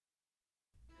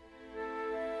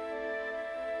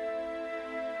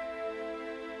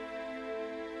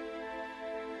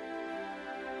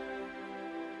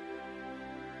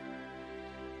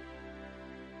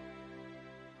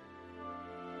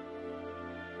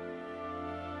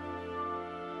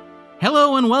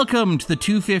Hello and welcome to the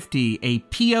 250, a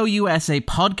POUSA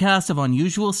podcast of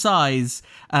unusual size,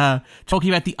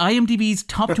 talking about the IMDb's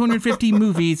top 250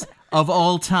 movies of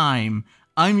all time.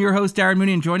 I'm your host, Darren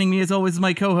Mooney, and joining me as always is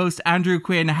my co-host, Andrew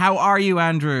Quinn. How are you,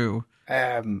 Andrew?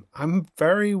 I'm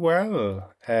very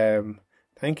well.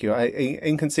 Thank you.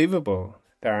 Inconceivable,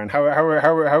 Darren. How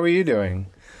are you doing?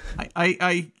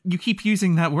 You keep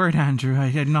using that word, Andrew.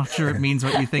 I'm not sure it means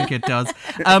what you think it does.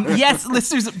 Yes,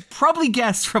 listeners probably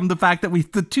guessed from the fact that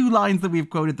the two lines that we've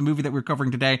quoted the movie that we're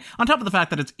covering today, on top of the fact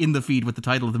that it's in the feed with the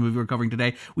title of the movie we're covering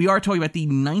today, we are talking about the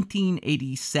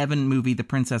 1987 movie The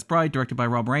Princess Bride, directed by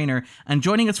Rob Reiner. And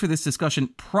joining us for this discussion,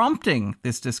 prompting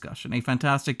this discussion, a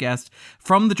fantastic guest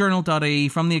from the Journal.ie,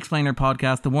 from the Explainer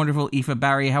podcast, the wonderful Aoife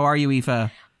Barry. How are you,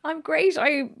 Aoife? I'm great.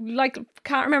 I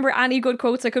can't remember any good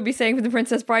quotes I could be saying for The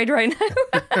Princess Bride right now.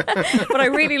 But I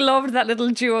really loved that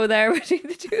little duo there between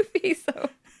the two of you.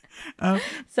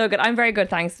 So good. I'm very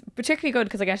good, thanks. Particularly good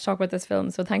because I get to talk about this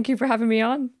film. So thank you for having me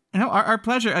on. No, our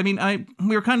pleasure. I mean,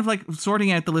 we were kind of like sorting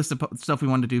out the list of stuff we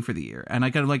wanted to do for the year. And I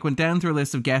kind of like went down through a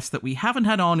list of guests that we haven't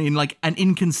had on in like an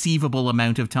inconceivable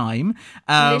amount of time.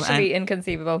 Literally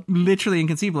inconceivable. Literally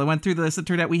inconceivable. I went through the list. It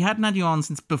turned out we hadn't had you on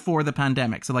since before the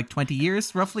pandemic. So like 20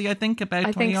 years, roughly, I think.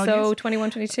 I think so,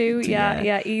 21, 22.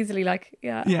 Yeah, easily.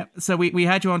 Yeah. So we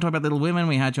had you on talking about Little Women.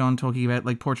 We had you on talking about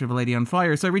like Portrait of a Lady on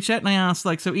Fire. So I reached out and I asked,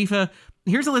 like, so Aoife,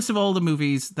 here's a list of all the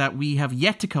movies that we have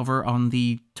yet to cover on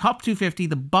the top 250,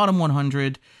 the bottom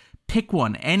 100. Pick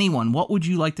one, anyone. What would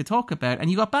you like to talk about? And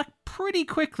you got back pretty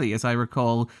quickly, as I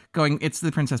recall, going, it's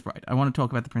The Princess Bride. I want to talk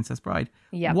about The Princess Bride.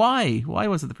 Yeah. Why? Why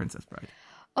was it The Princess Bride?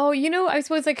 Oh, I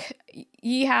suppose like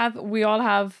we all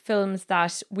have films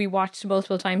that we watched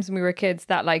multiple times when we were kids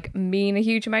that like mean a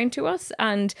huge amount to us.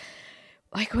 And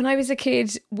like when I was a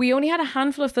kid, we only had a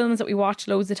handful of films that we watched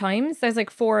loads of times. There's like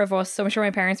four of us, so I'm sure my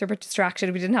parents were a bit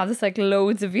distracted. We didn't have this like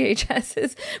loads of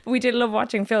VHSs, but we did love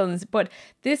watching films. But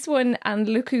this one and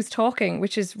Look Who's Talking,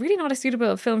 which is really not a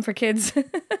suitable film for kids,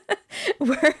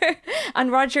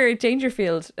 and Rover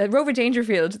Dangerfield, they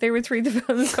were three of the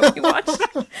films that we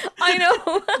watched. I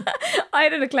know, I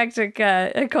had an eclectic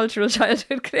cultural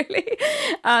childhood clearly,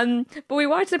 but we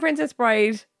watched The Princess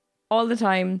Bride all the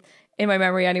time. In my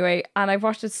memory anyway, and I've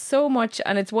watched it so much,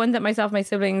 and it's one that myself and my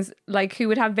siblings, like, who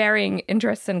would have varying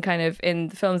interests in kind of in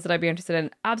the films that I'd be interested in,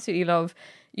 absolutely love.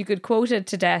 You could quote it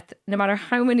to death no matter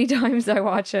how many times I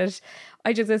watch it.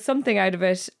 I just get something out of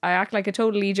it. I act like a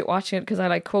total idiot watching it because I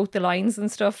like quote the lines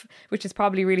and stuff, which is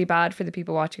probably really bad for the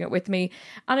people watching it with me.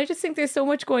 And I just think there's so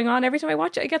much going on. Every time I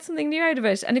watch it, I get something new out of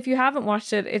it. And if you haven't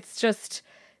watched it, it's just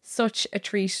such a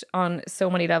treat on so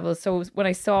many levels. So when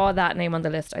I saw that name on the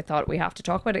list, I thought we have to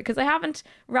talk about it because I haven't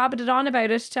rabbited on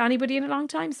about it to anybody in a long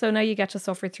time. So now you get to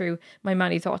suffer through my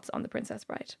many thoughts on The Princess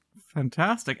Bride.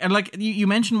 Fantastic. And like you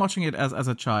mentioned watching it as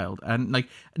a child, and like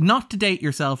not to date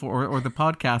yourself or the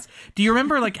podcast, do you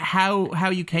remember like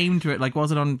how you came to it? Like,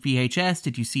 was it on VHS?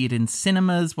 Did you see it in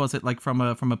cinemas? Was it like from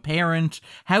a parent?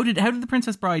 How did The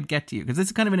Princess Bride get to you? Because this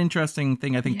is kind of an interesting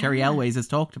thing I think Carrie Elways has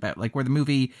talked about, like where the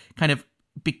movie kind of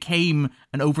became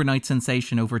an overnight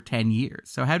sensation over 10 years.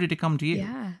 So how did it come to you?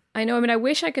 Yeah, I know. I mean, I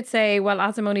wish I could say, well,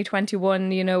 as I'm only 21,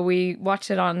 we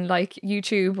watched it on like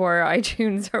YouTube or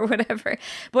iTunes or whatever.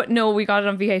 But no, we got it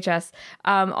on VHS,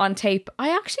 on tape. I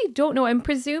actually don't know. I'm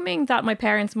presuming that my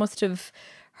parents must have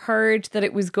heard that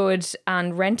it was good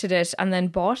and rented it and then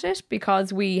bought it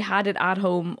because we had it at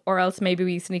home, or else maybe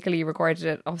we sneakily recorded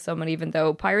it of someone, even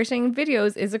though pirating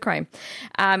videos is a crime.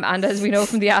 And as we know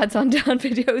from the ads on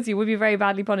videos, you would be very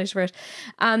badly punished for it.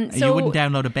 So you wouldn't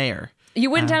download a bear. You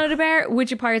wouldn't download a bear?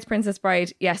 Would you pirate Princess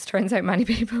Bride? Yes, turns out many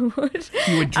people would.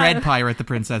 You would dread pirate the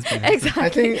Princess Bride.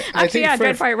 Exactly. I think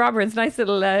dread pirate Roberts. Nice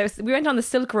little. We went on the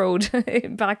Silk Road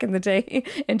back in the day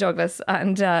in Douglas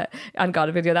and got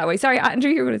a video that way. Sorry, Andrew,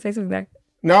 you were going to say something there.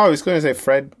 No, I was going to say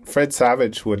Fred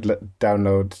Savage would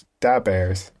download Da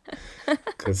Bears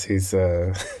because he's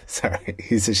a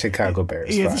Chicago Bears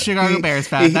fan. He is a Chicago Bears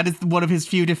fan. That is one of his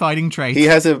few defining traits. He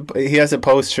has a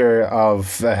poster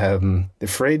of the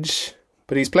fridge.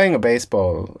 But he's playing a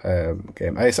baseball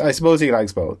game. I suppose he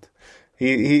likes both.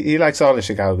 He likes all the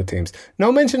Chicago teams.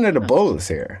 No mention of the Bulls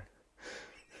here.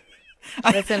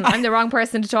 Listen, I'm the wrong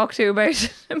person to talk to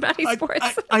about many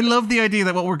sports. I love the idea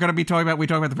that what we're going to be talking about, we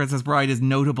talk about The Princess Bride, is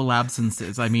notable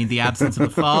absences. I mean, the absence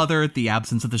of the father, the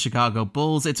absence of the Chicago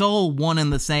Bulls. It's all one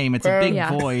and the same. It's a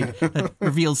big void that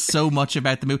reveals so much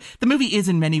about the movie. The movie is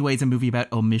in many ways a movie about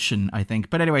omission, I think.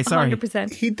 But anyway, sorry.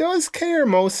 100%. He does care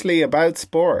mostly about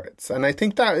sports. And I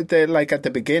think that, like, at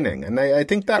the beginning. And I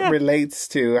think that relates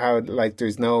to how, like,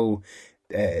 there's no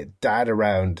dad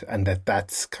around, and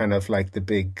that's kind of like the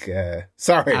big.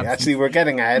 Sorry, actually, we're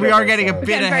getting ahead. We of are getting a ourselves.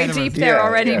 bit very ahead deep of there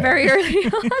already, very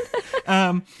early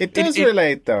on. It does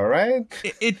relate, though, right?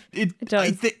 It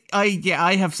does.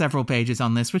 I have several pages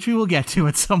on this, which we will get to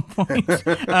at some point,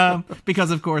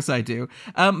 because of course I do.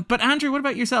 But Andrew, what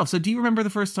about yourself? So, do you remember the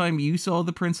first time you saw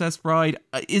The Princess Bride?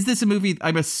 Is this a movie?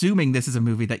 I'm assuming this is a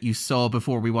movie that you saw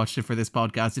before we watched it for this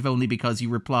podcast, if only because you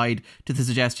replied to the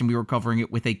suggestion we were covering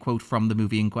it with a quote from the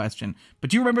movie in question. But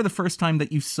do you remember the first time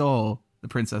that you saw The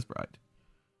Princess Bride?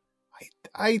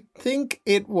 I think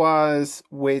it was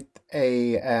with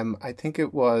a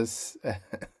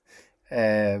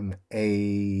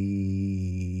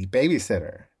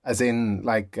babysitter, as in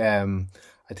like I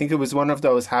think it was one of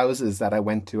those houses that I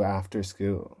went to after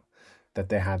school that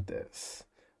they had this.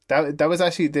 That was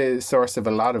actually the source of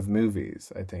a lot of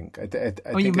movies, I think. I think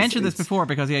you mentioned this before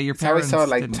because your parents. So I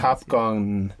saw like Top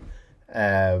Gun,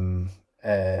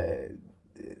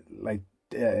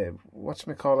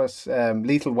 whatchamacallit,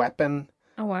 Lethal Weapon.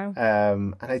 Oh, wow.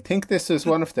 And I think this was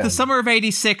one of them. The summer of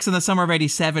 86 and the summer of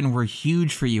 87 were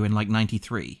huge for you in like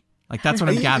 93. Like, that's what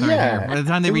I'm gathering here. By the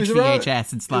time they reached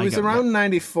VHS, it's like... It was around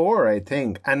 94, I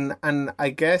think. And I'm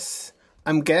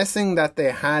guessing that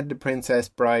they had The Princess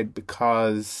Bride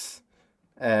because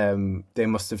they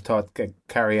must have thought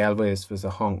Carrie Elwes was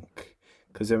a hunk.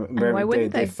 Because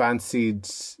they fancied...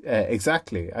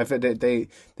 exactly. They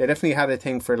definitely had a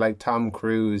thing for like Tom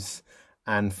Cruise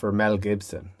and for Mel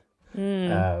Gibson.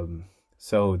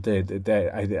 So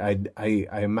I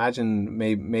imagine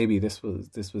maybe this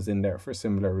was in there for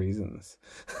similar reasons,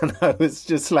 and I was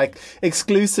just like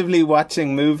exclusively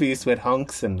watching movies with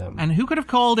hunks in them. And who could have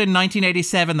called in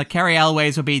 1987 that Carrie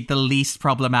Elwes would be the least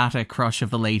problematic crush of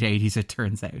the late 80s? It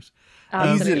turns out.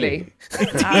 Absolutely.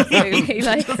 Absolutely.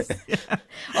 Like,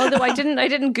 although I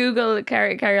didn't Google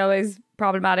Carrie Elwes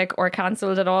problematic or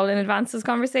cancelled at all in advance of this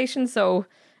conversation, so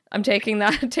I'm taking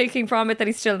from it that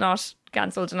he's still not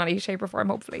cancelled in any shape or form,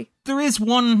 hopefully. There is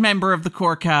one member of the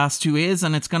core cast who is,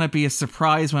 and it's going to be a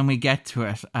surprise when we get to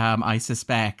it, I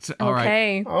suspect. All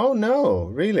okay. Right. Oh, no,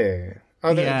 really?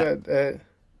 Oh, yeah.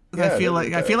 I feel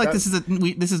like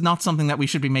this is not something that we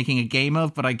should be making a game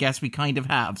of, but I guess we kind of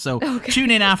have. So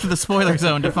tune in after the spoiler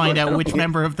zone to find out which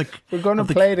member of the... We're going to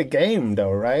play the game,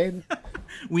 though, right?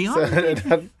 We are.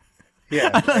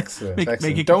 Yeah,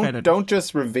 excellent. Don't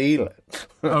just reveal it.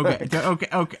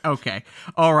 Okay.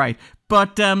 All right.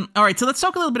 But, all right, so let's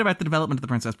talk a little bit about the development of The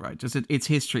Princess Bride, just its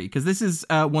history, because this is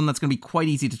one that's going to be quite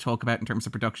easy to talk about in terms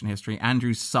of production history.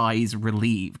 Andrew's sighs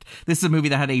relieved. This is a movie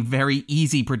that had a very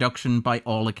easy production by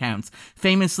all accounts.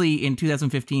 Famously, in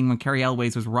 2015, when Carrie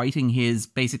Elwes was writing his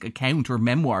basic account or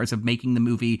memoirs of making the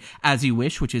movie As You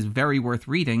Wish, which is very worth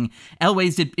reading,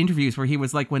 Elwes did interviews where he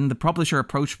was like, when the publisher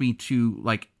approached me to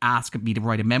like ask me to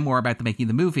write a memoir about the making of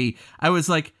the movie, I was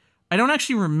like, I don't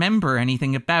actually remember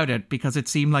anything about it because it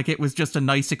seemed like it was just a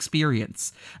nice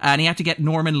experience. And he had to get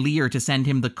Norman Lear to send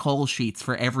him the call sheets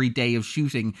for every day of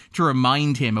shooting to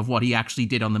remind him of what he actually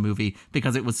did on the movie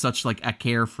because it was such like a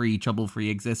carefree, trouble-free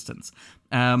existence.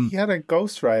 He had a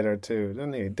ghostwriter too,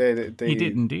 didn't he? He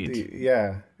did indeed.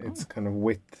 It's kind of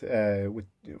with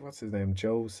what's his name,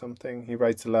 Joe something. He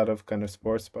writes a lot of kind of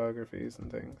sports biographies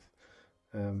and things.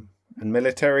 And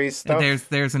military stuff.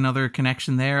 There's another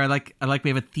connection there. I like we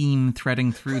have a theme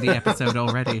threading through the episode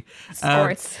already.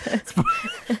 Sports. A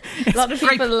lot of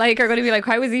people are going to be like,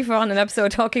 why was Aoife on an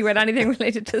episode talking about anything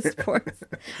related to sports?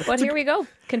 But here we go.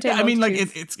 Yeah, I mean, like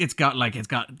it's got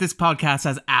this podcast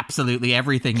has absolutely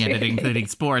everything in it, including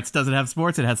sports. Does it have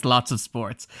sports? It has lots of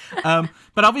sports. But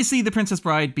obviously, The Princess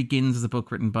Bride begins as a book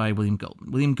written by William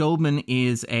Goldman. William Goldman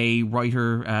is a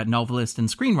writer, novelist, and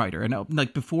screenwriter. And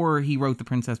like before he wrote The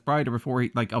Princess Bride, or before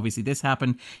obviously this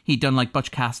happened, he'd done like Butch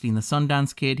Cassidy and the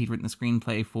Sundance Kid. He'd written the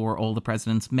screenplay for All the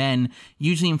President's Men.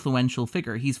 Hugely influential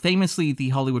figure. He's famously the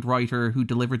Hollywood writer who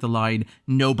delivered the line,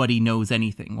 "Nobody knows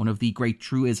anything," one of the great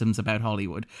truisms about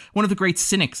Hollywood. One of the great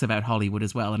cynics about Hollywood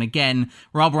as well. And again,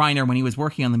 Rob Reiner, when he was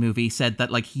working on the movie, said that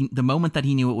like the moment that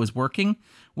he knew it was working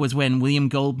was when William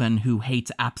Goldman, who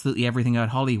hates absolutely everything about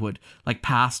Hollywood, like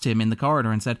passed him in the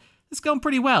corridor and said, "It's going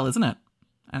pretty well, isn't it?"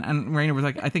 And Reiner was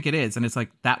like, "I think it is." And it's like,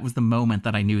 that was the moment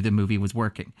that I knew the movie was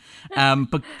working.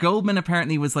 But Goldman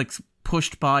apparently was like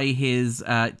pushed by his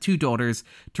two daughters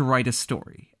to write a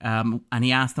story. And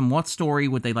he asked them what story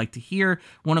would they like to hear.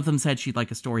 One of them said she'd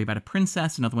like a story about a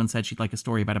princess. Another one said she'd like a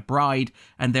story about a bride.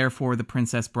 And therefore, The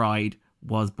Princess Bride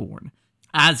was born.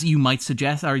 As you might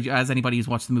suggest, or as anybody who's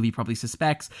watched the movie probably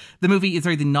suspects,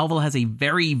 the novel has a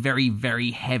very, very,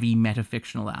 very heavy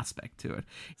metafictional aspect to it.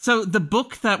 So the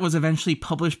book that was eventually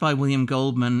published by William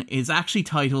Goldman is actually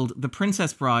titled The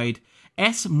Princess Bride,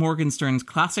 S. Morganstern's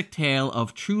classic tale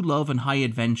of true love and high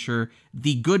adventure,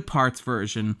 the Good Parts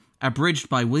version, abridged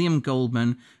by William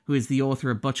Goldman, who is the author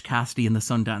of Butch Cassidy and the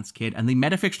Sundance Kid. And the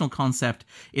metafictional concept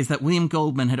is that William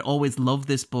Goldman had always loved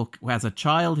this book as a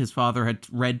child. His father had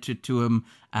read it to him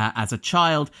as a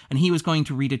child, and he was going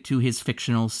to read it to his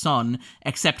fictional son,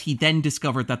 except he then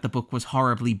discovered that the book was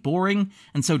horribly boring,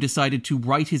 and so decided to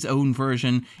write his own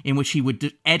version in which he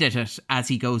would edit it as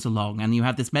he goes along. And you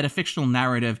have this metafictional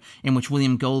narrative in which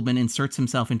William Goldman inserts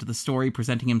himself into the story,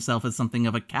 presenting himself as something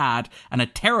of a cad and a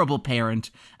terrible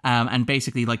parent, and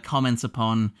basically like comments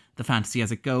upon the fantasy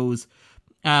as it goes.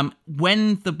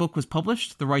 When the book was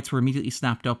published, the rights were immediately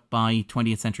snapped up by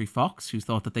 20th Century Fox, who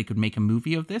thought that they could make a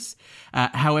movie of this.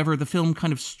 However, the film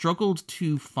kind of struggled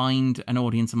to find an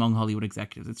audience among Hollywood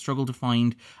executives. It struggled to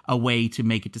find a way to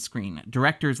make it to screen.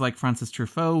 Directors like Francis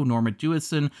Truffaut, Norma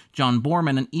Jewison, John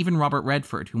Boorman, and even Robert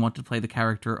Redford, who wanted to play the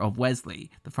character of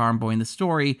Wesley, the farm boy in the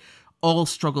story, all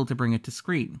struggled to bring it to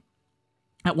screen.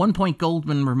 At one point,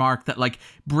 Goldman remarked that, like,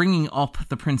 bringing up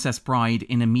The Princess Bride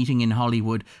in a meeting in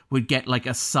Hollywood would get, like,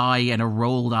 a sigh and a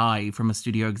rolled eye from a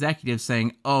studio executive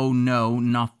saying, oh no,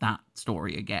 not that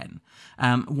story again.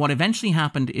 What eventually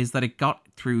happened is that it got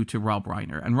through to Rob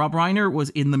Reiner. And Rob Reiner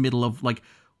was in the middle of, like,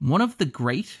 one of the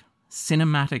great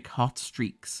cinematic hot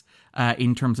streaks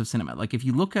in terms of cinema. Like, if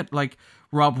you look at, like,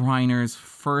 Rob Reiner's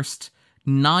first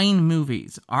 9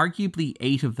 movies, arguably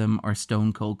 8 of them are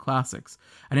stone cold classics.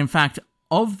 And in fact,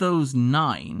 of those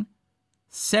 9,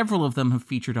 several of them have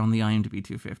featured on the IMDb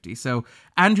 250. So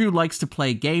Andrew likes to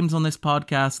play games on this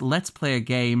podcast. Let's play a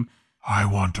game. I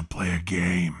want to play a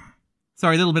game.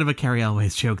 Sorry, a little bit of a Carrie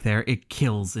Elways joke there. It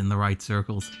kills in the right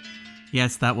circles.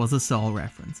 Yes, that was a Saul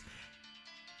reference.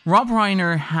 Rob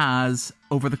Reiner has,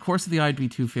 over the course of the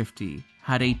IMDb 250,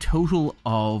 had a total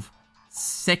of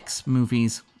 6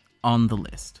 movies on the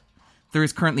list. There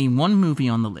is currently 1 movie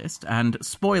on the list, and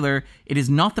spoiler, it is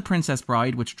not The Princess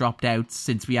Bride, which dropped out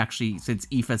since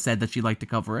Aoife said that she'd like to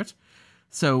cover it.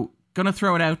 So, gonna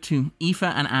throw it out to Aoife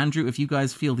and Andrew if you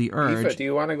guys feel the urge. Aoife, do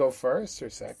you want to go first or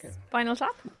second? Spinal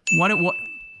Tap? What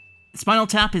Spinal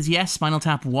Tap is yes, Spinal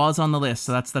Tap was on the list,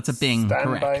 so that's a bing. Stand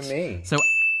correct. by me. So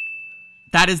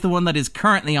that is the one that is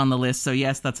currently on the list, so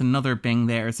yes, that's another bing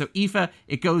there. So Aoife,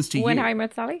 it goes to When you. Harry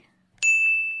Met Sally?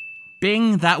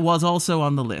 Bing, that was also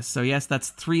on the list. So yes,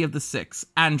 that's 3 of the 6.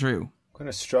 Andrew. I'm going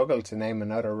to struggle to name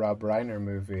another Rob Reiner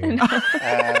movie.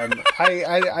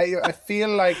 I feel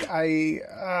like I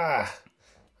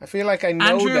know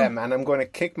Andrew? them, and I'm going to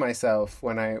kick myself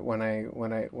when I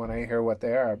hear what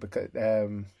they are, because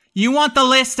You want the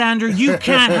list, Andrew. You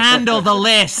can't handle the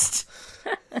list.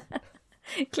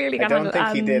 Clearly I can't don't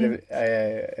handle think he did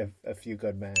a Few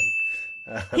Good Men.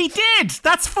 He did.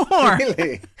 That's 4.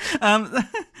 Really?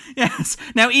 Yes.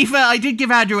 Now, Aoife, I did give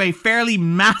Andrew a fairly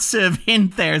massive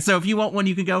hint there. So if you want one,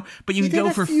 you can go. But you He can go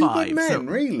did for a Few 5. Good Men, So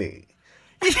really?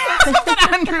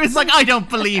 Andrew is like, I don't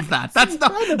believe that. That's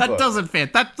not. That incredible. doesn't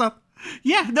fit. That's not.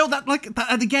 Yeah. No.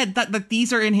 And again, that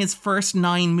these are in his first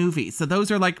 9 movies. So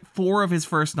those are like 4 of his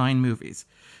first 9 movies.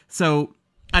 So,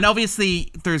 and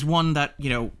obviously, there's one that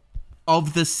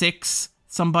of the 6,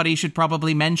 somebody should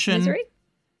probably mention. Misery?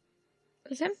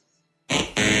 Was him?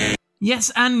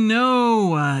 Yes and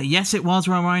no. Yes, it was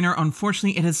Rob Reiner.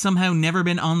 Unfortunately, it has somehow never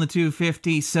been on the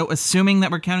 250. So, assuming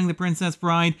that we're counting The Princess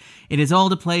Bride, it is all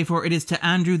to play for. It is to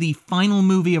Andrew, the final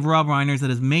movie of Rob Reiner's that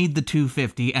has made the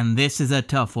 250, and this is a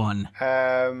tough one.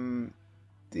 I'm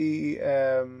going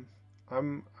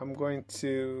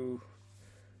to.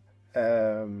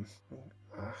 I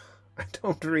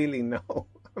don't really know.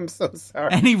 I'm so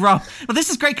sorry. Any Rob? Well, this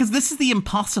is great because this is the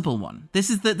impossible one. This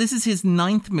is his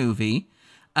 9th movie.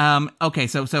 Okay,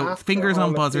 so After fingers on all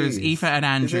of buzzers, these, Aoife and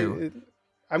Andrew.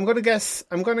 I'm gonna guess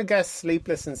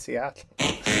Sleepless in Seattle.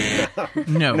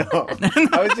 No.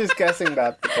 I was just guessing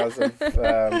that because of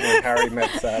when Harry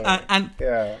Met Sally.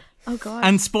 Yeah. Oh, God.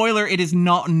 And spoiler, it is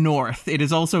not North. It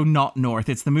is also not North.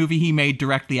 It's the movie he made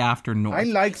directly after North. I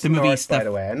liked the movie North, by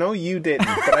the way. I know you didn't,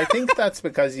 but I think that's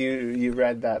because you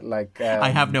read that like. I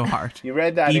have no heart. You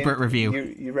read that Ebert review.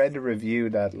 You read the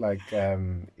review that like.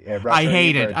 I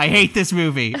hate it. I hate this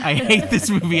movie. I hate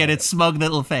this movie and its smug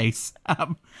little face.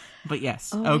 But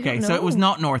yes, okay. So it was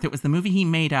not North. It was the movie he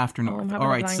made after North. All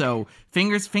right. So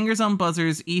fingers on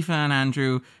buzzers. Aoife and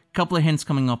Andrew. Couple of hints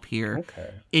coming up here. Okay.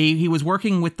 He was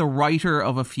working with the writer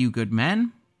of A Few Good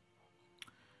Men.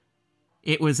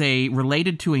 It was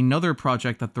related to another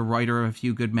project that the writer of A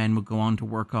Few Good Men would go on to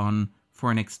work on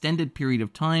for an extended period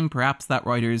of time. Perhaps that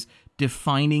writer's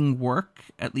defining work,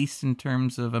 at least in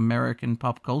terms of American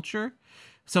pop culture.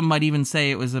 Some might even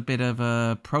say it was a bit of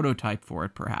a prototype for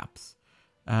it, perhaps.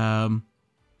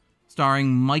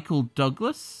 starring Michael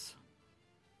Douglas.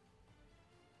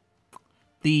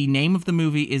 The name of the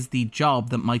movie is the job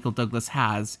that Michael Douglas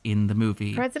has in the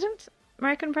movie. President?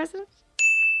 American president?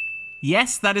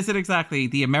 Yes, that is it exactly.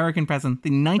 The American president,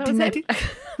 the 1990.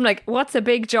 I'm like, what's a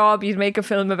big job you'd make a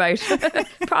film about?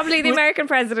 Probably the American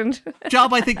president.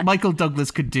 Job I think Michael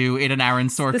Douglas could do in an Aaron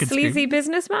Sorkin The sleazy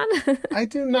businessman? I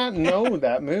do not know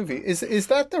that movie. Is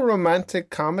that the romantic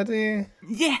comedy?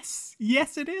 Yes,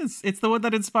 it is. It's the one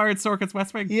that inspired Sorkin's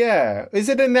West Wing. Yeah. Is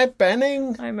it Annette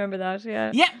Bening? I remember that,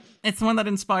 yeah. Yeah, it's the one that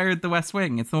inspired the West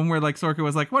Wing. It's the one where like Sorkin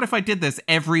was like, what if I did this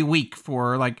every week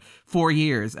for like 4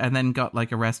 years and then got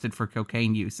like arrested for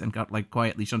cocaine use and got like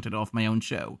quietly shunted off my own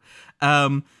show.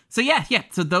 So yeah.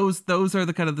 So those are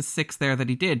the kind of the 6 there that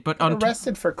he did. But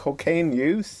arrested for cocaine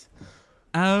use?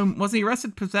 Was he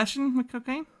arrested possession with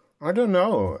cocaine? I don't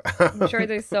know. I'm sure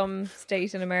there's some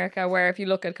state in America where if you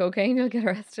look at cocaine, you'll get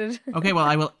arrested. Okay, well,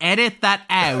 I will edit that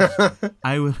out.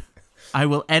 I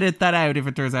will edit that out if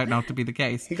it turns out not to be the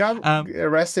case. He got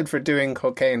arrested for doing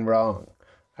cocaine wrong.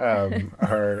 He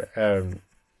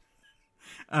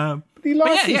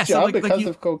lost his job because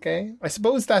of cocaine. I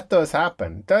suppose that does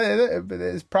happen.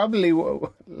 It's probably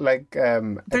like...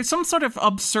 There's some sort of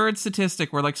absurd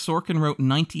statistic where like Sorkin wrote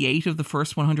 98 of the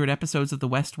first 100 episodes of The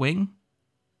West Wing.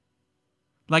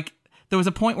 Like, there was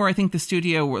a point where I think the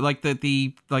studio, were like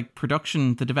the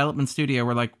production, the development studio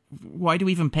were like, why do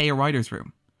we even pay a writer's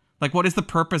room? Like, what is the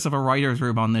purpose of a writer's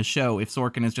room on this show if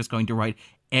Sorkin is just going to write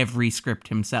every script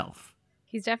himself?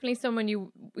 He's definitely someone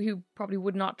who probably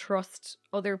would not trust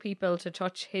other people to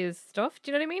touch his stuff.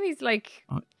 Do you know what I mean? He's like...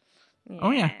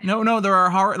 Oh yeah, no. There are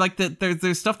horror like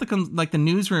there's stuff that comes like the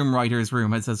newsroom writers'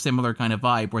 room has a similar kind of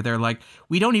vibe where they're like,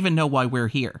 we don't even know why we're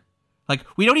here. Like,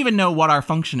 we don't even know what our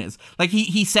function is. Like,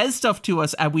 he says stuff to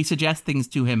us and we suggest things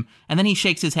to him, and then he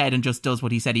shakes his head and just does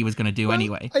what he said he was going to do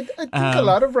anyway. I think a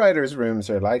lot of writers' rooms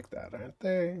are like that, aren't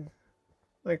they?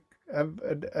 Like,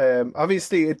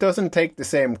 obviously, it doesn't take the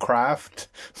same craft,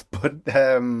 but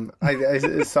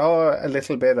I saw a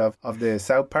little bit of the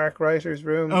South Park writers'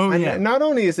 room. Oh, and yeah. Not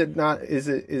only is it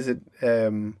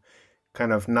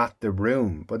kind of not the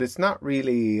room, but it's not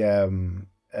really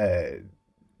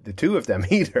the two of them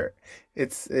either.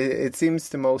 It seems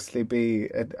to mostly be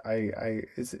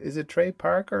is it Trey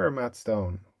Parker or Matt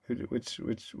Stone,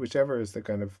 whichever is the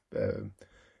kind of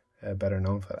better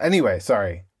known for. Anyway,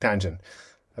 sorry, tangent.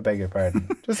 I beg your pardon.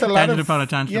 Just a lot tangent upon a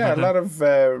tangent. Yeah, a lot of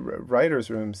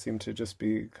writers' rooms seem to just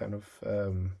be kind of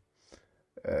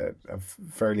a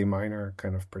fairly minor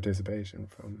kind of participation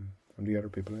from the other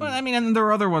people. Well, I mean, and there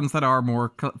are other ones that are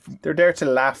more... They're there to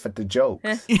laugh at the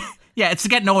jokes. Yeah, it's to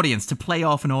get an audience, to play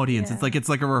off an audience. Yeah. It's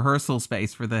like a rehearsal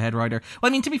space for the head writer. Well,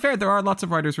 I mean, to be fair, there are lots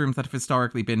of writers' rooms that have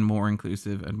historically been more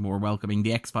inclusive and more welcoming.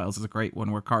 The X-Files is a great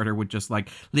one where Carter would just like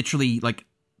literally like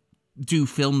do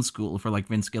film school for like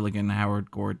Vince Gilligan,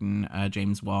 Howard Gordon,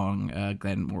 James Wong,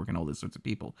 Glenn Morgan, all those sorts of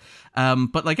people.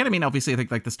 But like, I mean, obviously I think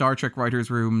like the Star Trek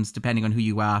writers' rooms, depending on who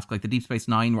you ask, like the Deep Space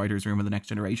Nine writers' room and the Next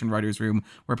Generation writers' room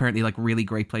were apparently like really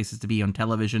great places to be on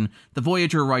television. The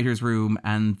Voyager writers' room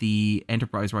and the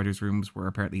Enterprise writers' rooms were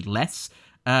apparently less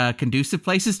conducive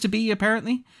places to be,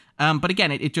 apparently. But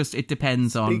again, it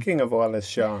depends on... Speaking of Wallace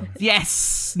Shawn.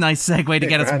 Yes! Nice segue to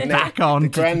get us back on. The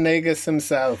Grand Nagus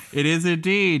himself. It is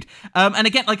indeed. And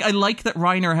again, like I like that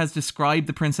Reiner has described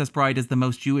The Princess Bride as the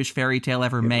most Jewish fairy tale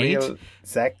ever made. Real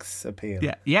sex appeal.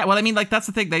 Yeah. Well, I mean, like that's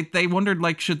the thing. They wondered,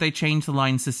 like, should they change the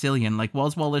line Sicilian? Like,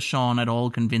 was Wallace Shawn at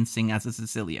all convincing as a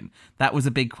Sicilian? That was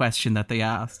a big question that they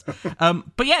asked.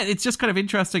 But yeah, it's just kind of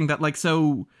interesting that, like,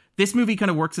 so... This movie kind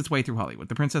of works its way through Hollywood.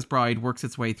 The Princess Bride works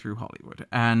its way through Hollywood.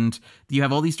 And you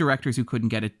have all these directors who couldn't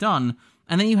get it done.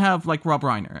 And then you have, like, Rob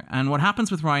Reiner. And what happens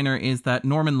with Reiner is that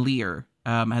Norman Lear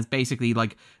has basically,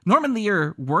 like... Norman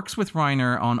Lear works with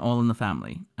Reiner on All in the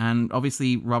Family. And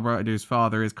obviously, Rob Reiner's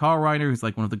father is Carl Reiner, who's,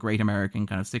 like, one of the great American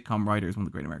kind of sitcom writers, one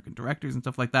of the great American directors and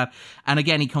stuff like that. And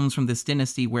again, he comes from this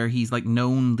dynasty where he's, like,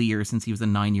 known Lear since he was a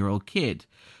 9-year-old kid.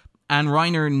 And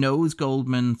Reiner knows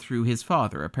Goldman through his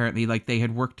father. Apparently, like, they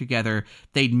had worked together.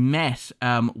 They'd met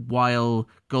while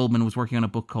Goldman was working on a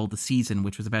book called The Season,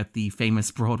 which was about the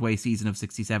famous Broadway season of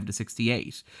 67 to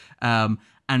 68.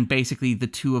 And basically, the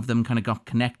two of them kind of got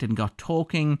connected and got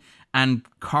talking. And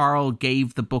Carl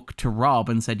gave the book to Rob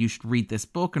and said, you should read this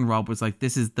book. And Rob was like,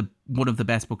 this is one of the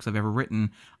best books I've ever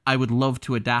written. I would love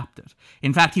to adapt it.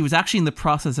 In fact, he was actually in the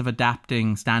process of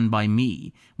adapting Stand By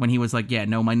Me when he was like, yeah,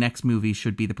 no, my next movie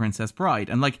should be The Princess Bride.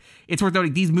 And like, it's worth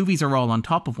noting, these movies are all on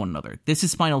top of one another. This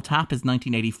is Spinal Tap is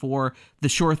 1984. The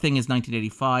Sure Thing is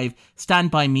 1985.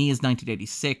 Stand By Me is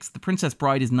 1986. The Princess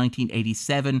Bride is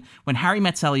 1987. When Harry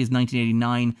Met Sally is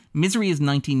 1989. Misery is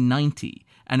 1990.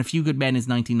 and A Few Good Men is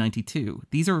 1992.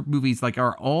 These are movies like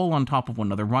are all on top of one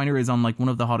another. Reiner is on like one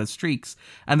of the hottest streaks,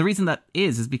 and the reason that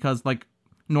is because like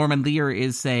Norman Lear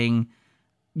is saying,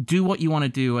 do what you want to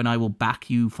do and I will back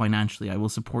you financially. I will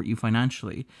support you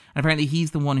financially. And apparently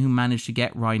he's the one who managed to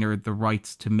get Reiner the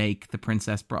rights to make The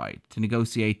Princess Bride, to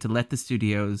negotiate, to let the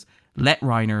studios let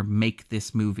Reiner make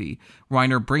this movie.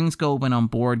 Reiner brings Goldman on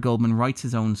board. Goldman writes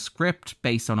his own script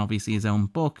based on obviously his own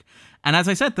book. And as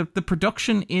I said, the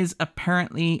production is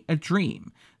apparently a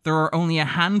dream. There are only a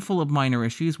handful of minor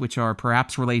issues which are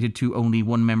perhaps related to only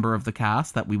one member of the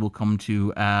cast that we will come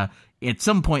to at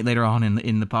some point later on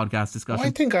in the podcast discussion.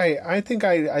 I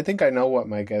think I know what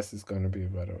my guess is going to be,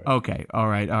 by the way. Okay, all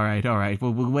right.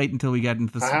 We'll wait until we get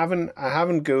into the. I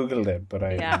haven't Googled it, but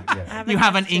yeah. You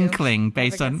have an inkling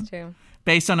based on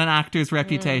an actor's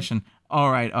reputation. All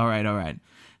right.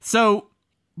 So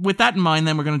with that in mind,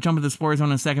 then we're going to jump into the spoiler zone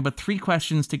in a second. But 3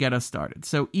 questions to get us started.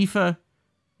 So Aoife,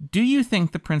 do you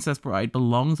think The Princess Bride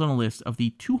belongs on a list of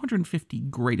the 250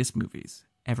 greatest movies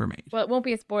ever made? Well, it won't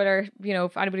be a spoiler,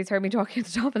 if anybody's heard me talking at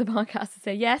the top of the podcast, to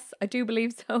say yes, I do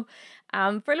believe so.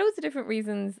 For loads of different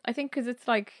reasons. I think because it's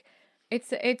like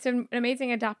it's an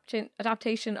amazing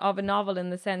adaptation of a novel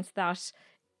in the sense that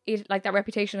it, like that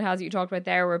reputation it has that you talked about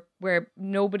there, where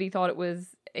nobody thought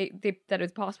that it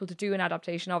was possible to do an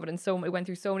adaptation of it, and so it went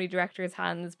through so many directors'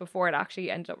 hands before it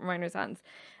actually ended up in Reiner's hands.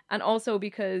 And also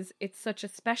because it's such a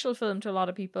special film to a lot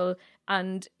of people,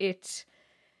 and it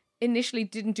initially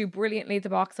didn't do brilliantly at the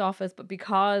box office, but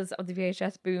because of the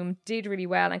VHS boom, did really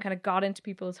well and kind of got into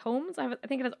people's homes. I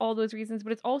think it has all those reasons,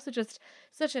 but it's also just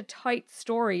such a tight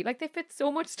story. Like, they fit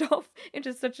so much stuff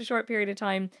into such a short period of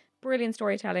time. Brilliant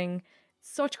storytelling,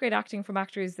 such great acting from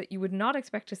actors that you would not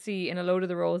expect to see in a load of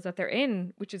the roles that they're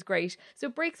in, which is great. So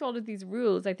it breaks all of these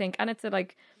rules, I think, and it's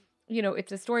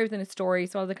it's a story within a story,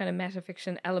 so all the kind of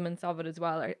metafiction elements of it as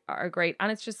well are great,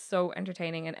 and it's just so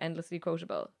entertaining and endlessly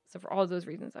quotable. So for all those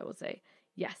reasons, I will say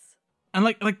yes. And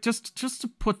like just to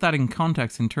put that in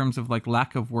context in terms of like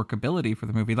lack of workability for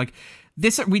the movie, like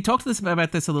this, we talked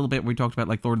about this a little bit. We talked about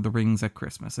like Lord of the Rings at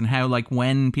Christmas and how like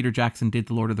when Peter Jackson did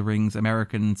the Lord of the Rings,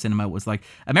 American cinema was like,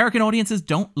 American audiences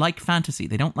don't like fantasy.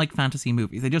 They don't like fantasy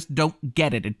movies. They just don't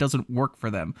get it. It doesn't work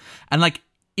for them. And like,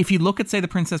 if you look at, say, The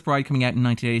Princess Bride coming out in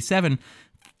 1987,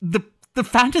 the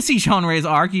fantasy genre is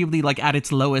arguably like at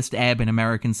its lowest ebb in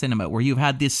American cinema, where you've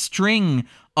had this string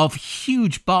of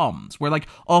huge bombs, where like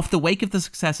off the wake of the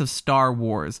success of Star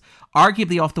Wars,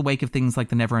 arguably off the wake of things like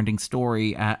The Neverending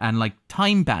Story and like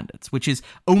Time Bandits, which is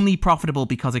only profitable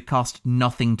because it cost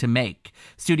nothing to make.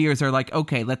 Studios are like,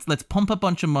 okay, let's pump a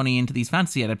bunch of money into these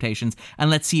fantasy adaptations and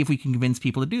let's see if we can convince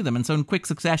people to do them. And so in quick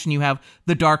succession, you have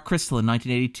The Dark Crystal in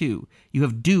 1982, you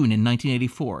have Dune in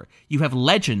 1984, you have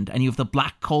Legend and you have The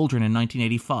Black Cauldron in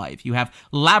 1985, you have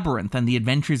Labyrinth and The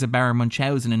Adventures of Baron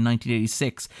Munchausen in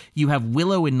 1986, you have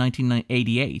Willow in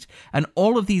 1988, and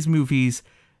all of these movies,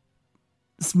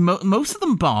 most of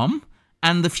them bomb,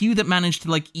 and the few that manage to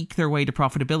like eke their way to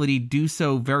profitability do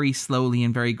so very slowly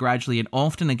and very gradually, and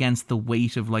often against the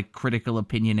weight of like critical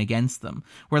opinion against them,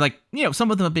 where like, some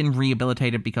of them have been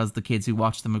rehabilitated because the kids who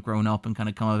watch them have grown up and kind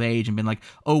of come of age and been like,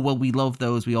 oh well, we love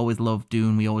those, we always loved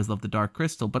Dune, we always loved The Dark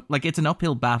Crystal, but like it's an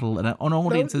uphill battle and on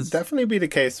audiences. That would definitely be the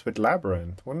case with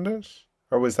Labyrinth, wouldn't it?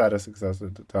 Or was that a success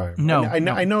at the time? No. I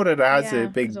know that it has a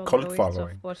big cult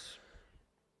following. Stuff,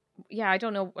 but I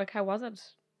don't know, like, how was it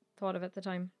thought of at the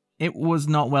time? It was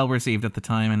not well received at the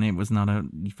time, and it was not a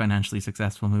financially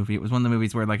successful movie. It was one of the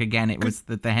movies where, like, again, it was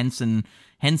the Henson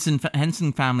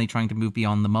family trying to move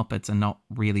beyond the Muppets and not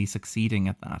really succeeding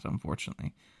at that,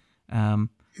 unfortunately.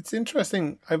 It's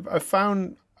interesting. I've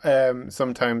found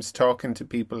sometimes talking to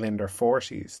people in their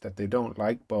 40s that they don't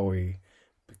like Bowie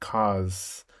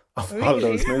because of all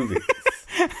those movies.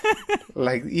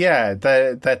 Like, yeah,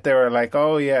 that they were like,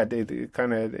 oh yeah, they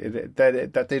kind of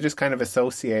that they just kind of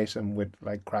associate him with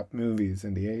like crap movies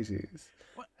in the 80s.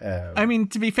 I mean,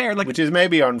 to be fair, like, which is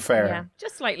maybe unfair. Yeah,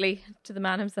 just slightly to the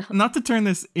man himself. Not to turn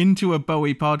this into a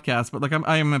Bowie podcast, but like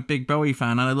I am a big Bowie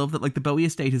fan, and I love that like the Bowie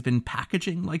estate has been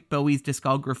packaging like Bowie's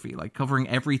discography, like covering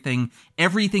everything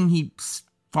he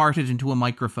farted into a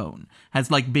microphone has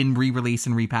like been re-released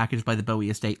and repackaged by the Bowie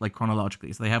estate like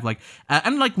chronologically. So they have like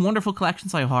and like wonderful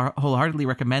collections. I wholeheartedly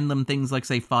recommend them. Things like,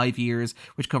 say, 5 Years,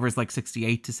 which covers like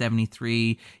 68 to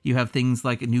 73. You have things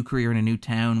like A New Career in a New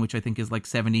Town, which I think is like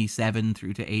 77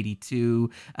 through to 82,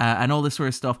 and all this sort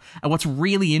of stuff. And what's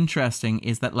really interesting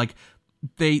is that like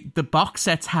the box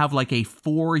sets have like a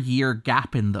 4-year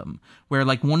gap in them, where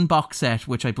like one box set,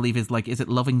 which I believe is like, is it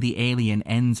Loving the Alien,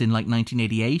 ends in like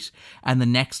 1988, and the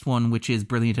next one, which is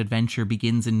Brilliant Adventure,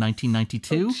 begins in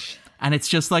 1992. Ooch. And it's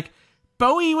just like,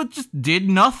 Bowie just did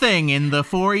nothing in the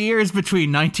 4 years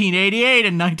between 1988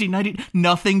 and 1990.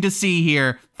 Nothing to see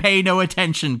here. Pay no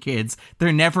attention, kids.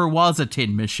 There never was a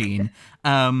Tin Machine.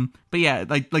 But yeah,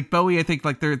 like Bowie, I think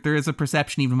like there is a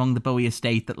perception even among the Bowie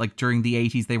estate that like during the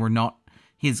 80s they were not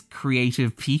his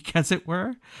creative peak, as it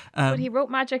were. But he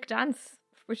wrote Magic Dance,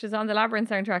 which is on the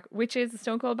Labyrinth soundtrack, which is a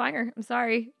stone cold banger. I'm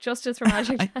sorry, justice for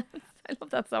Magic Dance. I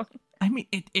love that song. I mean,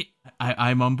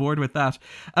 I'm on board with that.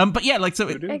 But yeah, like, so...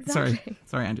 Exactly.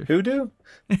 Sorry, Andrew. Who do?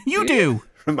 You do.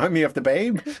 Remind me of the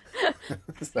Babe.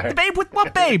 The Babe with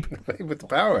what Babe? The Babe with the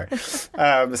power.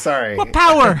 Sorry. What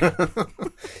power?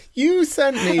 You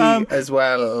sent me as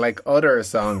well, like, other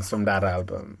songs from that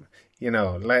album. You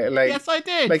know, like yes, I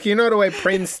did. Like, you know the way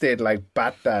Prince did, like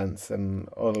Bat Dance and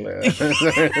all. Like...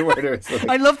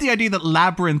 I love the idea that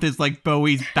Labyrinth is like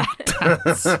Bowie's Bat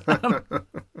Dance.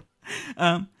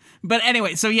 But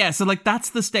anyway, so like that's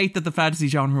the state that the fantasy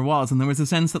genre was, and there was a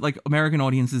sense that like American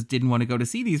audiences didn't want to go to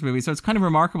see these movies. So it's kind of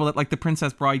remarkable that like The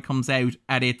Princess Bride comes out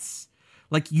at its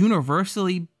like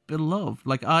universally beloved.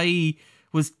 Like I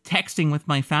was texting with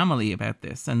my family about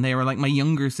this, and they were like, my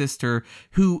younger sister,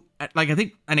 who, like, I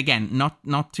think, and again,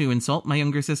 not to insult my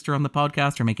younger sister on the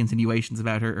podcast or make insinuations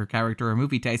about her character or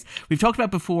movie taste. We've talked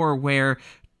about before where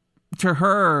to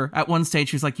her at one stage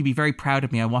she was like, you'd be very proud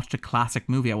of me. I watched a classic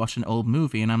movie. I watched an old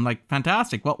movie. And I'm like,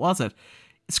 fantastic. What was it?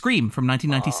 Scream from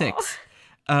 1996.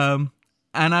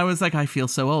 And I was like, I feel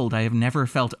so old. I have never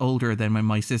felt older than when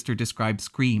my sister described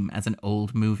Scream as an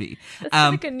old movie. That's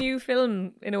like a new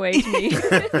film in a way to me.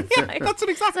 Like, that's what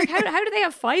exactly. It's like, how do they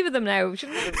have 5 of them now? It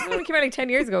only came out like 10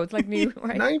 years ago. It's like new.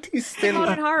 Right? 90s still.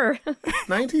 Modern horror.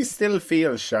 90s still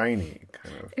feels shiny.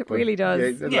 Kind of. It really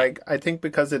does. Yeah, like, I think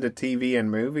because of the TV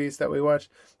and movies that we watch,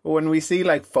 but when we see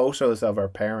like photos of our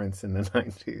parents in the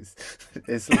 90s,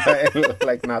 it's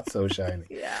like not so shiny.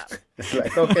 Yeah. It's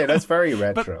like, okay, that's very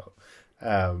retro.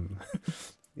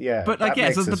 Yeah, but like,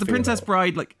 yeah, so but The Princess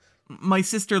Bride, like, my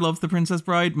sister loves The Princess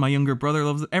Bride, my younger brother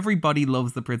loves it, everybody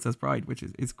loves The Princess Bride, which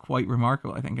is quite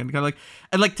remarkable, I think. And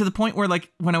like to the point where,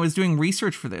 like, when I was doing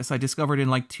research for this, I discovered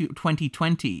in like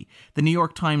 2020 the New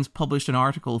York Times published an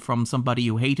article from somebody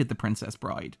who hated The Princess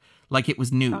Bride, like it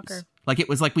was news. Shocker. Like it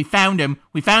was like, we found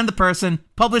the person,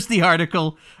 published the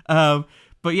article.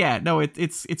 But yeah, no,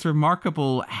 it's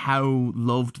remarkable how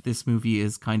loved this movie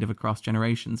is kind of across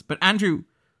generations. But Andrew,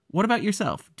 what about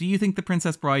yourself? Do you think The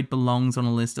Princess Bride belongs on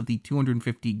a list of the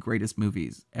 250 greatest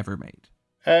movies ever made?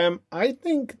 I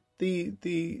think the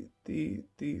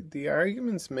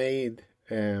arguments made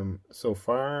so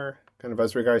far, kind of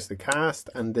as regards the cast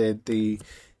and the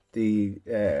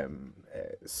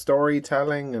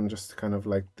storytelling and just kind of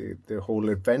like the whole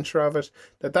adventure of it,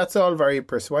 that's all very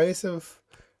persuasive.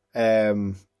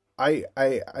 I'm not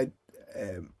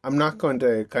going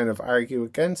to kind of argue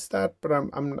against that, but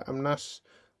I'm not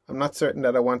certain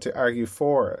that I want to argue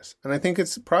for it. And I think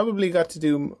it's probably got to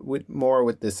do more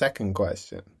with the second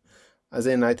question. As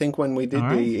in, I think when we did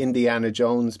the Indiana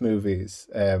Jones movies,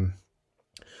 I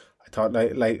thought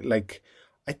like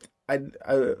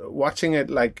watching it,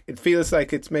 like it feels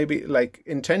like it's maybe like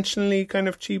intentionally kind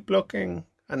of cheap looking.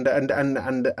 And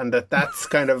that's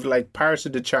kind of like part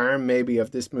of the charm maybe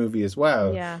of this movie as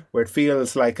well. Yeah. Where it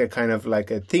feels like a kind of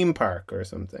like a theme park or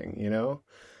something, you know?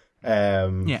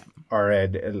 Yeah. Or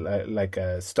like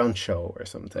a stunt show or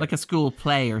something. Like a school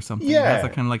play or something. Yeah. It has a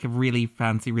kind of like a really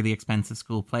fancy, really expensive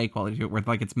school play quality to it, where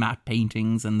like it's matte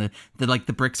paintings and the like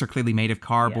the bricks are clearly made of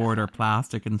cardboard or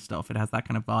plastic and stuff. It has that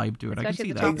kind of vibe to it. Especially I can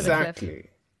see the that. top of the cliff. Exactly.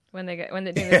 When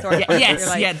they're doing the story. Yes,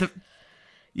 like,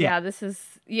 yeah. This is,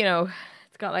 you know,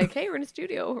 it's got like, hey, we're in a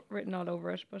studio written all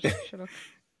over it, but shut up.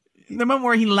 The moment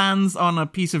where he lands on a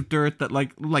piece of dirt that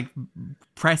like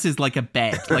presses like a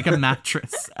bed, like a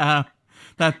mattress.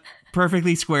 That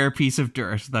perfectly square piece of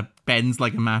dirt that bends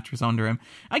like a mattress under him.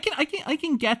 I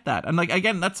can get that. And like,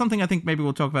 again, that's something I think maybe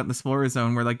we'll talk about in the spoiler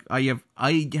zone, where like I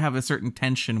have a certain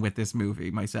tension with this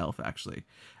movie myself, actually.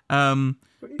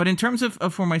 But in terms of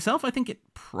for myself, I think it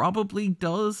probably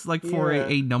does, like, for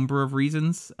a number of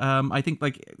reasons. I think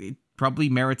like it probably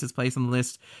merits its place on the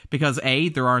list because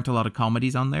there aren't a lot of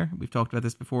comedies on there. We've talked about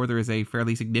this before. There is a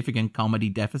fairly significant comedy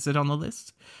deficit on the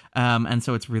list. And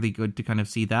so it's really good to kind of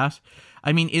see that.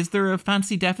 I mean, is there a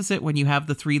fancy deficit when you have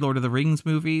the 3 Lord of the Rings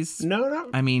movies? No.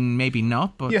 I mean, maybe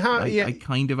not, but you have, you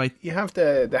have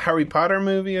the Harry Potter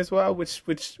movie as well, which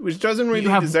doesn't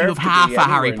really deserve you have to half be a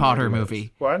Harry anywhere Potter near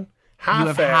movie. What? You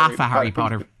have half a Harry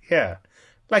Potter. Yeah.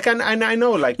 Like, and I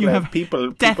know, like, you have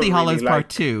people Deathly really Hallows Part like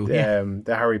 2.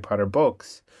 The Harry Potter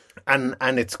books. And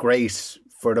it's great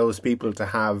for those people to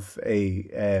have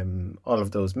all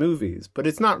of those movies. But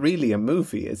it's not really a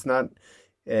movie. It's not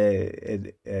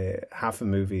half a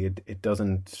movie, it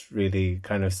doesn't really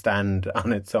kind of stand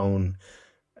on its own.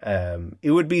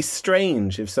 It would be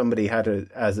strange if somebody had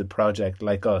as a project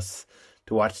like us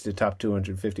to watch the top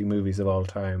 250 movies of all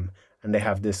time, and they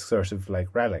have this sort of like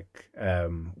relic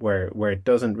where it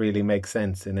doesn't really make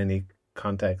sense in any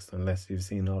context unless you've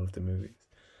seen all of the movies.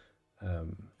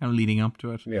 And leading up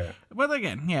to it. Yeah. Well,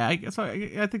 again, yeah, I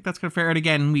think that's kind of fair. And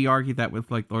again, we argue that with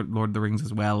like Lord of the Rings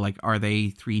as well. Like, are they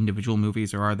 3 individual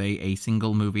movies or are they a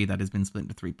single movie that has been split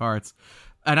into 3 parts?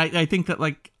 And I think that,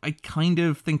 like, I kind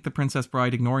of think The Princess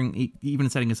Bride, ignoring, even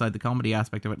setting aside the comedy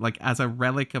aspect of it, like, as a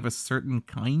relic of a certain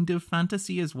kind of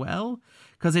fantasy as well.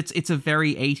 Because it's a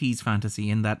very 80s fantasy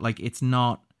in that, like, it's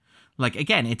not, like,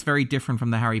 again, it's very different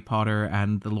from the Harry Potter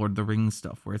and the Lord of the Rings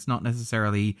stuff, where it's not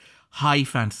necessarily high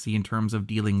fantasy in terms of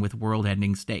dealing with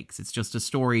world-ending stakes. It's just a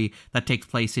story that takes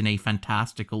place in a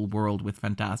fantastical world with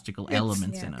fantastical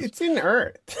elements in it. It's in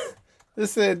Earth.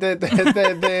 This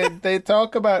they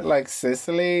talk about like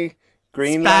Sicily,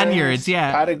 Greenland, Spaniards,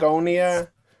 yeah, Patagonia,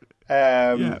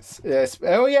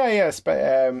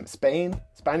 Spain,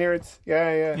 Spaniards,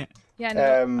 yeah. Yeah,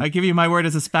 no. I give you my word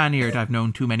as a Spaniard. I've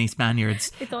known too many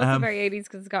Spaniards. It's also very 80s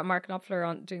because it's got Mark Knopfler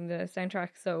on doing the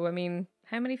soundtrack. So, I mean,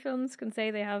 how many films can say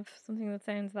they have something that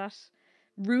sounds that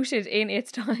rooted in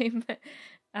its time?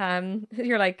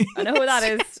 You're like, I know who that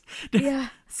is. Yeah.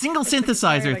 Single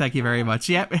synthesizer, thank you very much.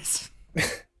 Yep.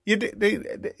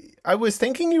 I was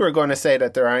thinking you were going to say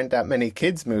that there aren't that many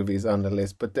kids movies on the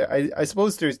list, but I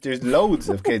suppose there's loads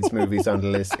of kids movies on the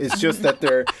list. It's just that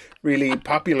they're really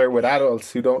popular with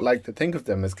adults who don't like to think of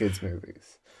them as kids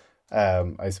movies.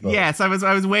 I suppose. Yes, I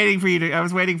was waiting for I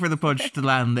was waiting for the punch to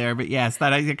land there, but yes,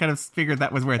 that I kind of figured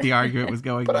that was where the argument was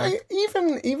going. But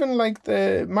even like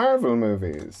the Marvel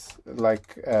movies,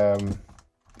 like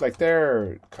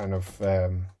they're kind of, I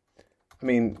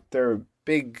mean, they're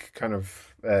big kind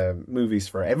of movies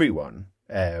for everyone.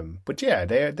 But yeah,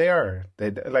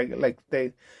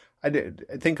 I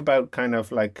think about kind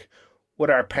of like would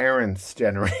our parents'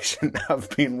 generation have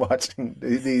been watching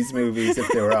these movies if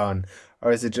they were on,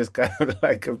 or is it just kind of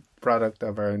like a product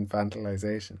of our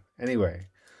infantilization? Anyway,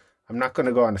 I'm not going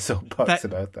to go on a soapbox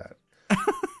about that.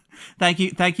 Thank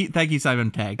you,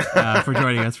 Simon Pegg, for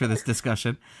joining us for this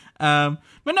discussion.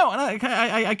 But no,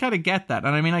 I kind of get that,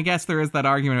 and I mean, I guess there is that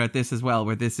argument about this as well,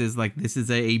 where this is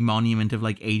a monument of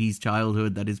like 80s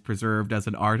childhood that is preserved as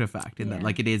an artifact, in that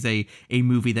like it is a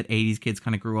movie that 80s kids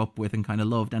kind of grew up with and kind of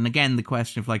loved. And again, the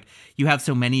question of like you have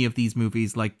so many of these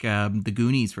movies, like The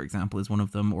Goonies, for example, is one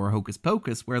of them, or Hocus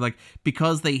Pocus, where like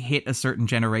because they hit a certain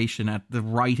generation at the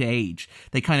right age,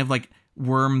 they kind of like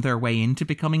worm their way into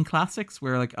becoming classics.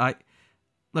 Where like I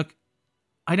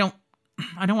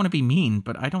don't want to be mean,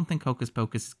 but I don't think Hocus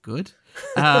Pocus is good.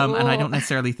 And I don't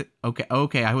necessarily think...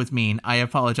 Okay, I was mean. I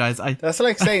apologize. That's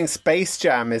like saying Space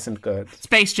Jam isn't good.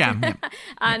 Space Jam,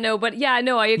 yeah. No, but yeah,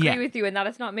 no, I agree with you in that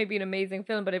it's not maybe an amazing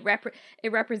film, but it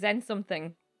represents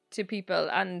something to people.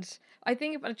 And I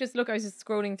think if I just look, I was just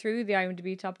scrolling through the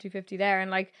IMDb top 250 there, and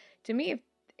like, to me,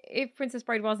 if Princess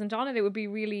Bride wasn't on it, it would be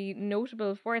really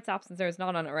notable for its absence. It's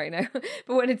not on it right now.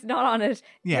 But when it's not on it,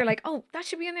 you're like, oh, that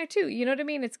should be in there too. You know what I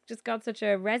mean? It's just got such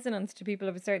a resonance to people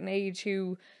of a certain age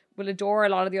who will adore a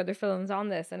lot of the other films on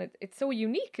this. And it's so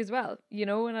unique as well, you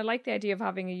know? And I like the idea of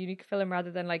having a unique film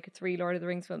rather than like 3 Lord of the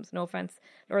Rings films. No offense,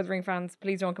 Lord of the Rings fans,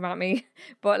 please don't come at me.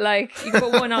 But like, you can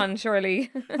put one on,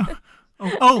 surely.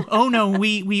 Oh no,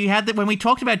 we had that when we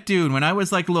talked about Dune, when I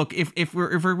was like, look, if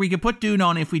we could put Dune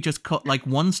on if we just cut like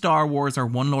 1 Star Wars or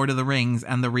 1 Lord of the Rings,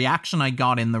 and the reaction I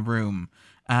got in the room,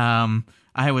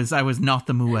 I was not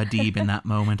the Muad'Dib in that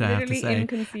moment, I have to say.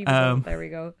 Inconceivable. There we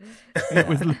go. It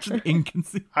was literally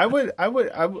inconceivable.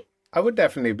 I would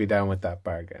definitely be down with that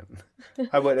bargain.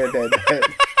 I would.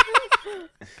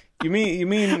 You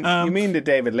mean the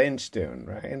David Lynch Dune,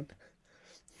 right?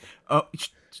 Oh.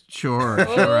 Sure.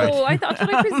 Oh, I thought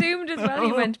what I presumed as well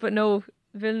you went, but no,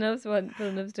 Villeneuve's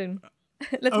Dune.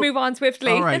 Let's move on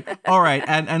swiftly. All right,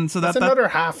 and so that's another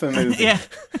half a movie. Yeah.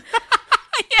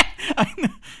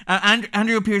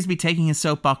 Andrew appears to be taking his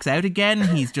soapbox out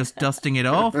again. He's just dusting it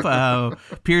off.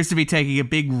 Appears to be taking a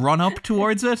big run up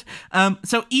towards it.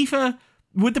 So Aoife,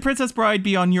 would The Princess Bride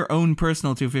be on your own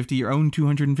personal 250, your own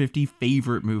 250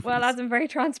 favourite movies? Well, as I'm very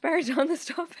transparent on this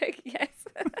topic, yes.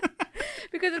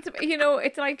 Because it's, you know,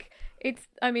 it's like,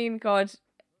 I mean, God,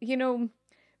 you know,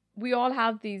 we all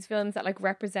have these films that like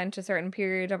represent a certain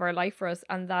period of our life for us,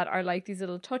 and that are like these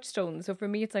little touchstones. So for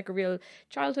me, it's like a real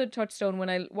childhood touchstone. When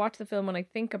I watch the film, when I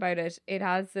think about it, it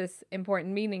has this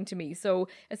important meaning to me. So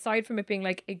aside from it being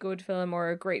like a good film or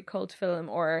a great cult film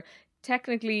or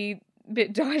technically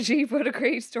bit dodgy but a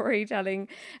great storytelling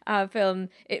film.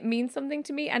 It means something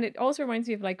to me, and it also reminds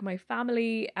me of like my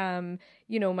family,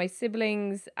 my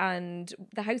siblings and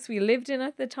the house we lived in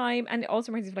at the time. And it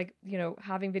also reminds me of like,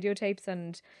 having videotapes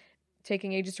and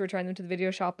taking ages to return them to the video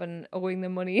shop and owing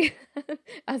them money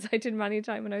as I did many a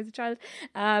time when I was a child,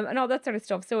 and all that sort of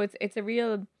stuff. So it's a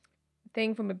real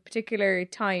thing from a particular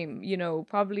time,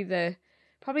 probably the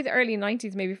early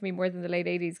 90s, maybe for me more than the late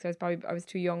 80s, because I was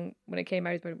too young when it came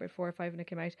out. I was about 4 or 5 when it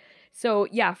came out. So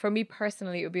yeah, for me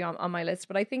personally, it would be on my list.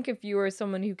 But I think if you were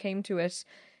someone who came to it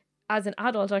as an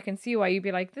adult, I can see why you'd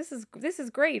be like, this is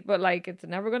great, but like it's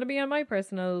never going to be on my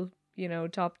personal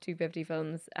top 250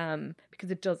 films,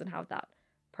 because it doesn't have that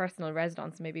personal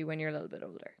resonance maybe when you're a little bit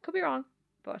older. Could be wrong,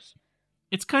 but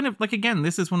it's kind of like, again,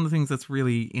 this is one of the things that's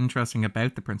really interesting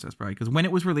about The Princess Bride, because when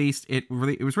it was released, it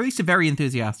was released to very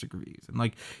enthusiastic reviews. And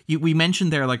like we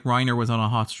mentioned there, like Reiner was on a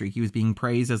hot streak. He was being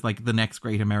praised as like the next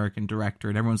great American director,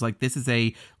 and everyone's like, this is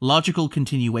a logical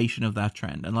continuation of that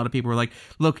trend. And a lot of people were like,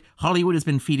 look, Hollywood has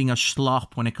been feeding us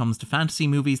slop when it comes to fantasy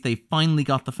movies. They finally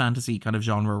got the fantasy kind of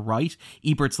genre right.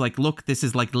 Ebert's like, look, this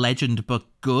is like legend but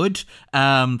good,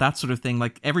 that sort of thing.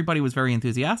 Like everybody was very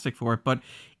enthusiastic for it, but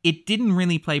it didn't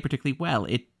really play particularly well.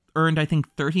 It earned, I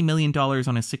think, $30 million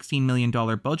on a $16 million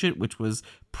budget, which was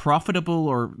profitable,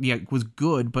 or was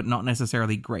good, but not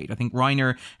necessarily great. I think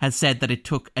Reiner has said that it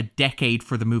took a decade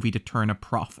for the movie to turn a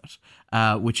profit,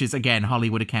 which is, again,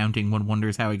 Hollywood accounting. One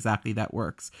wonders how exactly that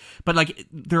works. But like,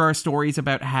 there are stories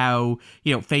about how,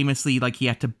 famously, like he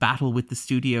had to battle with the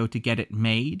studio to get it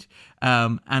made.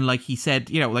 And like he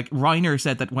said, like Reiner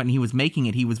said that when he was making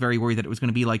it, he was very worried that it was going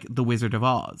to be like The Wizard of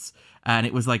Oz. And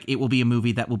it was like, it will be a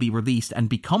movie that will be released and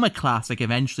become a classic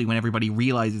eventually when everybody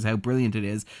realizes how brilliant it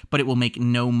is, but it will make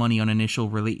no money on initial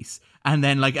release. And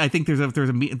then like, I think there's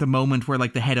the moment where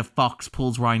like the head of Fox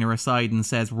pulls Reiner aside and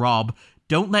says, Rob,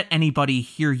 don't let anybody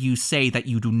hear you say that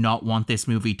you do not want this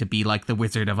movie to be like The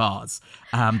Wizard of Oz.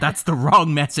 That's the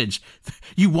wrong message.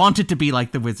 You want it to be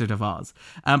like The Wizard of Oz.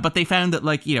 But they found that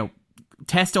like,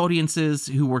 test audiences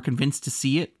who were convinced to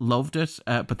see it loved it,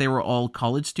 but they were all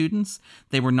college students.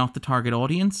 They were not the target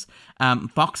audience.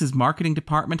 Fox's marketing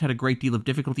department had a great deal of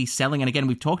difficulty selling, and again,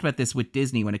 we've talked about this with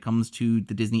Disney when it comes to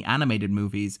the Disney animated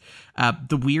movies.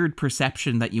 The weird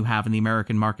perception that you have in the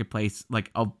American marketplace,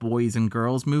 like of boys and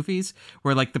girls movies,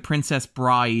 where like The Princess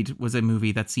Bride was a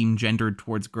movie that seemed gendered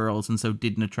towards girls and so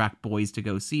didn't attract boys to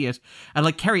go see it. And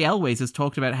like Carrie Elways has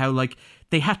talked about how like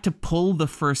they had to pull the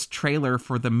first trailer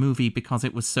for the movie because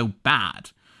it was so bad.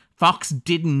 Fox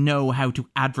didn't know how to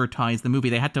advertise the movie.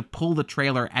 They had to pull the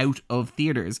trailer out of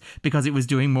theaters because it was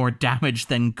doing more damage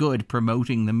than good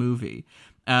promoting the movie.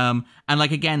 And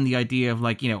like, again, the idea of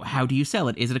like, how do you sell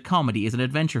it? Is it a comedy? Is it an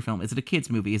adventure film? Is it a kid's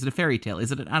movie? Is it a fairy tale?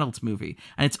 Is it an adult's movie?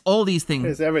 And it's all these things.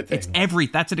 It's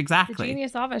everything. That's it exactly. The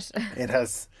genius of it. It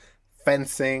has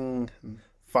fencing,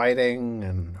 fighting,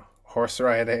 and horse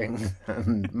riding,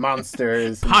 and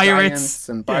monsters, and pirates,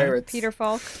 and pirates. Peter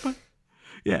Falk.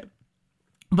 Yeah.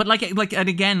 But like, and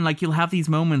again, like you'll have these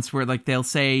moments where like they'll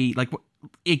say, like,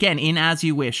 again, in As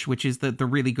You Wish, which is the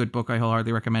really good book I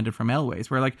wholeheartedly recommended from Elways,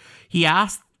 where like he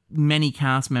asked many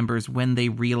cast members when they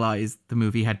realized the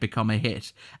movie had become a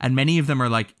hit, and many of them are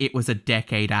like, it was a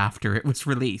decade after it was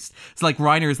released. So like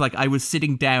Reiner's like, I was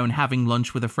sitting down having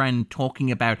lunch with a friend talking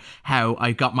about how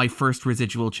I got my first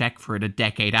residual check for it a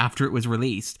decade after it was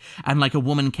released, and like a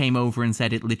woman came over and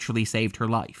said it literally saved her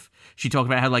life. She talked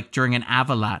about how like during an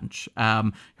avalanche,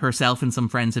 herself and some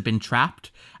friends had been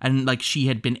trapped, and like she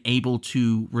had been able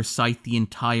to recite the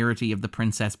entirety of The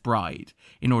Princess Bride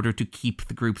in order to keep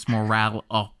the group's morale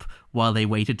up while they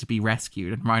waited to be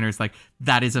rescued. And Reiner's like,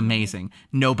 that is amazing.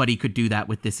 Nobody could do that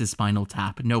with This Is Spinal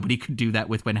Tap. Nobody could do that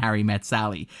with When Harry Met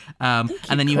Sally. And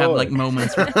then you have like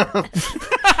moments where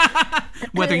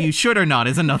whether you should or not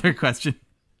is another question.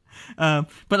 But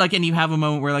like, and you have a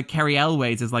moment where like Carrie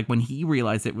Elways is like, when he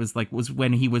realized it was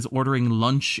when he was ordering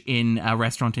lunch in a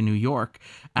restaurant in New York,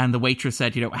 and the waitress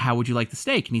said, how would you like the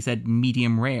steak? And he said,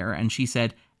 medium rare. And she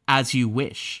said, as you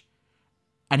wish.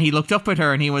 And he looked up at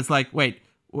her and he was like, wait,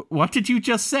 what did you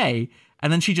just say?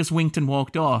 And then she just winked and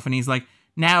walked off. And he's like,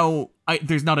 now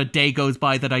there's not a day goes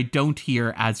by that I don't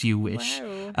hear as you wish.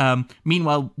 Wow.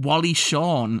 Meanwhile, Wallace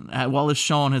Shawn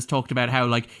has talked about how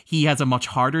like he has a much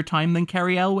harder time than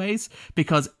Carrie Elways,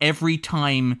 because every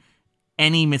time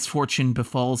any misfortune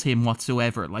befalls him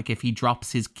whatsoever, like if he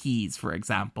drops his keys, for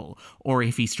example, or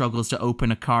if he struggles to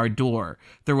open a car door,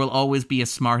 there will always be a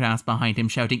smartass behind him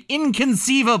shouting,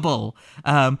 inconceivable,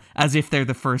 as if they're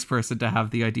the first person to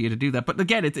have the idea to do that. But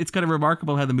again, it's kind of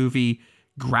remarkable how the movie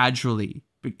gradually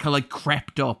like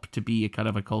crept up to be a kind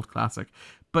of a cult classic.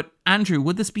 But Andrew,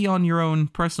 would this be on your own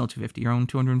personal 250, your own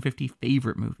 250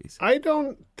 favourite movies? I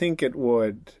don't think it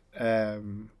would.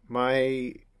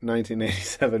 My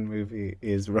 1987 movie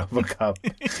is RoboCop.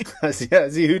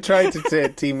 as you tried to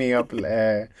tee me up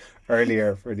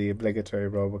earlier for the obligatory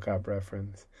RoboCop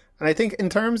reference. And I think in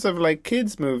terms of like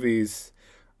kids movies,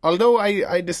 although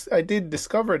I did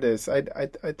discover this, I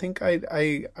think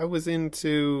I was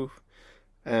into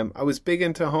I was big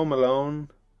into Home Alone.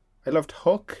 I loved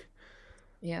Hook.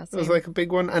 Yeah, it was like a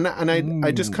big one, and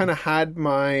I just kind of had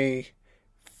my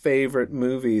favorite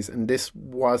movies, and this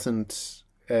wasn't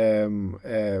one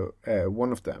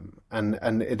of them.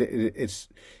 And it's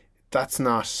that's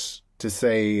not to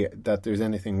say that there's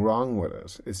anything wrong with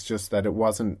it. It's just that it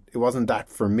wasn't that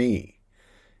for me,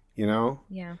 you know.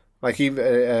 Yeah. Like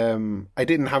even I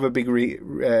didn't have a big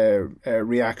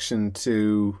reaction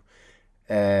to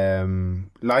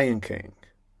Lion King,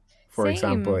 for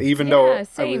example. Even though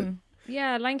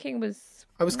Lion King was.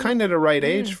 I was kind of the right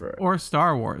age for it, or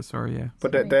Star Wars, or yeah.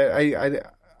 But I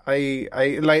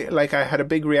like I had a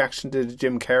big reaction to the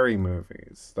Jim Carrey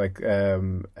movies, like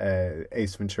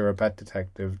Ace Ventura, Pet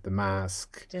Detective, The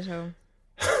Mask. Ditto.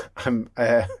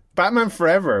 Batman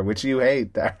Forever, which you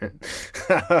hate, Darren.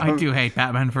 I do hate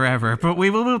Batman Forever, but we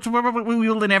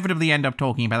will inevitably end up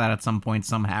talking about that at some point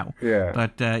somehow. Yeah.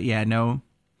 But no,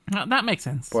 that makes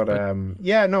sense. But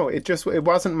it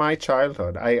wasn't my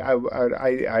childhood.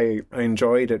 I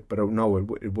enjoyed it, but no,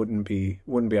 it wouldn't be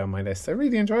on my list. I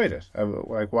really enjoyed it. I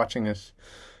like watching it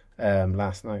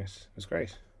last night. It was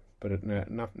great, but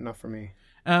not for me.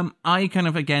 I kind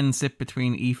of again sit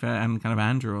between Aoife and kind of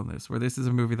Andrew on this, where this is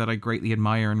a movie that I greatly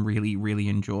admire and really, really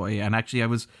enjoy. And actually,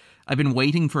 I've been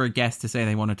waiting for a guest to say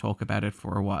they want to talk about it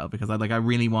for a while, because I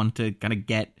really want to kind of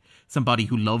get somebody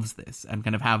who loves this and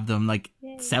kind of have them like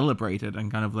celebrate it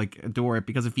and kind of like adore it,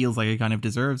 because it feels like it kind of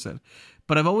deserves it.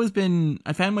 But I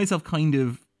found myself kind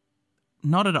of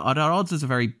not at odds is a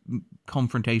very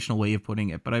confrontational way of putting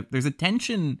it, but there's a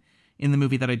tension in the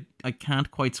movie that I can't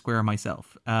quite square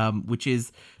myself, which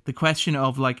is the question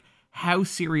of like how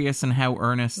serious and how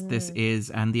earnest this is,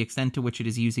 and the extent to which it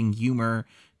is using humor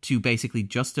to basically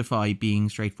justify being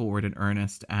straightforward and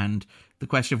earnest, and the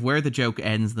question of where the joke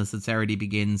ends and the sincerity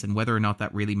begins, and whether or not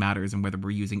that really matters, and whether we're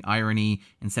using irony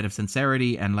instead of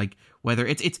sincerity, and like whether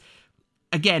it's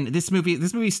again, this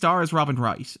movie stars Robin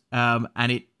Wright,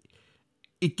 and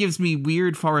it gives me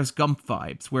weird Forrest Gump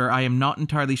vibes, where I am not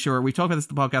entirely sure. We've talked about this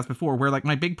in the podcast before, where like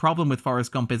my big problem with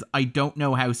Forrest Gump is I don't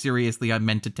know how seriously I'm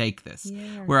meant to take this.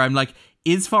 Yeah. Where I'm like,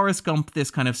 is Forrest Gump this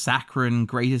kind of saccharine,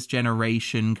 greatest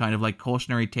generation, kind of like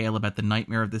cautionary tale about the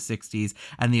nightmare of the 60s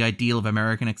and the ideal of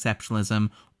American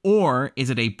exceptionalism? Or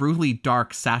is it a brutally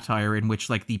dark satire in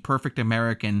which like the perfect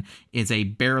American is a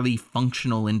barely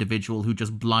functional individual who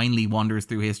just blindly wanders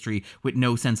through history with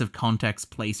no sense of context,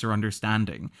 place, or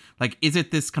understanding? Like, is it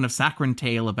this kind of saccharine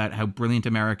tale about how brilliant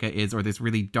America is, or this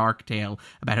really dark tale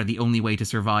about how the only way to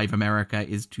survive America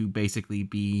is to basically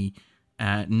be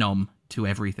numb to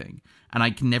everything? And I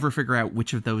can never figure out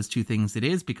which of those two things it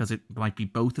is, because it might be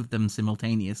both of them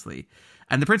simultaneously.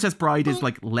 And The Princess Bride is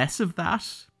like less of that,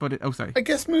 but sorry. I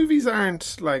guess movies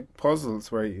aren't like puzzles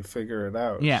where you figure it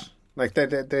out. Yeah. Like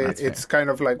it's kind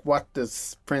of like, what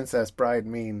does Princess Bride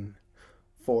mean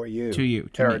for you? To you.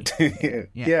 To you.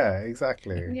 Yeah,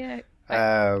 exactly. Yeah.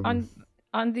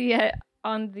 On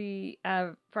the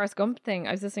Forrest Gump thing,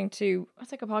 I was listening to a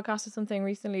podcast or something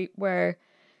recently where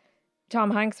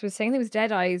Tom Hanks was saying, there was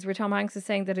Dead Eyes, where Tom Hanks is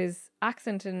saying that his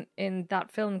accent in that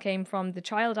film came from the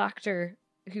child actor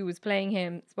who was playing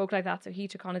him spoke like that, so he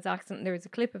took on his accent. And there was a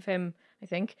clip of him, I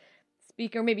think,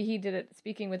 speaking, or maybe he did it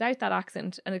speaking without that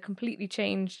accent, and it completely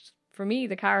changed for me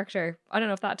the character. I don't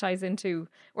know if that ties into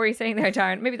what you're saying there,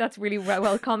 Darren. Maybe that's really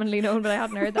well commonly known, but I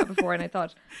hadn't heard that before, and I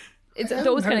thought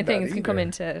those kind of things can come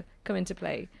into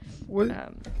play.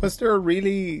 Was there a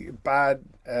really bad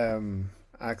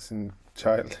accent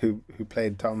child who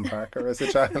played Tom Parker as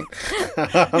a child?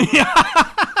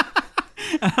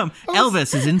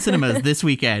 Elvis is in cinemas this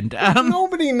weekend.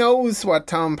 Nobody knows what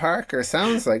Tom Parker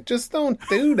sounds like. Just don't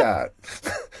do that.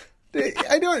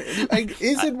 I don't like.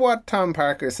 Is it what Tom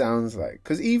Parker sounds like?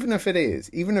 Because even if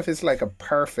it's like a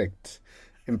perfect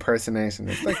impersonation,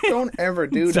 it's like, don't ever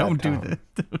do that. Don't do that.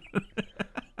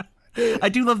 I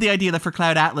do love the idea that for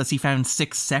Cloud Atlas he found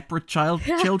 6 separate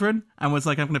children and was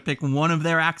like, I'm going to pick one of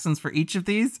their accents for each of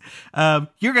these.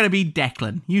 You're going to be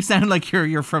Declan. You sound like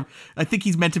you're from, I think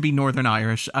he's meant to be Northern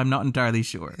Irish. I'm not entirely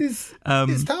sure. Is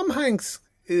Tom Hanks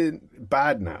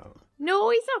bad now? No,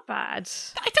 he's not bad.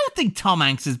 I don't think Tom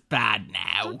Hanks is bad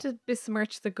now. Don't just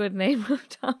besmirch the good name of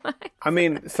Tom Hanks. I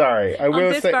mean, sorry, I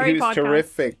will say he was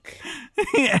terrific.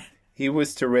 Yeah. He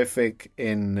was terrific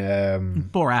in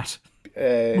Borat.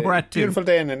 Borat 2. Beautiful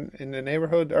Day in the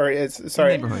Neighborhood. Or it's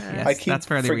sorry, Neighborhood, yes. I keep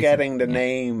forgetting the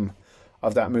name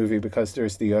of that movie because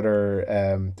there's the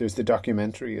other there's the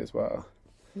documentary as well.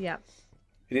 Yeah.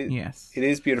 It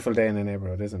is Beautiful Day in the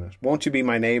Neighborhood, isn't it? Won't You Be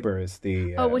My Neighbor is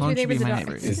the Won't You Be My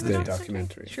Neighbor is the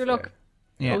documentary. Sure, look.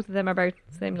 Yeah. Both of them are about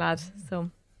the same lad,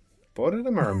 so both of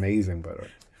them are amazing, by the way.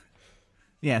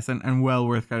 Yes, and well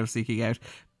worth kind of seeking out.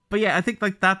 But yeah, I think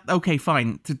like that, okay,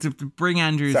 fine. To bring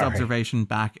Andrew's observation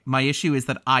back, my issue is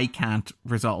that I can't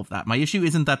resolve that. My issue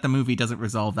isn't that the movie doesn't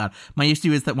resolve that. My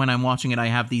issue is that when I'm watching it, I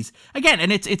have these, again, and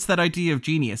it's that idea of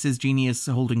genius. Is genius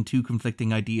holding two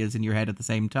conflicting ideas in your head at the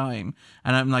same time?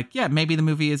 And I'm like, yeah, maybe the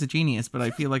movie is a genius, but I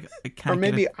feel like I can't. Or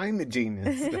maybe I'm a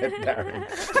genius, Darren.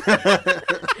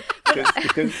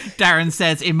 Because Darren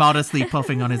says, immodestly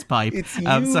puffing on his pipe. It's you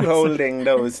holding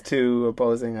those two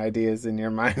opposing ideas in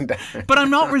your mind, Darren. But I'm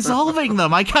not resolving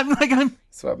them. I'm.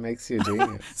 That's what makes you a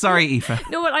genius. Sorry, Aoife.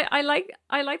 No, but I like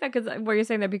that because what you're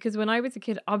saying there, because when I was a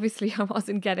kid, obviously I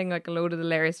wasn't getting like a load of the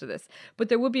layers to this, but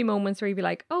there would be moments where you'd be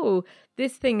like, oh,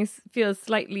 this thing feels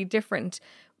slightly different.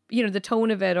 You know, the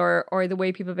tone of it or the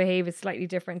way people behave is slightly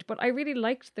different. But I really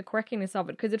liked the quirkiness of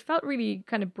it because it felt really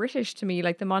kind of British to me,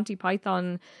 like the Monty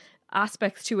Python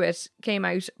aspects to it came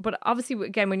out. But obviously,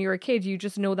 again, when you're a kid, you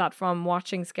just know that from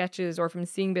watching sketches or from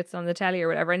seeing bits on the telly or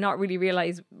whatever, and not really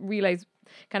realize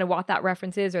kind of what that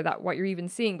reference is or that what you're even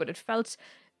seeing. But it felt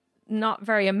not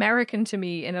very American to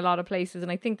me in a lot of places,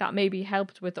 and I think that maybe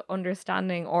helped with the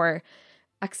understanding or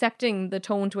accepting the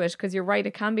tone to it, because you're right,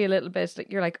 it can be a little bit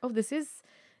like, you're like, oh, this is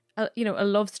a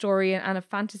love story and a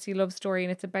fantasy love story,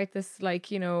 and it's about this like,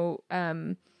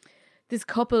 this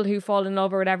couple who fall in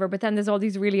love or whatever, but then there's all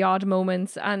these really odd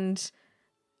moments. And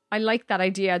I like that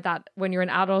idea that when you're an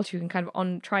adult, you can kind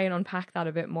of try and unpack that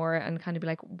a bit more and kind of be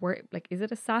like, is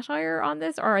it a satire on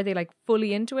this, or are they like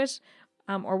fully into it,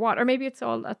 or what? Or maybe it's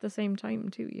all at the same time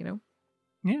too,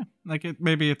 Yeah, like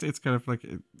maybe it's kind of like,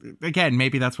 again,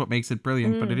 maybe that's what makes it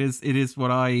brilliant. But it is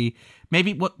why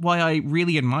I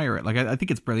really admire it. Like I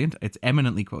think it's brilliant. It's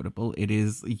eminently quotable. It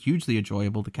is hugely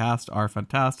enjoyable. The cast are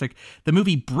fantastic. The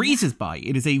movie breezes by.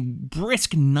 It is a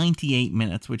brisk 98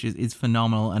 minutes, which is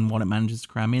phenomenal, and what it manages to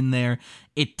cram in there.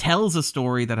 It tells a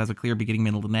story that has a clear beginning,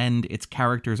 middle, and end. Its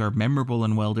characters are memorable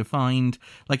and well defined.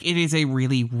 Like, it is a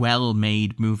really well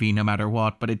made movie, no matter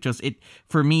what. But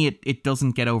for me, it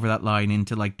doesn't get over that line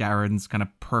into like Darren's kind of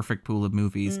perfect pool of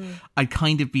movies. I'd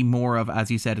kind of be more of, as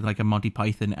you said, like a Monty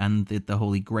Python and the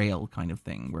Holy Grail kind of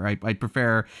thing, where I'd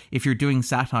prefer, if you're doing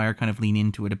satire, kind of lean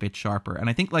into it a bit sharper. And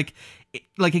I think like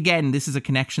again, this is a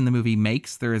connection the movie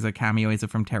makes. There is a cameo. Is it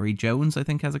from Terry Jones? I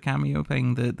think has a cameo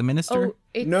playing the minister.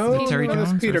 No, Terry Jones.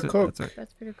 That's Peter Cook.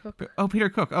 That's Peter Cook. Oh, Peter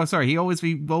Cook. Oh, sorry. He always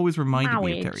reminded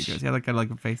me of Terry Jones. Yeah, like I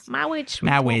like a face. Mowage.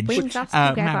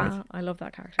 Mowage. I love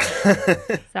that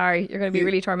character. Sorry, you're going to be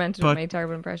really tormented with my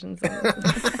terrible impressions.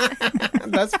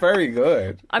 That's very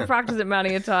good. I've practiced it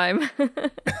many a time.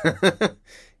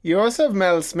 You also have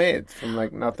Mel Smith from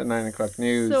like Not the 9 O'Clock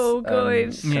News. So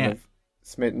good. Kind of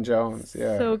Smith and Jones,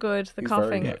 yeah. So good. The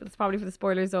coughing, it's probably for the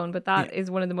spoiler zone, but that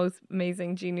is one of the most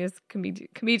amazing, genius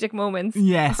comedic moments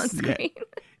on screen.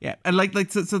 Yeah, and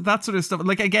so that sort of stuff.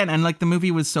 Like, again, and like the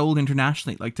movie was sold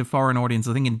internationally, like to foreign audience.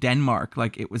 I think in Denmark,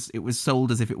 like it was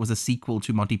sold as if it was a sequel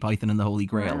to Monty Python and the Holy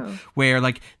Grail, where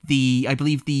like I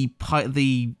believe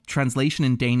the translation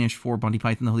in Danish for Monty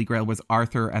Python and the Holy Grail was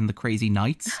Arthur and the Crazy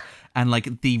Knights. And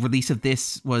like the release of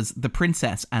this was The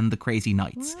Princess and the Crazy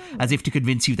Knights, as if to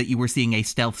convince you that you were seeing a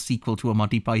stealth sequel to a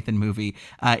Monty Python movie,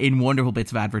 in wonderful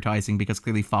bits of advertising, because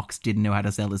clearly Fox didn't know how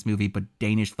to sell this movie, but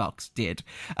Danish Fox did.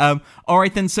 All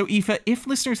right then, so Aoife, if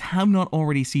listeners have not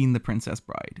already seen The Princess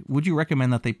Bride, would you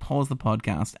recommend that they pause the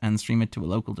podcast and stream it to a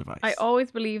local device? I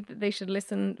always believe that they should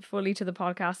listen fully to the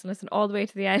podcast and listen all the way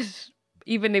to the end.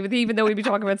 Even though we'd be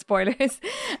talking about spoilers.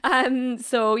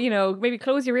 So, maybe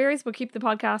close your ears, but keep the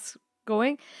podcast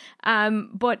going.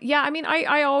 But yeah, I mean,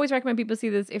 I always recommend people see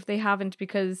this if they haven't,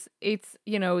 because it's,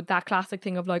 that classic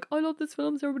thing of like, I love this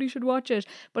film, so everybody should watch it.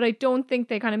 But I don't think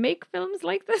they kind of make films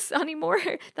like this anymore.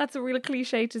 That's a real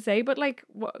cliche to say, but like,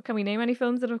 can we name any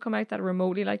films that have come out that are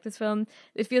remotely like this film?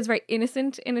 It feels very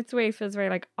innocent in its way. It feels very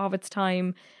like of its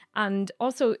time. And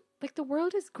also, like, the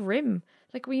world is grim.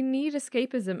 Like, we need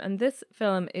escapism, and this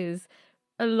film is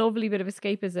a lovely bit of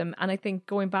escapism. And I think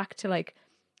going back to like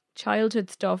childhood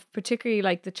stuff, particularly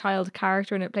like the child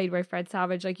character in it played by Fred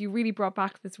Savage, like, you really brought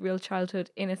back this real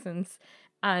childhood innocence.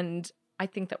 And I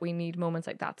think that we need moments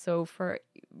like that. So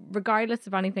regardless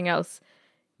of anything else,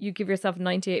 you give yourself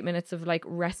 98 minutes of like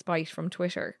respite from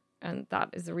Twitter, and that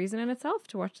is a reason in itself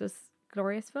to watch this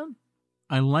glorious film.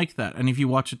 I like that. And if you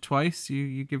watch it twice,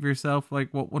 you give yourself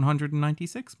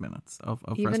 196 minutes of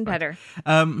even respite. better.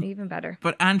 Even better.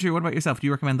 But Andrew, what about yourself? Do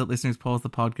you recommend that listeners pause the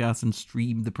podcast and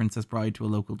stream The Princess Bride to a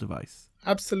local device?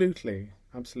 Absolutely.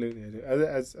 I do.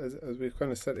 As we've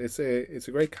kind of said, it's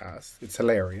a great cast. It's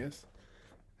hilarious,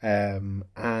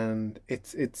 and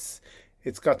it's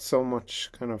got so much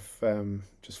kind of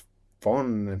just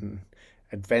fun and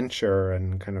adventure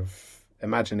and kind of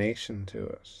imagination to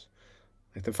it.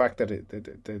 Like the fact that that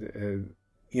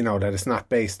it's not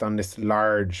based on this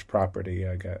large property,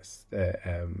 I guess.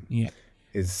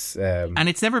 Is and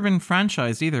it's never been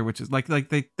franchised either, which is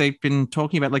they've been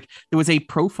talking about, there was a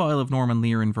profile of Norman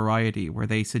Lear in Variety where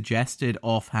they suggested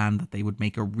offhand that they would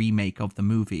make a remake of the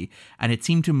movie, and it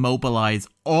seemed to mobilize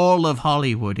all of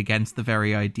Hollywood against the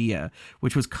very idea,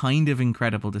 which was kind of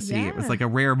incredible to see. Yeah. It was like a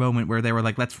rare moment where they were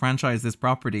like, let's franchise this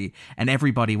property, and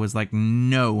everybody was like,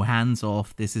 no, hands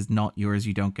off, this is not yours,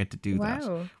 you don't get to do that,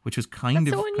 which was That's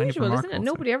so unusual, isn't it?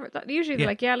 Nobody ever usually they're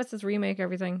like, let's just remake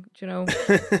everything, so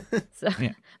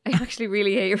yeah. I actually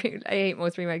really hate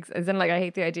most remakes, as in I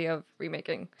hate the idea of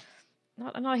remaking.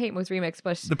 Not I hate most remakes,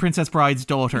 but The Princess Bride's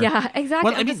daughter. Yeah,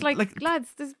 exactly. Well, I'm just lads,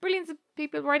 there's billions of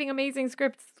people writing amazing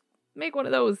scripts. Make one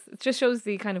of those. It just shows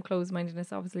the kind of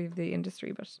closed-mindedness, obviously, of the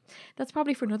industry, but that's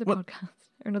probably for another podcast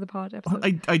or another pod episode.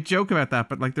 Well, I joke about that,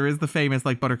 but there is the famous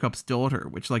Buttercup's daughter,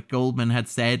 which Goldman had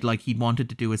said he wanted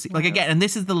to do again, and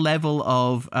this is the level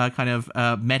of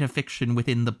metafiction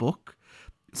within the book.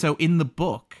 So in the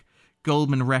book,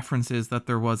 Goldman references that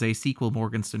there was a sequel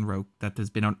Morganstern wrote that has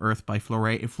been unearthed by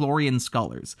Florian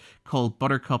scholars called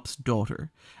Buttercup's Daughter,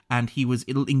 and he was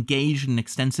engaged in an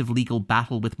extensive legal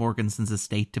battle with Morganstern's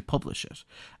estate to publish it.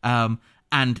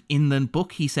 And in the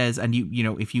book, he says, and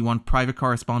if you want, private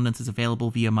correspondence is available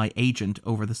via my agent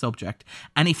over the subject.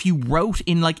 And if you wrote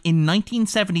in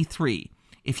 1973,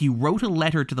 if you wrote a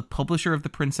letter to the publisher of The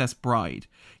Princess Bride,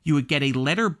 you would get a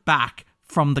letter back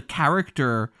from the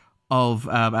character of,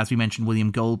 as we mentioned,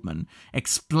 William Goldman,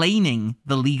 explaining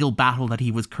the legal battle that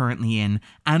he was currently in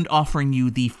and offering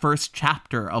you the first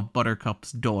chapter of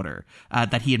Buttercup's Daughter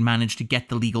that he had managed to get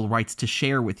the legal rights to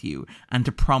share with you and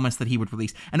to promise that he would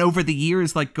release. And over the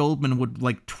years, Goldman would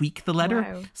tweak the letter.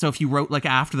 Wow. So if you wrote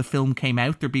after the film came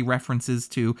out, there'd be references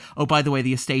to, oh, by the way,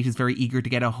 the estate is very eager to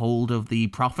get a hold of the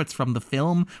profits from the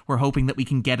film. We're hoping that we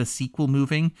can get a sequel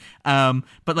moving. But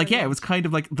it was kind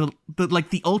of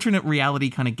the alternate reality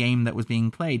kind of game that was being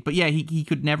played. But he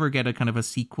could never get a kind of a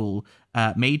sequel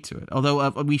made to it. Although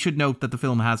we should note that the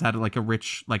film has had a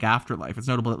rich afterlife. It's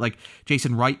notable that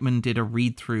Jason Reitman did a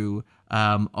read through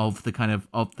of the kind of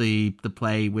the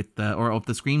play with of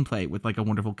the screenplay with a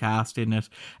wonderful cast in it.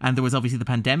 And there was obviously the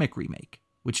Pandemic remake,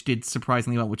 which did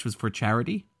surprisingly well, which was for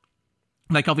charity.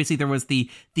 Obviously there was the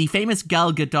famous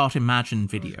Gal Gadot Imagine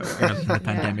video early in the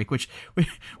pandemic, which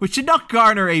did not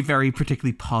garner a very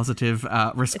particularly positive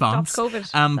response. It stopped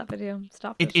COVID, that video.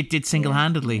 Stopped it. It did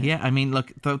single-handedly, yeah. I mean,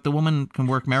 look, the woman can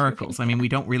work miracles. I mean, we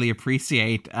don't really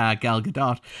appreciate Gal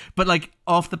Gadot. But,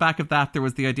 off the back of that, there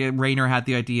was the idea, Reiner had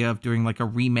the idea of doing, a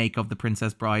remake of The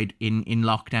Princess Bride in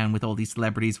lockdown with all these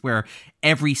celebrities where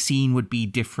every scene would be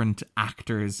different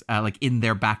actors, in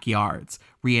their backyards,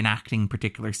 reenacting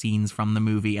particular scenes from the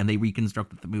movie, and they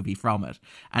reconstructed the movie from it.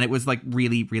 And it was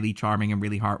really, really charming and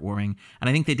really heartwarming. And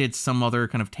I think they did some other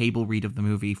kind of table read of the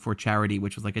movie for charity,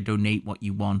 which was a donate what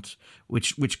you want,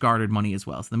 which garnered money as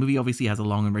well. So the movie obviously has a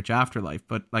long and rich afterlife,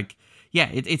 but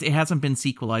it hasn't been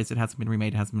sequelized, it hasn't been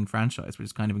remade, it hasn't been franchised, which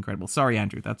is kind of incredible. Sorry,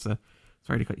 Andrew,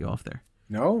 sorry to cut you off there.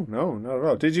 No, not at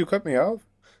all. Did you cut me off?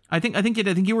 I think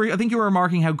you were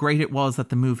remarking how great it was that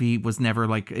the movie was never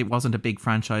it wasn't a big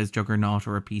franchise juggernaut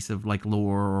or a piece of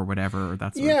lore or whatever or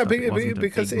that sort of stuff.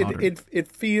 Because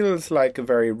it feels like a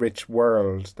very rich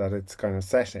world that it's kind of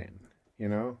set in,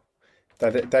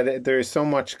 there's so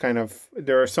much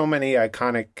there are so many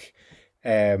iconic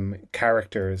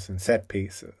characters and set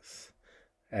pieces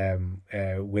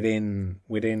within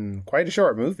quite a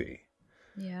short movie.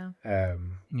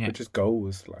 It just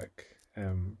goes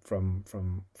from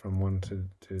one to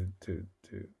the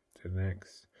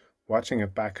next. Watching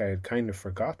it back, I had kind of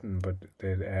forgotten, but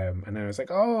and I was like,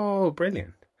 oh,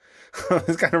 brilliant. I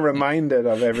was kind of reminded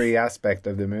of every aspect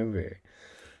of the movie.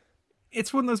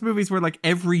 It's one of those movies where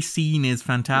every scene is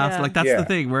fantastic. That's the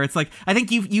thing where it's I think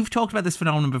you've talked about this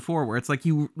phenomenon before, where it's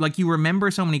you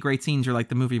remember so many great scenes. You're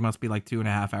the movie must be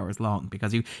 2.5 hours long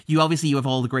because you obviously you have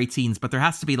all the great scenes, but there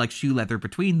has to be shoe leather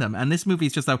between them. And this movie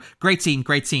is just great scene,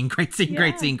 great scene, great scene,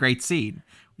 great scene, great scene,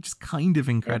 which is kind of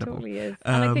incredible. It totally is.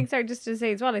 And I think, sorry, just to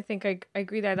say as well, I think I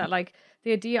agree there that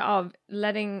the idea of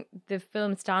letting the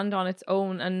film stand on its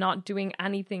own and not doing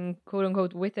anything quote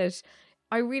unquote with it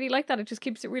I really like that. It just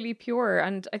keeps it really pure.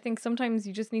 And I think sometimes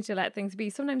you just need to let things be.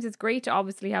 Sometimes it's great to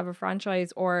obviously have a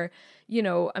franchise or, you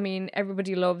know, I mean,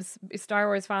 everybody loves, Star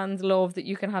Wars fans love that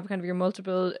you can have kind of your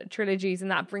multiple trilogies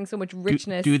and that brings so much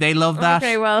richness. Do they love that?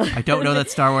 Okay, well. I don't know that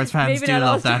Star Wars fans maybe do not all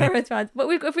love that. Star Wars fans. But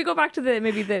if we go back to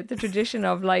the tradition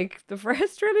of like the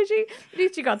first trilogy, at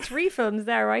least you got 3 films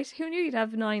there, right? Who knew you'd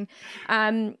have 9?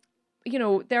 You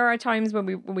know, there are times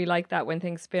when we like that, when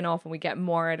things spin off and we get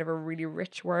more out of a really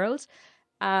rich world.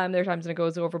 There are times when it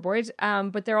goes overboard.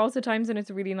 But there are also times when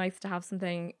it's really nice to have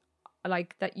something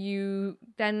like that you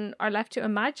then are left to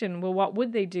imagine, well, what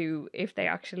would they do if they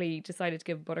actually decided to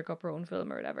give Buttercup her own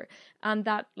film or whatever? And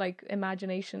that like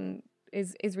imagination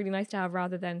is really nice to have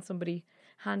rather than somebody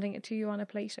handing it to you on a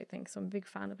plate, I think. So I'm a big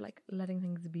fan of like letting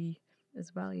things be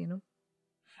as well, you know.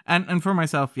 And for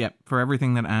myself, yeah, for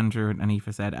everything that Andrew and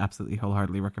Aoife said, absolutely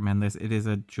wholeheartedly recommend this. It is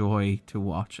a joy to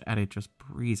watch and it just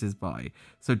breezes by.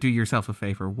 So do yourself a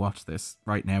favor, watch this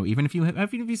right now. Even if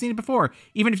you've seen it before,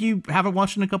 even if you haven't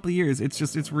watched it in a couple of years,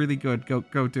 it's really good.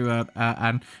 Go do it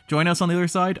and join us on the other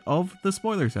side of the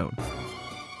spoiler zone.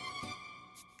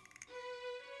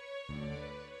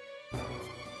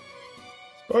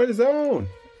 Spoiler zone.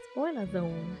 Spoiler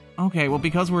zone. Okay, well,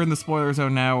 because we're in the spoiler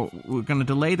zone now, we're going to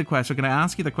delay the question. We're going to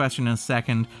ask you the question in a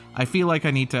second. I feel like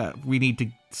we need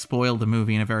to spoil the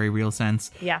movie in a very real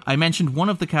sense. Yeah. I mentioned one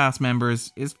of the cast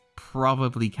members is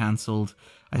probably cancelled.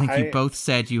 I think you both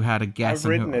said you had a guess. I've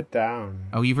written it down.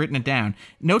 Oh, you've written it down.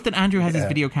 Note that Andrew has his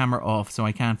video camera off, so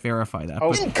I can't verify that.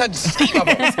 Oh,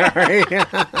 inconceivable. Sorry.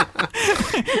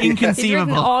 Inconceivable. He's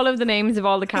written all of the names of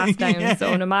all the cast down,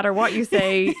 so no matter what you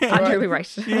say, Andrew will be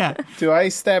right. Yeah. Do I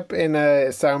step in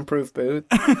a soundproof booth?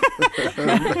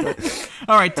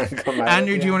 All right.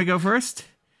 Andrew, do you want to go first?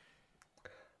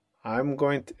 I'm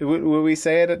going to... Will we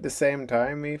say it at the same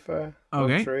time, Aoife?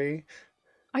 Okay. 3.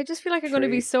 I just feel like I'm going to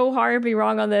be so horribly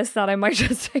wrong on this that I might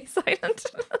just stay silent.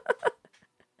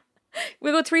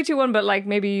 We'll go 3, 2, 1, but like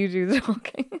maybe you do the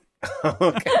talking.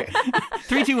 Okay.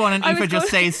 3, 2, 1, and Aoife just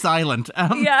stays silent.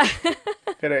 Yeah.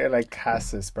 Gonna like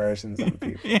cast aspersions on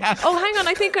people. Yeah. Oh, hang on.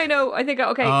 I think I know.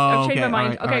 Okay. I've changed my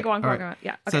mind. All right, go on.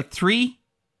 Yeah. Okay. So 3,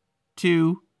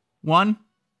 2, 1.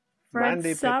 Fred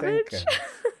Mandy Savage? Patinkin.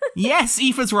 Yes,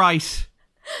 Aoife's right.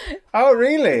 Oh,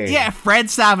 really? Yeah, Fred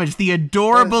Savage, the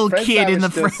adorable Fred kid Savage in the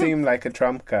does seem like a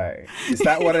Trump guy. Is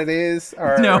that what it is?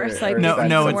 Or, No, or is that no,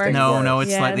 something worse?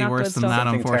 it's Yeah, slightly not worse good than that, stuff.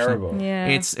 Something unfortunately. terrible. Yeah.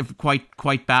 It's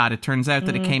quite bad. It turns out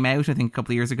that it came out, I think, a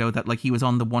couple of years ago that like he was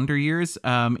on the Wonder Years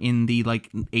in the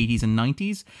like 80s and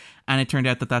 90s, and it turned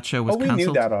out that show was we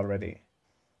cancelled. knew that already.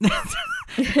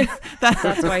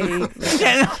 That's why he...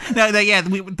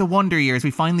 The Wonder Years.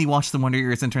 We finally watched the Wonder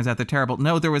Years, and it turns out they're terrible.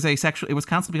 No, it was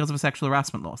cancelled because of a sexual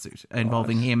harassment lawsuit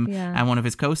involving him and one of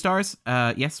his co-stars.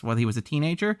 Yes, while he was a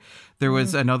teenager. There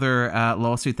was another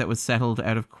lawsuit that was settled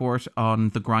out of court on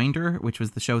The Grinder, which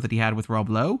was the show that he had with Rob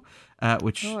Lowe.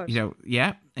 Which, God. you know,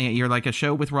 yeah, you're like a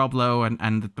show with Rob Lowe,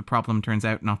 and the problem turns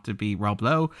out not to be Rob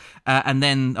Lowe. And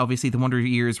then, obviously, the Wonder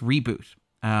Years reboot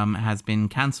has been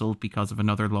cancelled because of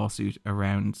another lawsuit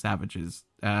around Savage's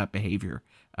behaviour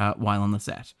while on the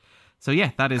set. So yeah,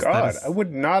 that is... I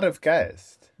would not have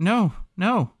guessed. No,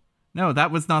 that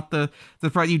was not the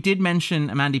part. You did mention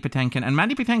Mandy Patinkin, and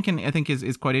Mandy Patinkin, I think,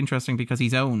 is quite interesting because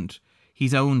he's owned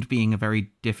being a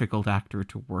very difficult actor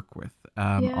to work with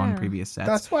on previous sets.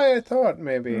 That's why I thought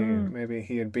maybe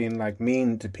he had been like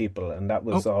mean to people, and that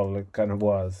was all it kind of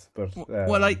was. But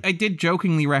well, I did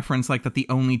jokingly reference like that the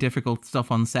only difficult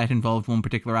stuff on set involved one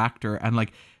particular actor, and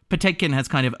like Patinkin has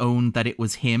kind of owned that it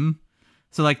was him.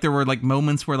 So like there were like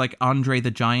moments where like Andre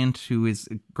the Giant, who is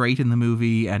great in the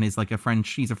movie and is like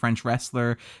he's a French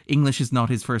wrestler. English is not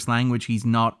his first language. He's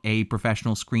not a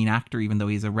professional screen actor, even though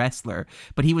he's a wrestler.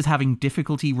 But he was having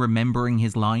difficulty remembering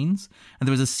his lines. And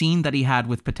there was a scene that he had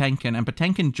with Patinkin, and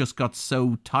Patinkin just got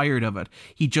so tired of it.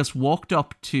 He just walked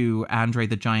up to Andre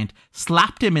the Giant,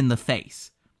 slapped him in the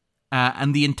face.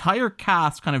 And the entire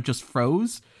cast kind of just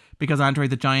froze because Andre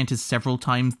the Giant is several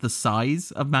times the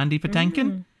size of Mandy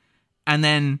Patinkin. And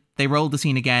then they rolled the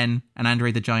scene again, and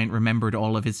Andre the Giant remembered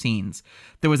all of his scenes.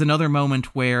 There was another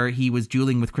moment where he was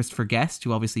dueling with Christopher Guest,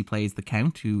 who obviously plays the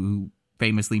Count, who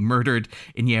famously murdered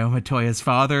Inigo Montoya's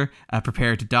father,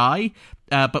 Prepare to Die.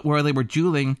 But while they were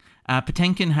dueling,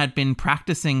 Patinkin had been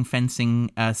practicing fencing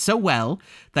so well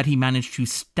that he managed to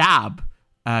stab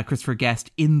Christopher Guest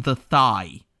in the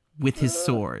thigh with his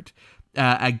sword.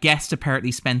 a guest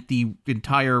apparently spent the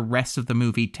entire rest of the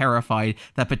movie terrified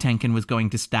that Potemkin was going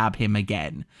to stab him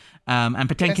again. And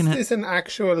Potemkin is an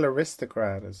actual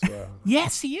aristocrat as well.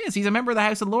 Yes, he is. He's a member of the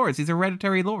House of Lords. He's a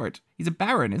hereditary lord. He's a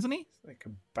baron, isn't he? Like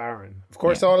a baron. Of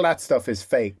course, all that stuff is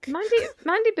fake.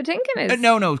 Mandy Patinkin is.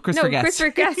 No, Christopher Guest. Christopher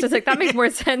Guest. I was like, that makes more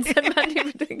sense than Mandy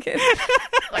Patinkin.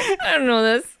 Like, I don't know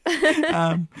this.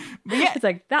 But yeah, it's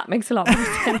like, that makes a lot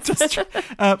more sense.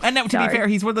 And now, to be fair,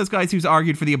 he's one of those guys who's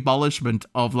argued for the abolishment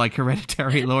of like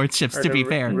hereditary lordships. To be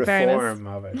fair, reform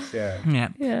of it. Yeah.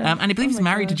 And I believe he's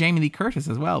married to Jamie Lee Curtis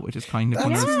as well, which is kind of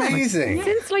that's amazing. Like,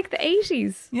 since like the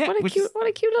 80s. Yeah, what a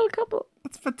cute little couple.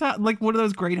 It's fantastic, like one of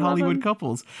those great Hollywood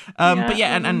couples. But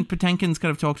yeah, and Potemkin's kind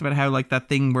of talked about how like that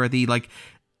thing where the like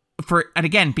and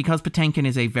again, because Potemkin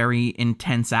is a very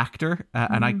intense actor,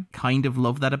 and I kind of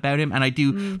love that about him, and I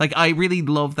do like, I really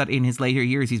love that in his later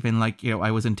years he's been like, you know,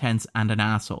 I was intense and an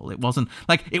asshole. It wasn't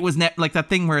like, it was like that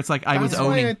thing where it's like I was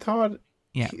owning. That's why I thought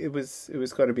it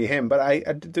was going to be him,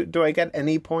 but do I get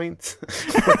any points?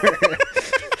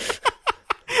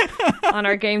 On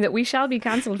our game that we shall be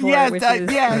cancelled for. I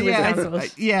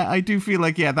do feel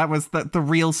like that was the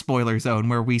real spoiler zone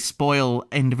where we spoil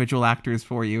individual actors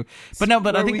for you. But no,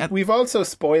 but I think we've also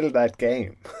spoiled that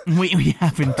game. We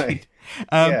have indeed.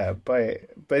 But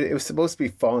it was supposed to be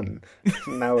fun.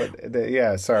 Now,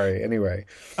 sorry. Anyway,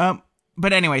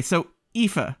 but anyway, so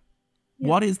Aoife,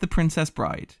 what is The Princess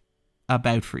Bride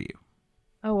about for you?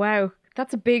 Oh wow.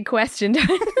 That's a big question.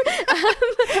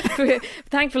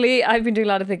 Thankfully, I've been doing a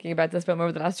lot of thinking about this film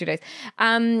over the last 2 days.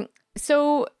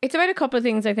 So it's about a couple of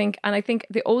things, I think. And I think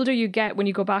the older you get, when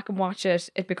you go back and watch it,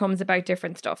 it becomes about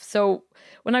different stuff. So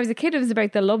when I was a kid, it was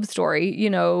about the love story. You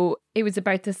know, it was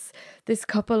about this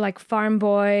couple, like farm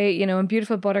boy, you know, and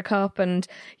beautiful buttercup. And,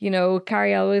 you know,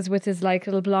 Carrie Elwes with his like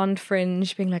little blonde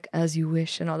fringe being like, as you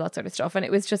wish, and all that sort of stuff. And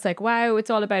it was just like, wow, it's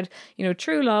all about, you know,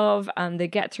 true love. And they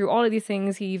get through all of these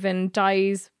things. He even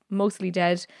dies, mostly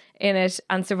dead in it,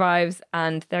 and survives.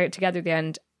 And they're together at the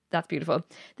end. That's beautiful.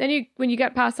 Then when you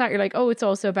get past that, you're like, oh, it's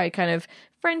also about kind of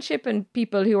friendship and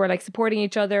people who are like supporting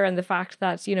each other, and the fact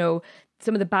that, you know,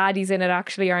 some of the baddies in it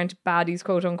actually aren't baddies,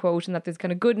 quote unquote, and that there's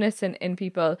kind of goodness in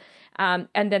people. And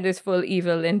then there's full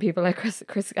evil in people like Chris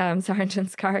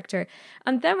Sarandon's character.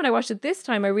 And then when I watched it this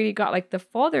time, I really got like the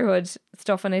fatherhood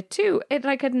stuff in it too. It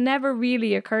like had never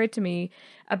really occurred to me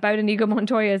about Inigo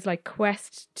Montoya's like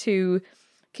quest to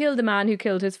kill the man who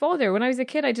killed his father. When I was a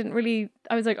kid, I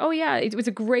was like, oh yeah, it was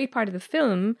a great part of the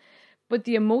film, but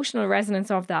the emotional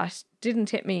resonance of that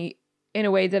didn't hit me in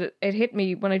a way that it hit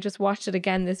me when I just watched it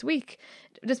again this week.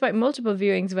 Despite multiple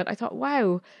viewings of it, I thought,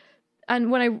 wow.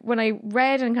 And when I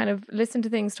read and kind of listened to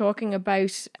things talking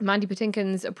about Mandy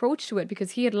Patinkin's approach to it,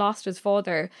 because he had lost his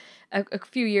father a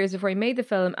few years before he made the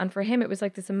film, and for him it was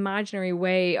like this imaginary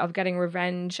way of getting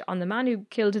revenge on the man who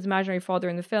killed his imaginary father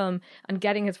in the film and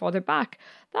getting his father back.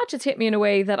 That just hit me in a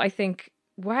way that I think,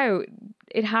 wow,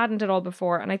 it hadn't at all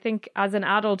before. And I think as an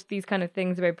adult, these kind of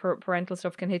things about parental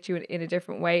stuff can hit you in a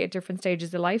different way at different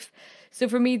stages of life. So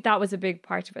for me, that was a big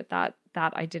part of it that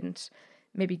I didn't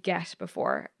maybe get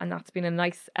before, and that's been a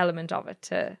nice element of it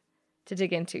to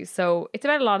dig into. So it's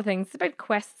about a lot of things. It's about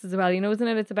quests as well, you know, isn't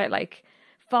it? It's about like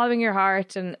following your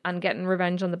heart and getting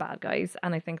revenge on the bad guys.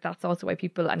 And I think that's also why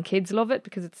people and kids love it,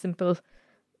 because it's simple,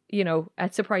 you know,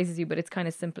 it surprises you, but it's kind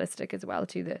of simplistic as well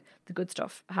too. The good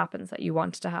stuff happens that you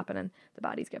want to happen, and the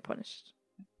baddies get punished.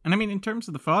 And I mean, in terms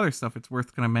of the father stuff, it's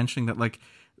worth kind of mentioning that like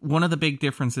one of the big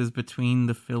differences between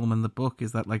the film and the book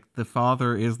is that like the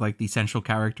father is like the central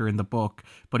character in the book,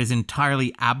 but is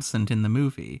entirely absent in the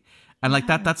movie. And like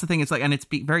that's the thing. It's like, and it's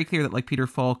very clear that like Peter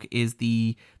Falk is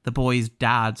the boy's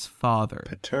dad's father.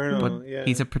 Paternal,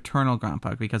 He's a paternal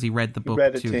grandpa because he read the book. He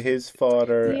read it to his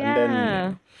father,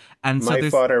 and then my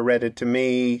father read it to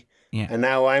me. Yeah. And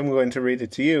now I'm going to read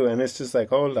it to you, and it's just like,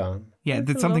 hold on. Yeah,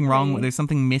 there's something wrong. There's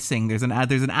something missing. There's an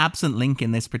absent link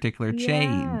in this particular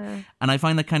chain, and I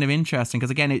find that kind of interesting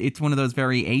because again, it's one of those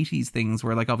very 80s things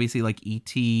where, like, obviously, like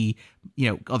E.T., you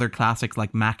know, other classics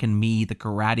like Mac and Me, The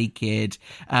Karate Kid,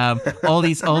 all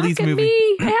these movies.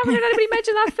 Me. I haven't heard anybody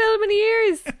mention that film in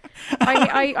years.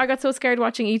 I got so scared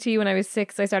watching E.T. when I was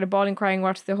 6. I started bawling, crying,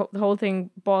 watched the whole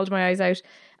thing, bawled my eyes out,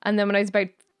 and then when I was about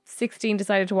 16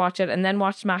 decided to watch it, and then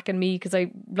watched Mac and Me because I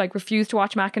like refused to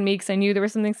watch Mac and Me because I knew there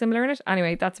was something similar in it.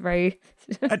 Anyway, that's very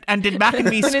and did Mac and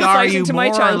Me scar you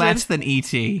more or less than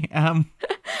E.T.?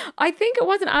 I think it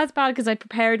wasn't as bad because I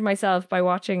prepared myself by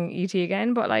watching E.T.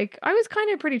 again, but like I was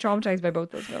kind of pretty traumatized by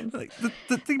both those films. Like,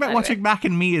 the thing about watching Mac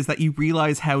and Me is that you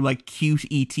realize how like cute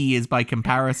E.T. is by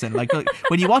comparison. Like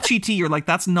when you watch E.T., you're like,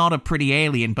 that's not a pretty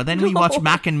alien. But then when you watch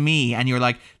Mac and Me and you're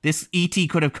like, this E.T.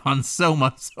 could have gone so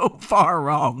far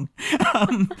wrong.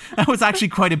 That was actually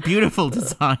quite a beautiful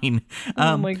design.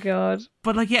 Oh my God.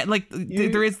 But like, yeah, like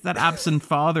there is that absent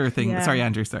father thing. Yeah. Sorry,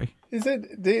 Andrew, sorry. Is it?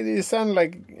 You sound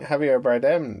like Javier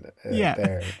Bardem.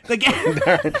 There. Like,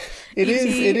 It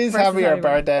is Javier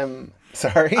Bardem.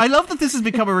 Sorry. I love that this has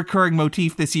become a recurring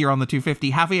motif this year on the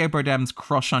 250. Javier Bardem's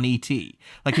crush on E.T.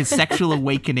 Like his sexual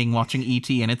awakening watching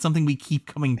E.T. And it's something we keep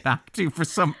coming back to for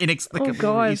some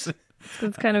inexplicable reason.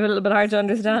 It's kind of a little bit hard to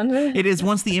understand. It is.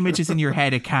 Once the image is in your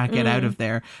head, it can't get out of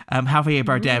there. Javier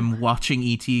Bardem watching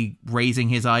E.T. raising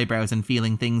his eyebrows and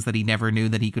feeling things that he never knew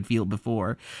that he could feel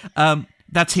before.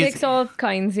 That's his. Takes all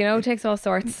kinds, takes all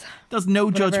sorts. There's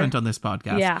no judgment on this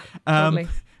podcast. Yeah, totally.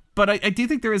 But I do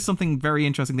think there is something very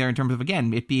interesting there in terms of,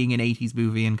 again, it being an 80s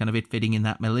movie and kind of it fitting in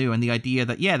that milieu, and the idea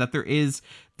that, that there is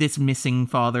this missing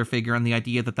father figure, and the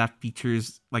idea that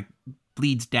features, like,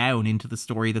 bleeds down into the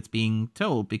story that's being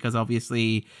told, because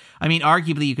obviously, I mean,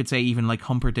 arguably you could say even like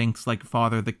Humperdinck's like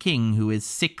father, the king, who is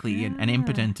sickly and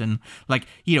impotent and like,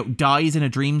 dies in a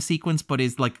dream sequence, but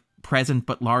is like present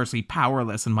but largely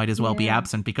powerless and might as well be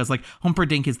absent, because like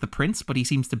Humperdinck is the prince, but he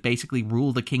seems to basically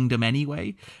rule the kingdom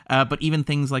anyway. But even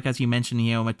things like, as you mentioned,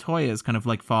 Matoya's kind of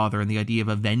like father, and the idea of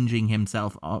avenging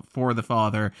himself for the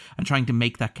father and trying to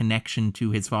make that connection to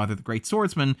his father, the great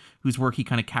swordsman, whose work he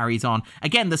kind of carries on.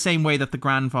 Again, the same way that the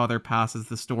grandfather passes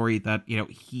the story that,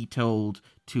 he told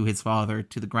to his father,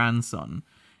 to the grandson.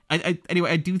 Anyway,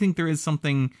 I do think there is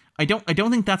something. I don't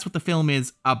think that's what the film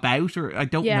is about, or I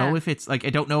don't know if it's like,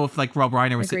 I don't know if like Rob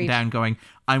Reiner was sitting down going,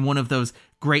 I'm one of those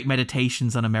great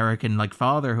meditations on American like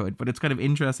fatherhood, but it's kind of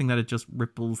interesting that it just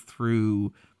ripples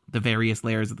through the various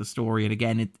layers of the story, and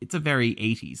again, it's a very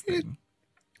 80s thing.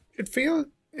 It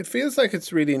feels like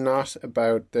it's really not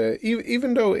about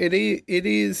even though it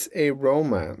is a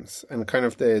romance, and kind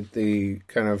of the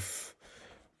kind of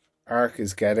arc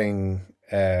is getting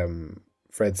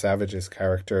Fred Savage's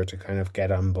character to kind of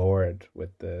get on board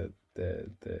with the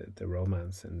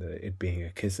romance and it being a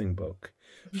kissing book.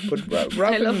 But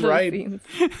Robin Wright,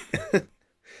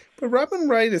 but Robin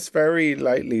Wright is very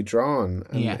lightly drawn,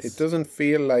 and it doesn't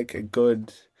feel like a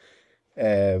good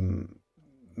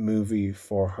movie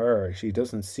for her. She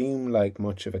doesn't seem like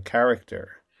much of a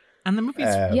character. And the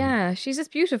movie's she's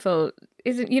just beautiful.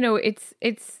 Isn't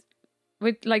it's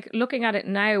with like looking at it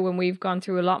now when we've gone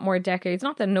through a lot more decades,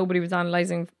 not that nobody was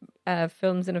analysing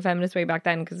films in a feminist way back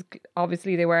then, because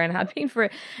obviously they were and had been for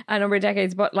a number of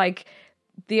decades, but like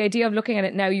the idea of looking at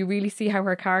it now, you really see how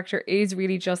her character is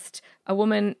really just a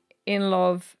woman in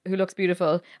love who looks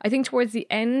beautiful. I think towards the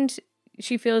end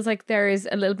she feels like there is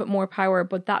a little bit more power,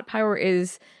 but that power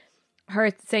is her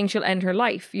saying she'll end her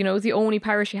life. The only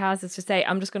power she has is to say,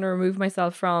 I'm just going to remove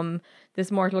myself from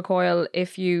this mortal coil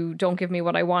if you don't give me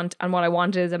what I want, and what I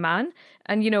want is a man.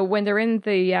 And when they're in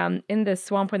the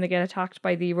swamp, when they get attacked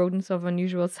by the rodents of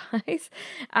unusual size,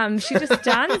 she just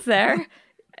stands there,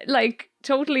 like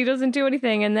totally doesn't do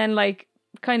anything, and then like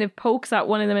kind of pokes at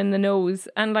one of them in the nose.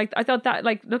 And like I thought that,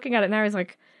 like looking at it now, is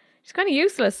like, she's kind of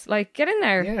useless. Like, get in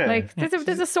there. Yeah. Like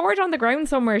there's a sword on the ground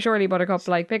somewhere, surely, Buttercup.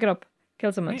 Like, pick it up.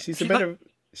 Kill someone. She's a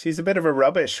bit of a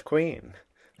rubbish queen.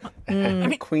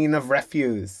 Queen of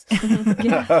refuse.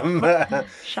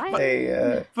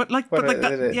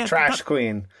 Trash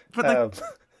queen. But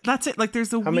that's it. Like,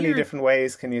 there's how many different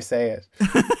ways can you say it?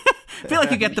 I feel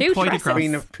like you get the point across.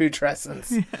 Queen of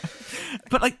putrescence. Yeah.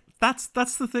 But like that's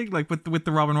the thing, like with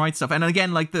the Robin Wright stuff. And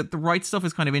again, like the Wright stuff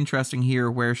is kind of interesting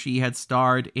here, where she was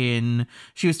starring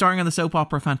on the soap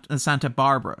opera Santa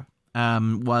Barbara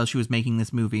while she was making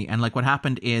this movie. And like what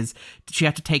happened is she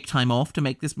had to take time off to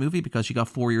make this movie because she got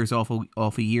 4 years off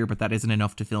a year, but that isn't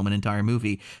enough to film an entire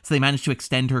movie. So they managed to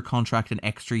extend her contract an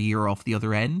extra year off the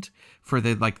other end for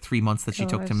the like 3 months that she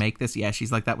took to make this. Yeah,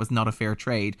 she's like, that was not a fair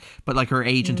trade. But like her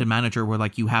agent and manager were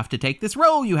like, you have to take this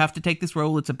role.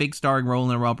 It's a big starring role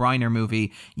in a Rob Reiner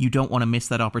movie. You don't want to miss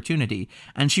that opportunity.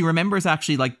 And she remembers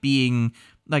actually like being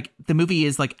like, the movie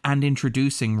is like, and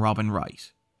introducing Robin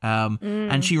Wright.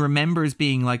 And she remembers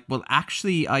being like, well,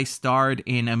 actually, I starred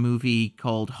in a movie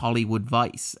called Hollywood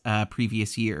Vice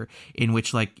previous year, in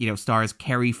which, like, stars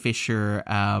Carrie Fisher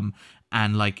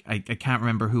and like I can't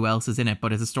remember who else is in it,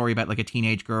 but it's a story about like a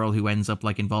teenage girl who ends up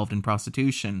like involved in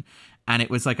prostitution. And it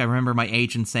was like, I remember my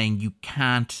agent saying, you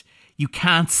can't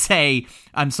say,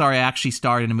 I'm sorry, I actually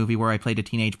starred in a movie where I played a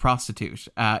teenage prostitute,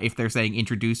 if they're saying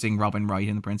introducing Robin Wright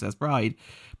in The Princess Bride.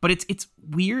 But it's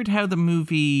weird how the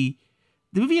movie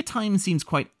at times seems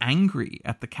quite angry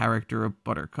at the character of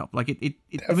Buttercup. Like the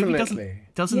movie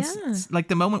doesn't like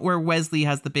the moment where Wesley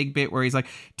has the big bit where he's like,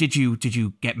 did you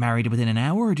get married within an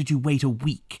hour, or did you wait a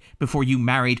week before you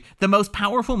married the most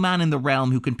powerful man in the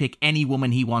realm who can pick any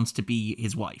woman he wants to be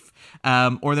his wife?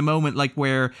 Or the moment like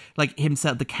where like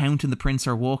himself, the Count and the Prince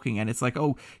are walking, and it's like,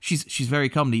 oh, she's very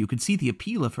comely. You can see the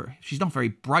appeal of her. She's not very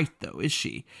bright though, is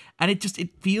she? And it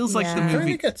feels like the movie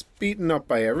kind of gets beaten up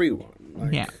by everyone.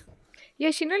 Like. Yeah. Yeah,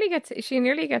 she nearly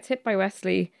gets hit by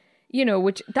Wesley, you know,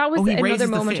 which that was another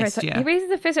moment where I thought he raises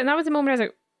the fist, and that was the moment I was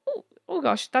like, oh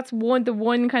gosh, that's the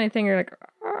one kind of thing you're like,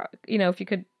 you know, if you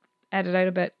could edit out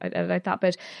a bit, I'd edit out that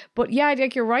bit. But yeah,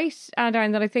 like you're right,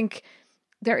 Darren, that I think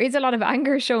there is a lot of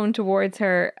anger shown towards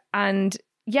her, and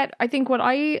yet I think what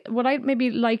I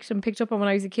maybe liked and picked up on when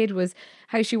I was a kid was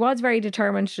how she was very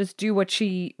determined to just do what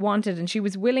she wanted, and she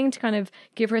was willing to kind of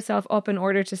give herself up in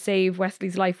order to save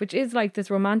Wesley's life, which is like this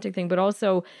romantic thing, but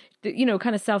also, you know,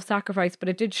 kind of self-sacrifice. But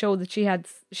it did show that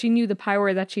she knew the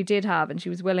power that she did have, and she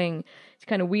was willing to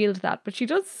kind of wield that. But she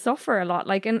does suffer a lot,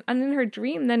 like, and in her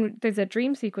dream, then there's a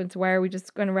dream sequence where we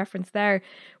just going to reference there,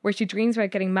 where she dreams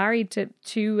about getting married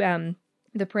to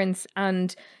the prince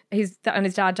and his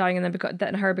dad dying, and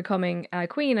then her becoming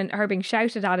queen, and her being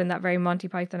shouted at in that very Monty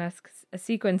Python-esque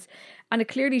sequence. And it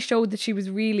clearly showed that she was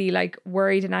really like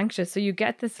worried and anxious. So you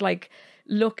get this like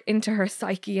look into her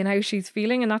psyche and how she's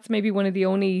feeling, and that's maybe one of the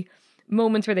only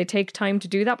moments where they take time to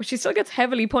do that, but she still gets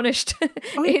heavily punished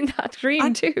in that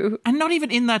dream too. And not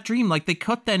even in that dream, like they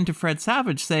cut then to Fred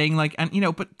Savage saying like, and you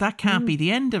know, but that can't be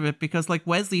the end of it, because like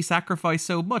Wesley sacrificed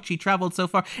so much, he traveled so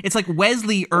far. It's like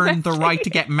Wesley earned the right to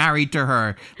get married to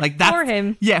her. Like that's for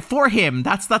him. Yeah, for him.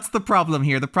 That's the problem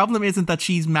here. The problem isn't that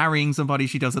she's marrying somebody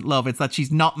she doesn't love. It's that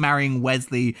she's not marrying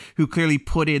Wesley, who clearly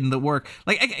put in the work.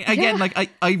 Like again, like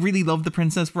I really love The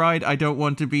Princess Bride. I don't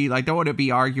want to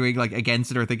be arguing like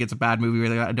against it or think it's a bad movie,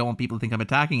 where I don't want people to think I'm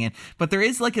attacking it, but there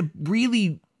is like a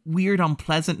really weird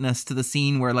unpleasantness to the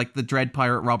scene where like the Dread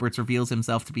Pirate Roberts reveals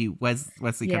himself to be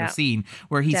Wesley kind of scene,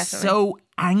 where he's so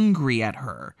angry at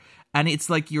her, and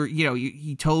it's like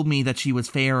he told me that she was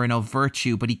fair and of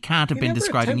virtue, but he can't have been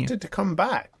describing you. He attempted to come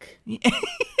back.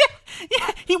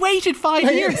 Yeah, he waited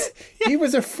 5 years. He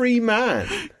was a free man.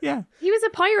 Yeah. He was a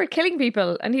pirate killing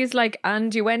people, and he's like,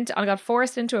 and you went and got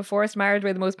forced into a forced marriage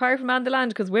with the most powerful man in the land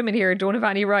because women here don't have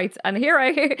any rights, and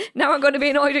now I'm going to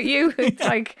be annoyed at you. It's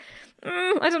like,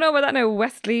 I don't know about that now,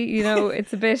 Wesley. You know,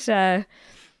 it's a bit...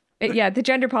 the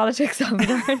gender politics of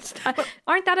it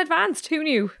aren't that advanced. Who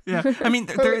knew? Yeah, I mean,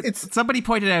 somebody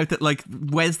pointed out that like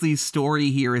Wesley's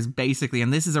story here is basically,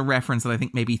 and this is a reference that I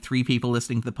think maybe 3 people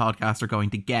listening to the podcast are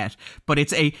going to get, but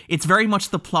it's very much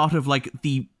the plot of like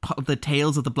the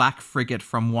Tales of the Black Frigate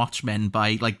from Watchmen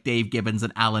by like Dave Gibbons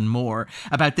and Alan Moore,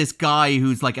 about this guy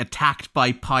who's like attacked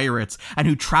by pirates and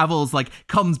who travels, like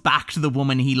comes back to the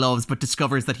woman he loves, but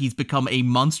discovers that he's become a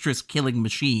monstrous killing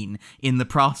machine in the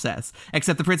process.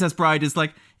 Except the Princess Bride is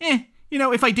like, you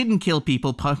know, if I didn't kill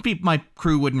people, my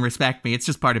crew wouldn't respect me. It's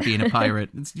just part of being a pirate.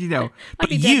 It's, you know, but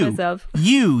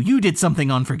you did something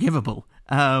unforgivable.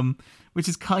 Which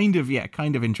is kind of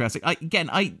interesting. I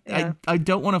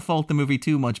don't want to fault the movie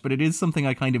too much, but it is something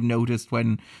I kind of noticed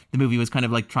when the movie was kind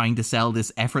of like trying to sell this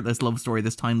effortless love story,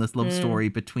 this timeless love story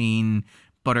between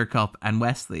Buttercup and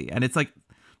Wesley. And it's like,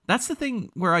 that's the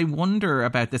thing where I wonder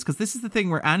about this, because this is the thing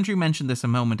where Andrew mentioned this a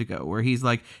moment ago, where he's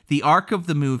like, the arc of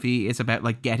the movie is about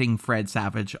like getting Fred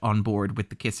Savage on board with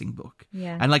the kissing book.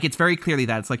 Yeah. And like, it's very clearly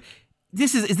that it's like,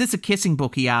 is this a kissing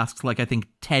book, he asks, like I think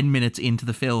 10 minutes into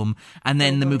the film, and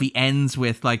then the movie ends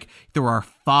with like, there are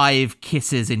 5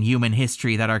 kisses in human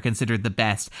history that are considered the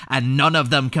best, and none of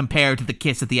them compare to the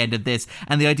kiss at the end of this.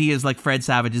 And the idea is like Fred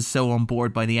Savage is so on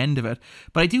board by the end of it.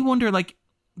 But I do wonder, like,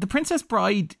 The Princess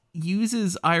Bride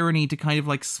uses irony to kind of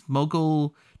like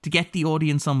smuggle, to get the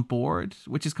audience on board,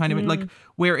 which is kind of like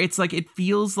where it's like, it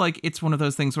feels like it's one of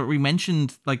those things where we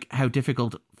mentioned like how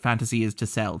difficult fantasy is to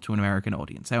sell to an American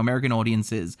audience, how American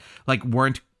audiences like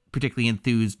weren't particularly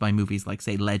enthused by movies like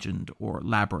say Legend or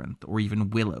Labyrinth or even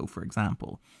Willow, for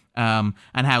example. And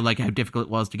how difficult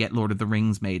it was to get Lord of the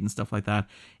Rings made and stuff like that.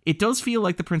 It does feel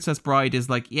like The Princess Bride is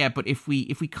like, yeah, but if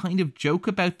we kind of joke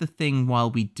about the thing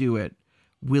while we do it,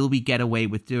 will we get away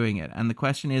with doing it? And the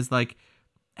question is like,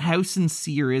 how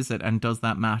sincere is it, and does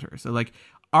that matter? So like,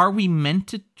 are we meant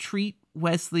to treat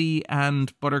Wesley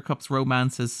and Buttercup's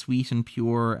romance as sweet and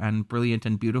pure and brilliant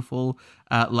and beautiful,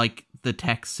 like the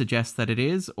text suggests that it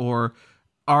is, or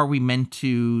are we meant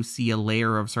to see a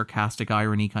layer of sarcastic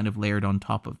irony kind of layered on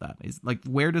top of that? Is like,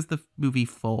 where does the movie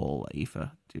fall, Aoife?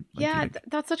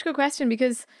 That's such a good question,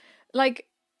 because like,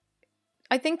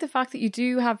 I think the fact that you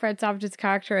do have Fred Savage's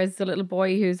character as the little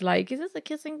boy who's like, is this a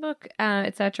kissing book,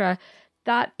 etc.,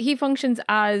 that he functions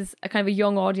as a kind of a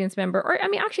young audience member, or I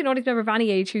mean actually an audience member of any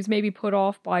age who's maybe put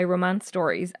off by romance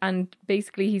stories, and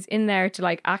basically he's in there to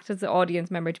like act as the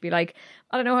audience member, to be like,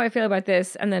 I don't know how I feel about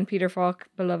this, and then Peter Falk,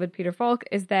 beloved Peter Falk,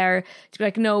 is there to be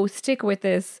like, no, stick with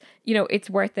this, you know, it's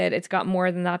worth it, it's got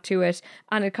more than that to it.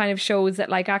 And it kind of shows that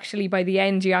like actually by the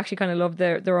end you actually kind of love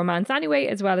the romance anyway,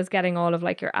 as well as getting all of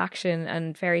like your action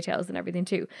and fairy tales and everything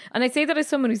too. And I say that as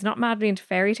someone who's not madly into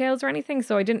fairy tales or anything,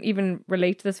 so I didn't even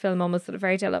relate to this film almost at a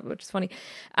fairy tale level, which is funny.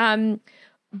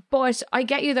 But I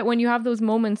get you that when you have those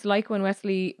moments like when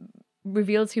Wesley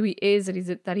reveals who he is,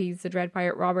 that he's the Dread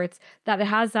Pirate Roberts, that it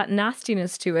has that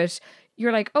nastiness to it,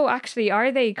 you're like, oh, actually,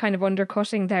 are they kind of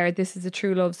undercutting there, this is a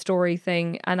true love story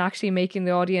thing, and actually making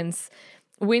the audience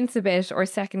wince a bit or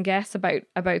second guess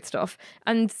about stuff.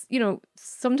 And, you know,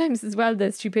 sometimes as well,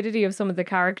 the stupidity of some of the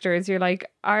characters, you're like,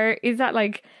 are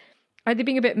they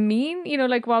being a bit mean? You know,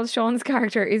 like while Sean's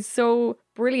character is so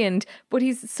brilliant, but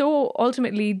he's so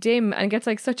ultimately dim and gets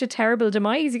like such a terrible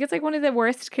demise. He gets like one of the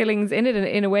worst killings in it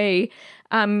in a way.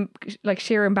 Like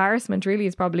sheer embarrassment really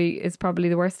is probably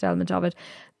the worst element of it.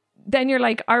 Then you're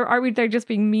like, are we there just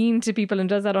being mean to people, and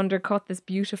does that undercut this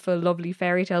beautiful, lovely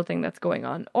fairy tale thing that's going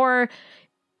on? Or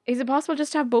is it possible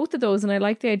just to have both of those? And I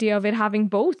like the idea of it having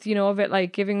both, you know, of it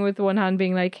like giving with one hand,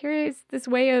 being like, here is this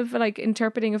way of like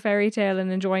interpreting a fairy tale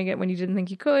and enjoying it when you didn't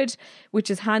think you could, which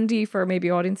is handy for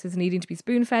maybe audiences needing to be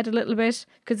spoon fed a little bit,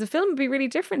 because the film would be really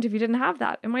different if you didn't have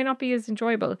that. It might not be as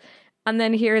enjoyable. And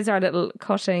then here's our little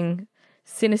cutting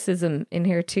cynicism in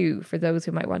here too, for those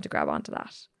who might want to grab onto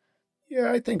that.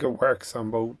 Yeah, I think it works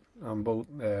on both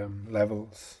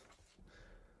levels.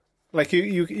 Like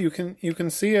you can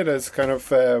see it as kind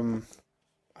of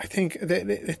I think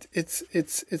it's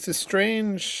a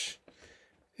strange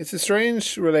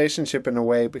relationship in a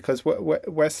way, because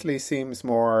Wesley seems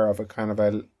more of a kind of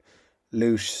a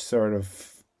loose sort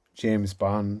of James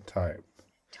Bond type.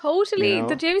 Totally, you know?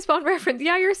 The James Bond reference.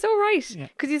 Yeah, you're so right,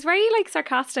 because he's very like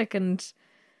sarcastic and,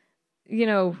 you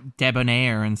know,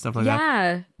 debonair and stuff like that.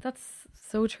 Yeah, that's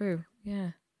so true.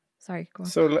 Yeah, sorry, go on.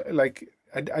 So like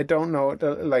I don't know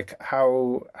like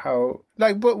how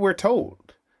like, but we're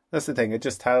told. That's the thing. It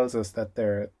just tells us that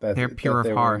they're pure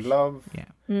of heart, in love. Yeah,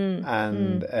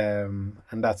 and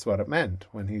that's what it meant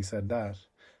when he said that,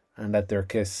 and that their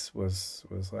kiss was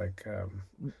like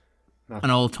an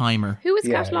old timer. Who was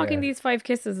cataloguing these 5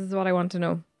 kisses is what I want to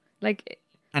know. Like,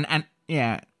 and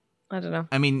yeah, I don't know.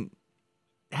 I mean,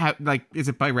 how, like, is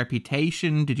it by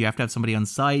reputation? Did you have to have somebody on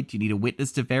site? Do you need a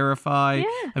witness to verify?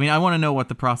 Yeah. I mean, I want to know what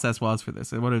the process was for this.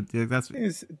 That's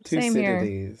Same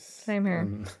here. Same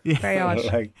here. Very odd.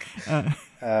 Like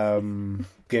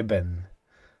Gibbon.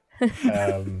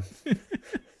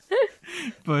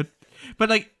 But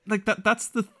like that's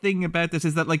the thing about this,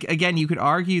 is that, like, again, you could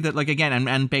argue that, like, again,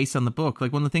 and based on the book,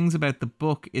 like, one of the things about the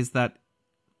book is that,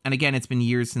 and again, it's been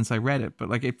years since I read it, but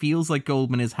like, it feels like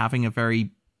Goldman is having a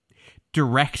very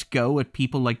direct go at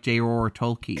people like J.R.R.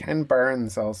 Tolkien. Ken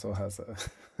Burns also has a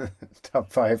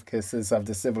top 5 kisses of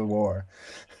the Civil War.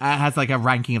 Has like a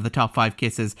ranking of the top 5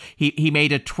 kisses. He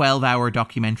made a 12-hour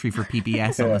documentary for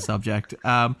PBS on the subject.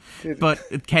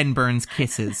 But Ken Burns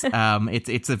Kisses.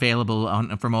 It's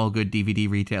available from all good DVD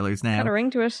retailers now. Got a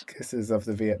ring to it. Kisses of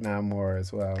the Vietnam War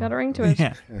as well. Got a ring to it.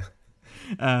 Yeah.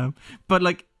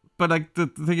 But the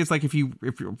thing is, like, if you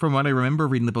from what I remember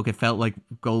reading the book, it felt like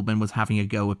Goldman was having a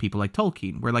go at people like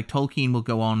Tolkien, where like Tolkien will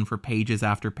go on for pages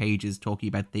after pages talking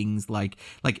about things like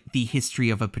the history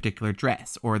of a particular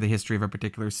dress, or the history of a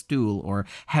particular stool, or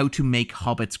how to make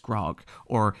hobbits grog,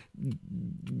 or,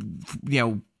 you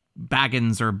know,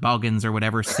 Baggins or Boggins or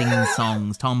whatever sings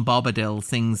songs. Tom Bobadil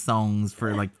sings songs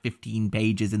for like 15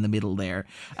 pages in the middle there,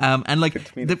 and like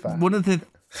one of the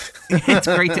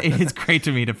it's great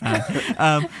to meet a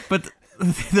fan. But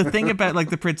the thing about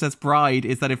like The Princess Bride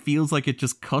is that it feels like it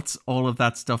just cuts all of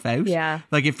that stuff out. Yeah.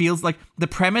 Like, it feels like the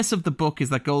premise of the book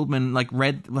is that Goldman like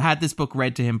had this book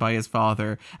read to him by his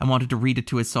father and wanted to read it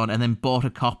to his son, and then bought a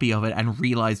copy of it and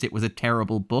realized it was a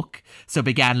terrible book, so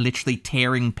began literally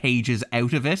tearing pages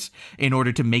out of it in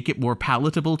order to make it more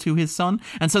palatable to his son.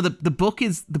 And so the book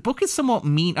is somewhat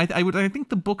mean. I think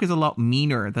the book is a lot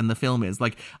meaner than the film is.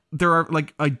 Like, there are,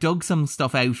 like, I dug some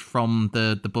stuff out from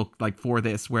the book, like, for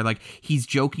this, where like he's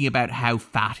joking about how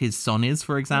fat his son is,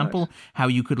 for example, how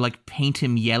you could like paint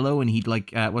him yellow and he'd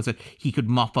like, he could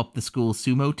mop up the school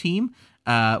sumo team.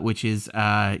 Which is,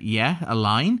 a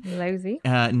line. Lousy.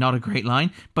 Not a great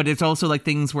line. But it's also like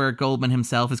things where Goldman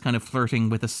himself is kind of flirting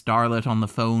with a starlet on the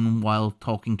phone while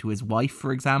talking to his wife,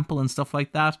 for example, and stuff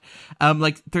like that.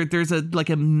 Like there's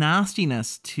a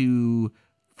nastiness to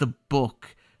the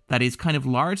book that is kind of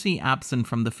largely absent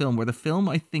from the film, where the film,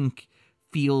 I think,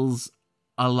 feels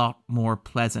a lot more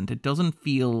pleasant. It doesn't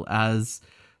feel as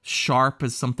sharp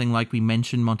as something like we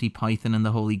mentioned Monty Python and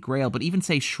the Holy Grail, but even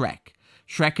say Shrek.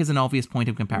 Shrek is an obvious point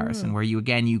of comparison where you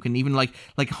can even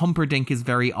like Humperdinck is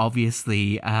very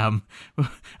obviously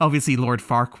Lord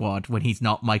Farquaad when he's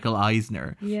not Michael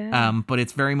Eisner. Yeah. But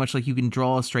it's very much like you can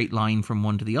draw a straight line from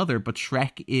one to the other. But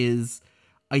Shrek is,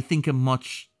 I think, a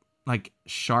much like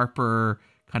sharper,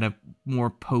 kind of more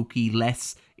pokey,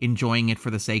 less enjoying it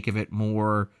for the sake of it,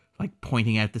 more like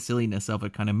pointing out the silliness of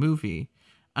it kind of movie.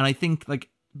 And I think like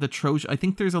I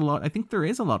think there is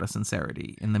a lot of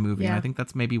sincerity in the movie, and I think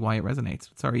that's maybe why it resonates.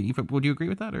 Sorry, Aoife, would you agree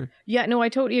with that? Or yeah, no, I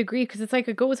totally agree, because it's like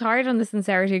it goes hard on the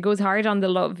sincerity, it goes hard on the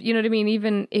love. You know what I mean?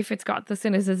 Even if it's got the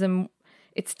cynicism,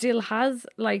 it still has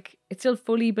like, it still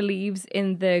fully believes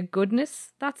in the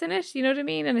goodness that's in it. You know what I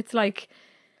mean? And it's like,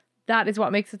 that is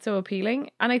what makes it so appealing.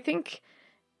 And I think,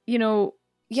 you know,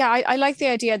 yeah, I like the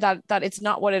idea that it's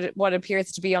not what it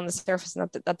appears to be on the surface, and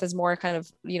that there's more kind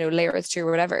of, you know, layers to or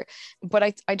whatever.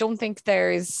 But I don't think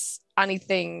there's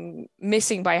anything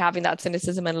missing by having that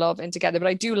cynicism and love in together. But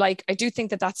I do think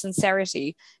that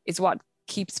sincerity is what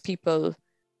keeps people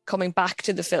coming back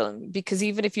to the film, because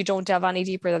even if you don't delve any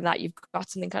deeper than that, you've got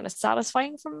something kind of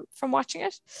satisfying from watching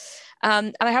it.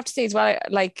 And I have to say as well,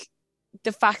 like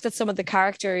the fact that some of the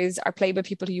characters are played by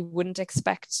people who you wouldn't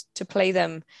expect to play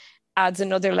them adds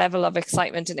another level of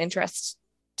excitement and interest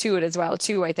to it as well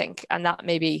too, I think, and that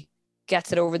maybe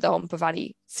gets it over the hump of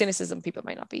any cynicism people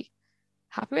might not be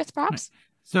happy with, perhaps.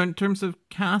 So in terms of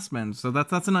cast members, so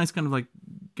that's a nice kind of like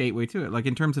gateway to it. Like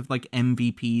in terms of like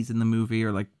MVPs in the movie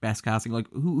or like best casting,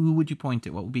 like who would you point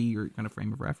to? What would be your kind of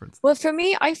frame of reference? Well, for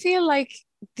me, I feel like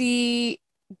the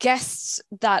guests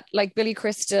that like Billy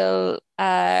Crystal,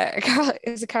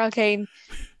 Carol Kane,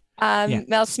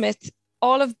 Mel Smith,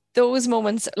 all of those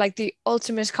moments, like the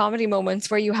ultimate comedy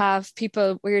moments where you have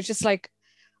people where you're just like,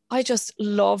 I just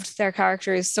loved their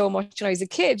characters so much when I was a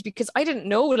kid, because I didn't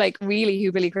know like really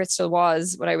who Billy Crystal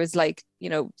was when I was like, you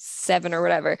know, 7 or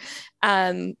whatever.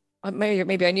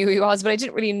 Maybe I knew who he was, but I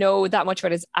didn't really know that much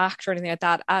about his act or anything like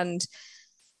that. And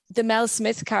the Mel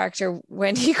Smith character,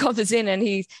 when he comes in and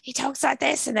he talks like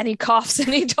this and then he coughs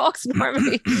and he talks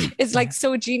normally, is like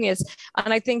so genius.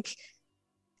 And I think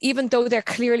even though they're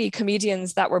clearly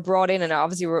comedians that were brought in, and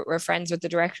obviously we're friends with the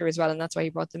director as well, and that's why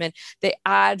he brought them in, they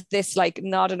add this like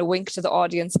nod and a wink to the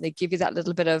audience, and they give you that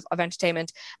little bit of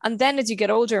entertainment. And then as you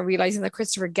get older and realizing that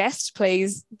Christopher Guest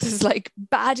plays this like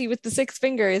baddie with the 6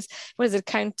 fingers, what is it,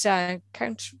 Count Rugen?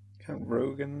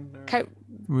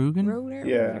 Rugen?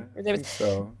 Yeah, I think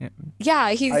so.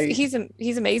 Yeah, he's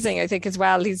amazing, I think, as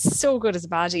well. He's so good as a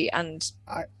baddie, and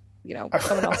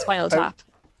coming off Spinal Tap.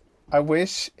 I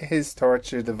wish his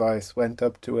torture device went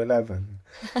up to 11.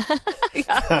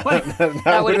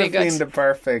 that would have been the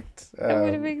perfect. That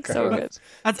would have been so good.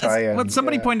 What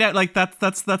somebody pointed out, like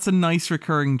that's a nice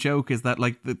recurring joke, is that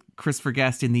like the Christopher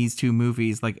Guest in these two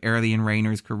movies, like early in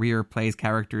Reiner's career, plays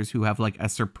characters who have like a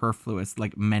superfluous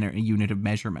like unit of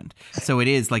measurement. So it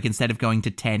is like instead of going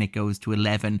to 10, it goes to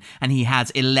 11, and he has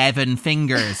 11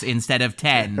 fingers instead of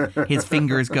 10. His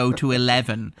fingers go to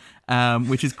 11.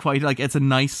 Which is quite like, it's a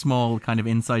nice small kind of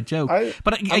inside joke. You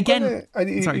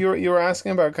were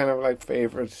asking about kind of like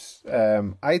favorites.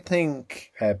 I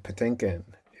think Patinkin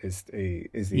is the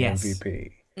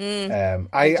MVP.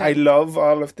 I love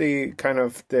all of the kind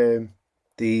of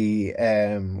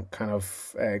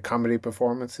comedy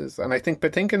performances, and I think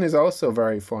Patinkin is also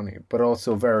very funny, but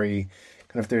also very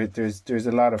kind of there's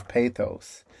a lot of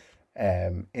pathos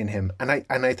in him, and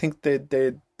I think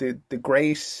the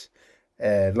great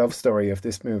love story of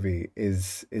this movie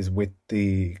is with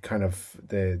the kind of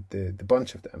the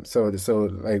bunch of them. So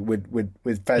like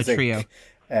with Fezzik,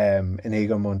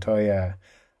 Inigo Montoya,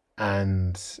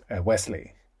 and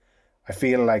Wesley. I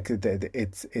feel like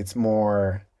it's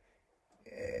more.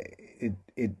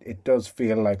 It does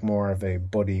feel like more of a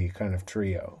buddy kind of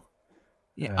trio.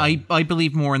 Yeah, I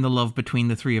believe more in the love between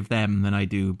the three of them than I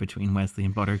do between Wesley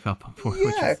and Buttercup.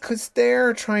 Yeah, because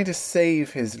they're trying to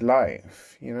save his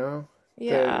life, you know.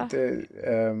 Yeah.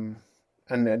 And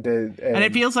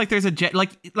it feels like there's a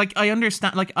like I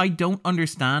understand, like I don't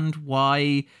understand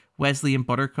why Wesley and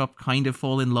Buttercup kind of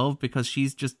fall in love because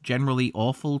she's just generally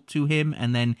awful to him,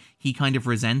 and then he kind of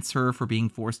resents her for being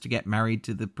forced to get married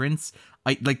to the prince.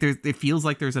 It feels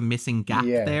like there's a missing gap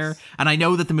there. And I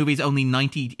know that the movie's only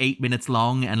 98 minutes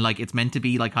long and like it's meant to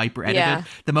be like hyper edited. Yeah.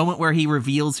 The moment where he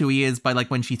reveals who he is by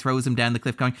like when she throws him down the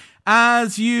cliff going,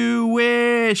 "As you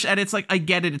wish." And it's like, I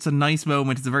get it. It's a nice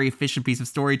moment. It's a very efficient piece of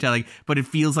storytelling, but it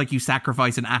feels like you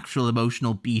sacrifice an actual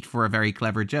emotional beat for a very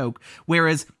clever joke.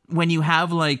 Whereas when you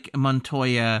have like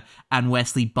Montoya and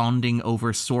Wesley bonding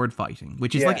over sword fighting,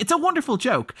 which is like, it's a wonderful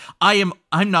joke. I'm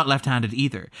not left-handed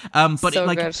either. But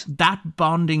so that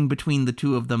bonding between the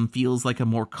two of them feels like a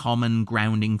more common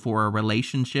grounding for a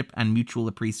relationship and mutual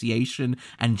appreciation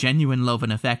and genuine love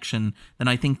and affection than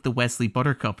I think the Wesley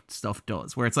Buttercup stuff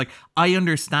does, where it's like, I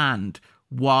understand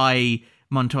why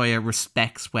Montoya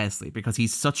respects Wesley because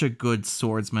he's such a good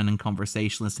swordsman and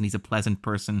conversationalist, and he's a pleasant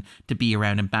person to be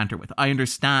around and banter with. I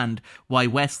understand why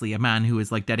Wesley, a man who is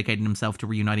like dedicating himself to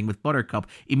reuniting with Buttercup,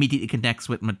 immediately connects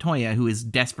with Montoya, who is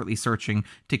desperately searching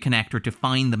to connect or to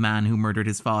find the man who murdered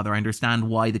his father. I understand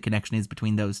why the connection is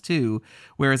between those two,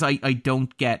 whereas I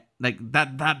don't get like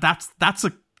that's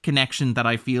a connection that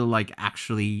I feel like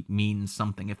actually means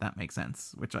something, if that makes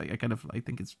sense, which I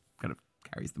think is kind of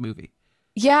carries the movie.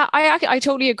 Yeah, I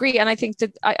totally agree. And I think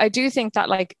that I do think that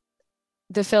like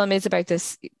the film is about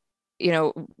this, you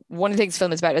know, one of the things the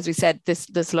film is about, as we said,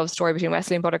 this love story between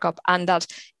Wesley and Buttercup, and that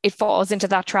it falls into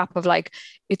that trap of like,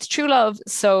 it's true love,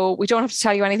 so we don't have to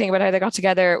tell you anything about how they got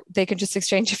together. They can just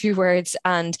exchange a few words,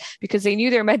 and because they knew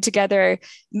they were meant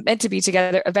to be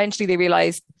together, eventually they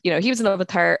realized, you know, he was in love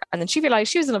with her, and then she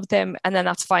realized she was in love with him, and then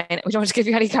that's fine. We don't have to give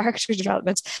you any character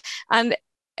development. And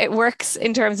it works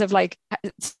in terms of like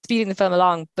speeding the film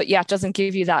along, but yeah, it doesn't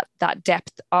give you that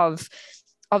depth of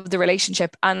the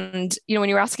relationship. And, you know, when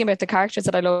you were asking about the characters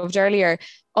that I loved earlier,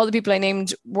 all the people I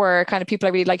named were kind of people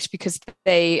I really liked because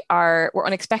they were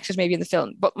unexpected maybe in the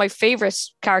film. But my favorite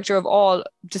character of all,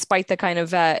 despite the kind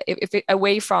of,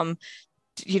 away from,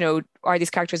 you know, are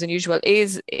these characters unusual,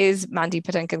 is Mandy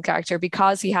Patinkin's character,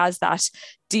 because he has that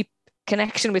deep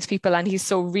connection with people and he's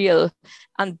so real,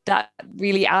 and that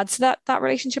really adds to that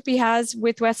relationship he has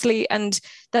with Wesley. And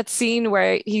that scene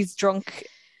where he's drunk,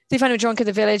 they find him drunk in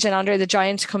the village, and Andre the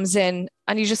Giant comes in,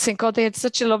 and you just think, God, they had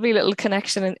such a lovely little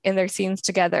connection in their scenes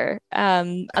together.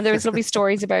 And there was lovely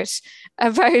stories about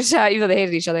even though they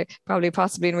hated each other,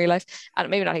 possibly in real life,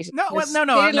 and maybe not hated. No, they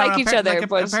didn't like each other,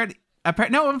 but.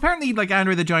 Apparently, like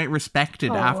Andre the Giant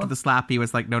respected after the slap. He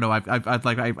was like, no,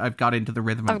 I've got into the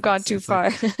rhythm. I've gone too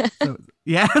far. Like, so,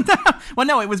 yeah. Well,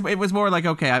 no, it was more like,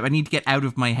 okay, I need to get out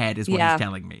of my head, is what he's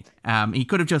telling me. He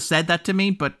could have just said that to me,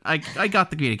 but I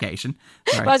got the communication.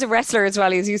 Well, as a wrestler as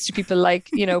well, he's used to people like,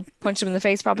 you know, punch him in the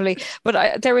face probably.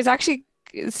 But there was actually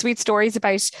sweet stories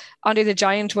about Andre the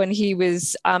Giant when he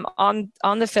was on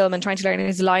the film and trying to learn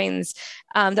his lines,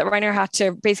 that Reiner had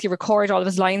to basically record all of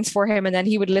his lines for him, and then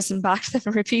he would listen back to them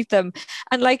and repeat them.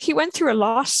 And like, he went through a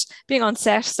lot being on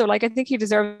set, so like I think he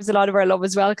deserves a lot of our love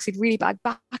as well, because he had really bad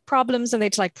back problems and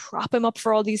they'd like prop him up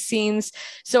for all these scenes.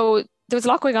 So there was a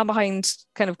lot going on behind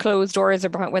kind of closed doors, or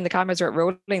behind when the cameras were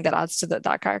rolling, that adds to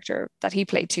that character that he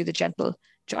played to, the gentle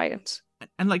giant.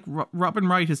 And like Robin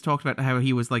Wright has talked about how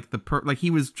he was like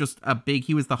he was just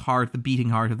he was the beating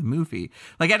heart of the movie.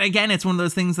 Like, and again, it's one of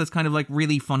those things that's kind of like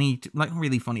really funny,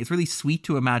 really funny. It's really sweet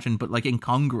to imagine, but like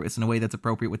incongruous in a way that's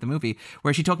appropriate with the movie.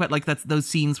 Where she talked about like that's those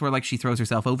scenes where like she throws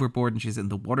herself overboard and she's in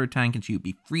the water tank and she would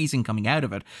be freezing coming out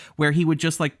of it, where he would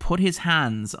just like put his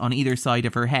hands on either side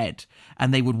of her head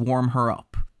and they would warm her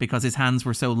up, because his hands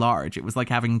were so large. It was like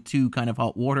having two kind of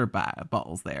hot water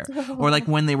bottles there. Or like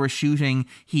when they were shooting,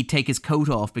 he'd take his coat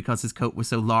off because his coat was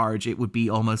so large. It would be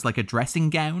almost like a dressing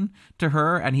gown to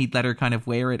her, and he'd let her kind of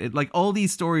wear it. Like all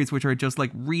these stories, which are just like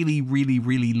really, really,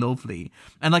 really lovely.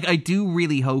 And like, I do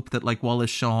really hope that like Wallace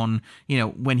Shawn, you know,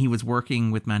 when he was working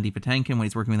with Mandy Patinkin, when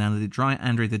he's working with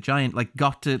Andre the Giant, like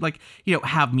got to like, you know,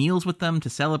 have meals with them, to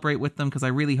celebrate with them. Because I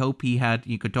really hope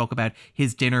you could talk about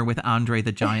his dinner with Andre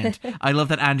the Giant. I love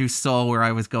that Andrew saw where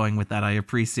I was going with that. I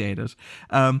appreciate it.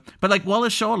 But like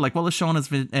Wallace Shawn as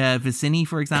Vicini,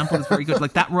 for example, is very good.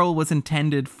 Like that role was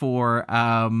intended for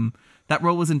Danny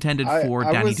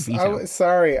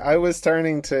DeVito. I was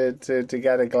turning to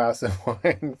get a glass of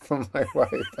wine from my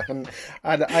wife, and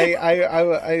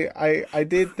I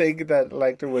did think that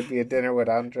like there would be a dinner with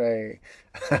Andre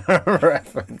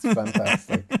reference.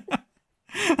 Fantastic.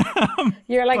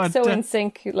 You're like so in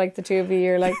sync, like the two of you.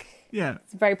 You're like. Yeah,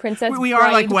 it's very Princess we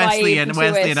are like Wesley and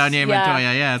Anya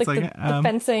Montoya. Yeah, it's like the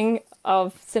fencing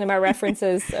of cinema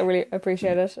references. I really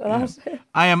appreciate it a lot.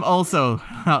 I am also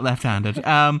not left-handed.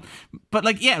 But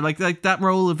like that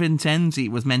role of Vincenzi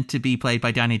was meant to be played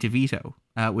by Danny DeVito,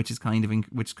 which is kind of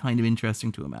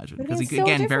interesting to imagine, because it's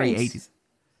again so very different. 80s.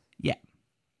 Yeah.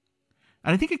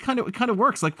 And I think it kind of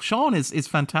works. Like Sean is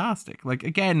fantastic. Like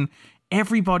again,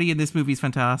 everybody in this movie is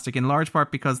fantastic, in large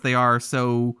part because they are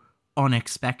so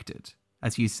unexpected.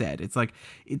 As you said, it's like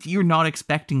you're not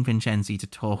expecting Vincenzi to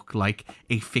talk like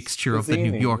a fixture of the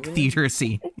New York theater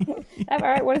scene.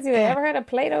 What is he? Ever heard of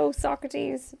Plato,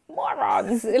 Socrates,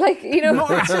 morons? Like, you know,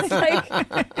 it's just like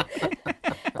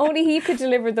only he could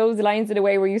deliver those lines in a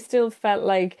way where you still felt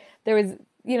like there was,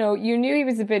 you know, you knew he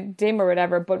was a bit dim or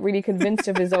whatever, but really convinced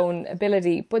of his own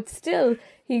ability. But still,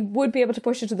 he would be able to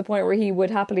push it to the point where he would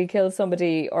happily kill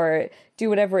somebody or do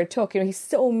whatever it took. You know, he's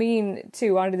so mean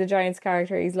to Andre the Giant's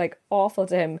character. He's like awful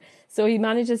to him. So he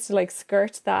manages to like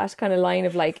skirt that kind of line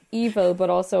of like evil, but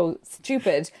also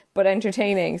stupid, but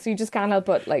entertaining. So you just can't help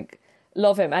but like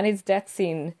love him. And his death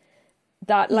scene,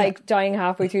 that like dying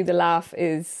halfway through the laugh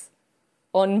is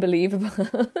unbelievable.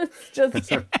 It's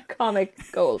just comic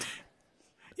gold.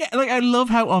 Yeah, like I love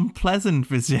how unpleasant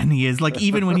Vincenzi is. Like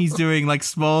even when he's doing like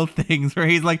small things where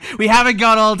he's like, "We haven't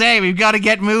got all day. We've got to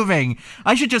get moving.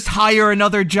 I should just hire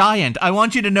another giant. I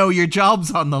want you to know your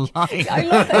job's on the line." I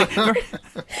love it.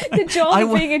 The job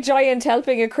of being a giant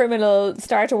helping a criminal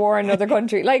start a war in another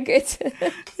country. Like it's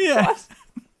What?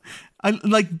 I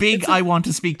like big. I want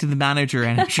to speak to the manager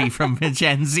energy from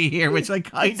Vincenzi here, which I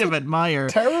kind of admire.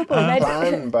 Terrible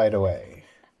plan, by the way.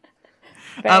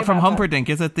 From Humperdinck,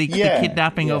 is it the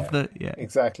kidnapping of the... Yeah,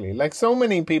 exactly. Like, so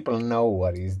many people know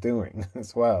what he's doing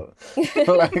as well.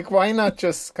 Like, why not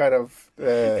just kind of,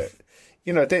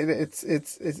 you know, it's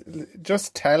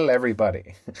just tell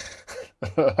everybody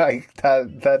like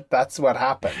that's what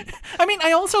happened. I mean,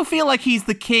 I also feel like he's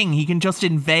the king. He can just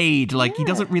invade. Like, he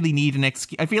doesn't really need an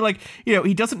excuse. I feel like, you know,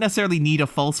 he doesn't necessarily need a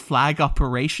false flag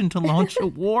operation to launch a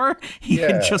war. He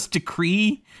can just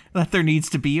decree that there needs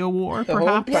to be a war, the perhaps.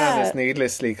 whole plan is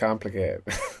needlessly complicated.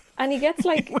 And he gets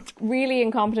like really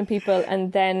incompetent people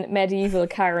and then medieval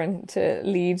Karen to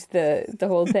lead the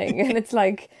whole thing. And it's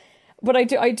like, but I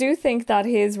do think that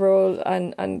his role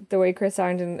and the way Chris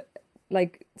Sarandon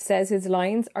like says his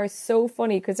lines are so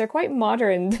funny because they're quite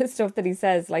modern, the stuff that he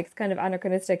says, like it's kind of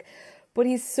anachronistic. But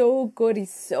he's so good.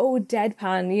 He's so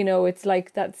deadpan. You know, it's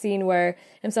like that scene where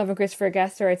himself and Christopher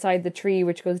Guest are outside the tree,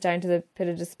 which goes down to the pit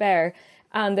of despair.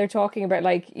 And they're talking about,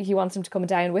 like, he wants him to come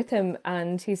down with him.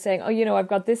 And he's saying, oh, you know, I've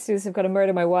got this to do. I've got to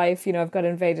murder my wife. You know, I've got to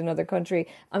invade another country.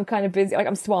 I'm kind of busy. Like,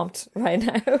 I'm swamped right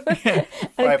now.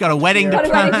 I've got a wedding to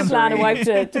plan, a wife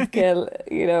to kill.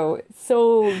 You know,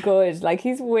 so good. Like,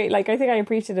 he's I think I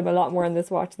appreciated him a lot more on this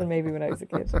watch than maybe when I was a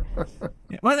kid.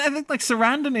 Yeah. Well, I think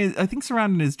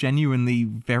Sarandon is genuinely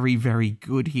very, very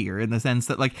good here in the sense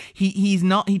that, like, he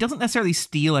doesn't necessarily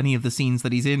steal any of the scenes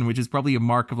that he's in, which is probably a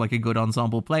mark of, like, a good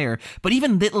ensemble player. But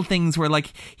even little things where,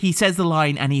 like, he says the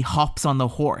line and he hops on the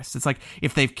horse. It's like,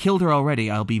 if they've killed her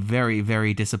already, I'll be very,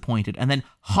 very disappointed. And then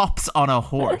hops on a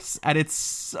horse. And it's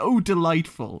so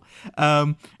delightful.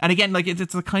 And again, like,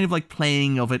 it's a kind of, like,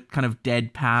 playing of it kind of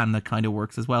deadpan that kind of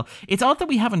works as well. It's odd that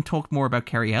we haven't talked more about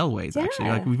Cary Elwes, actually.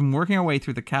 Like, we've been working our way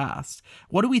through the cast.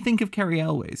 What do we think of Cary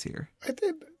Elwes here? I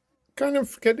did kind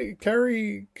of...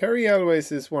 Cary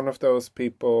Elwes is one of those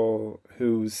people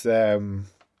who's kind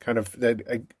of...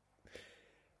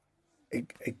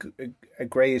 A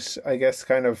great, I guess,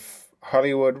 kind of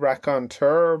Hollywood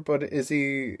raconteur, but is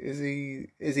he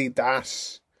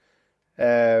that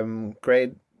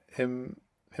great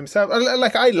himself?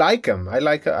 Like, I like him. I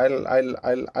like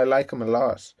him a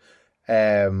lot.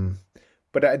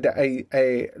 But in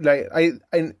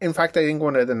fact, I think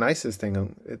one of the nicest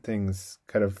things,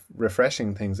 kind of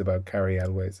refreshing things about Cary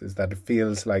Elwes is that it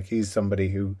feels like he's somebody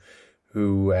who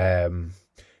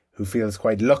feels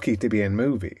quite lucky to be in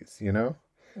movies, you know,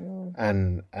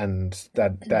 and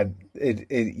that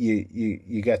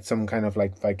you get some kind of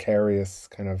like vicarious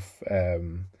kind of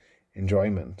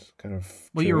enjoyment, kind of.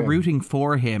 Well, you're rooting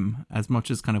for him as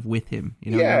much as kind of with him,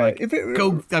 you know. Yeah, like,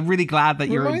 I'm really glad that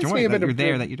you're enjoying that. You're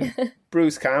there. That you're doing.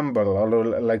 Bruce Campbell, although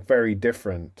like very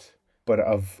different, but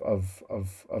of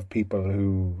people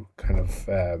who kind of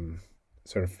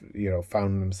sort of, you know,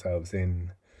 found themselves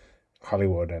in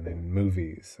Hollywood and in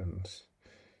movies and,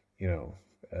 you know,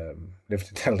 live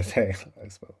to tell the tale, I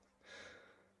suppose.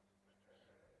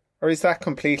 Or is that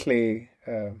completely...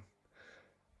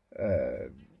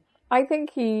 I think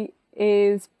he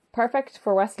is perfect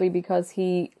for Wesley because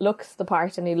he looks the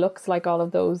part and he looks like all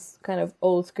of those kind of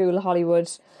old school Hollywood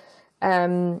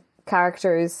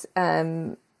characters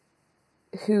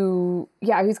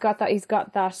who's got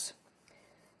that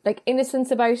like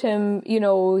innocence about him. You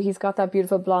know, he's got that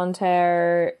beautiful blonde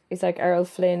hair. He's like Errol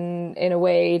Flynn in a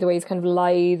way, the way he's kind of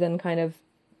lithe and kind of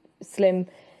slim.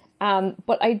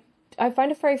 But I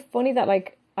find it very funny that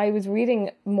like I was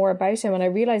reading more about him and I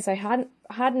realized I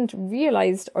hadn't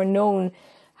realized or known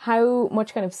how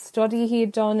much kind of study he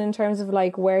had done in terms of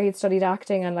like where he'd studied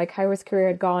acting and like how his career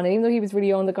had gone. And even though he was really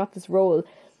young that got this role,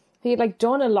 he had like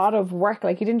done a lot of work.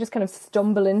 Like he didn't just kind of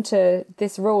stumble into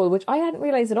this role, which I hadn't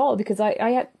realized at all because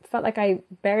I had felt like I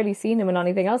barely seen him in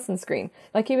anything else on screen.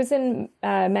 Like he was in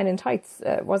Men in Tights,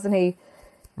 wasn't he?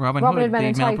 Robin Hood, Men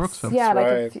in the Mel Tights. Brooks film. Yeah, like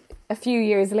right. a few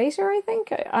years later, I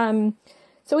think.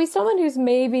 So he's someone who's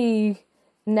maybe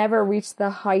never reached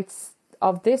the heights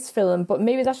of this film, but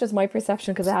maybe that's just my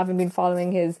perception because I haven't been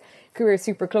following his career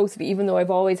super closely, even though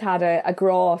I've always had a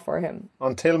graw for him.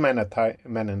 Until Men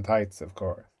in Tights, of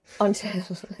course. Until,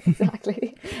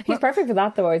 exactly. He's perfect for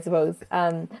that, though, I suppose.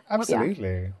 Absolutely.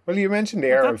 Yeah. Well, you mentioned the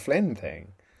Errol Flynn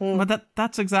thing. But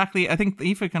that's exactly, I think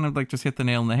Aoife kind of like just hit the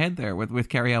nail on the head there with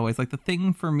Cary Elwes. Like the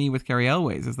thing for me with Cary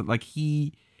Elwes is that like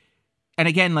and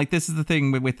again, like this is the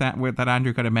thing with that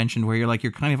Andrew kind of mentioned, where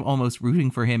you're kind of almost rooting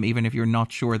for him, even if you're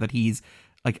not sure that he's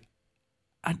like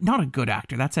not a good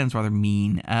actor. That sounds rather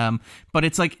mean. But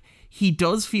it's like he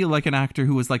does feel like an actor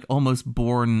who was like almost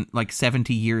born like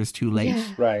 70 years too late. Yeah.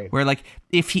 Right. Where like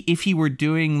if he were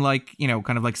doing like, you know,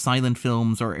 kind of like silent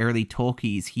films or early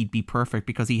talkies, he'd be perfect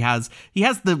because he has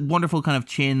the wonderful kind of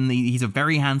chin. He's a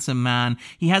very handsome man.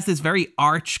 He has this very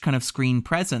arch kind of screen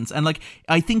presence. And like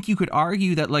I think you could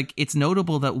argue that like it's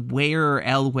notable that where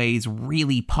Elwes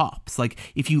really pops. Like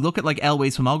if you look at like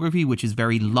Elwes' filmography, which is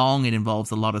very long, it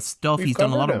involves a lot of stuff. He's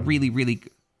done a lot of really, really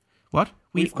what?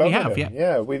 We have, him.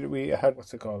 yeah. We had,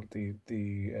 what's it called? The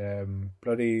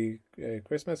bloody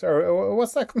Christmas, or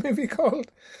what's that movie called?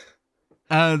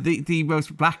 The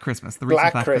most Black Christmas, the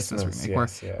recent Black Christmas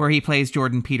remake, where he plays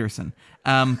Jordan Peterson.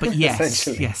 But yes.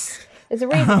 There's a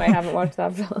reason why I haven't watched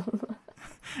that film.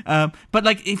 But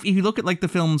like if you look at like the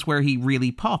films where he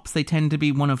really pops, they tend to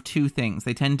be one of two things.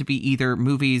 They tend to be either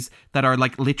movies that are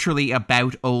like literally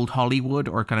about old Hollywood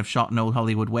or kind of shot in old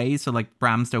Hollywood ways. So like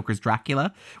Bram Stoker's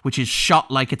Dracula, which is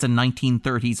shot like it's a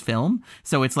 1930s film.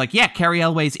 So it's like, yeah, Cary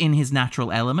Elwes in his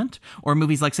natural element. Or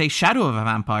movies like, say, Shadow of a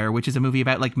Vampire, which is a movie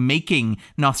about like making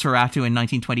Nosferatu in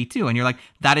 1922. And you're like,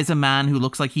 that is a man who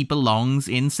looks like he belongs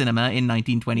in cinema in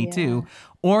 1922. Yeah.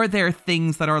 Or there are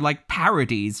things that are like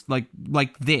parodies, like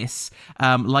this,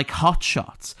 like Hot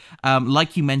Shots,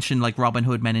 like you mentioned, like Robin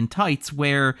Hood Men in Tights,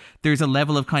 where there's a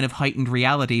level of kind of heightened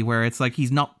reality where it's like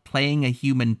he's not playing a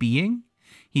human being.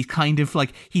 He's kind of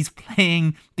like, he's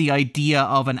playing the idea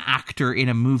of an actor in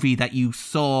a movie that you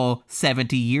saw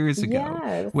 70 years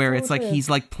ago, where it's like, he's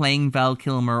like playing Val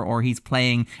Kilmer, or he's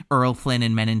playing Errol Flynn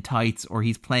in Men in Tights, or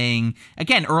he's playing,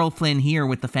 again, Errol Flynn here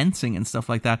with the fencing and stuff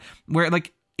like that, where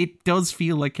like, it does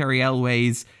feel like Cary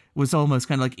Elwes was almost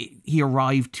kind of like he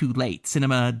arrived too late.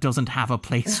 Cinema doesn't have a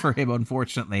place for him,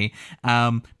 unfortunately.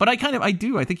 But I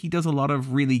think he does a lot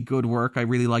of really good work. I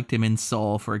really liked him in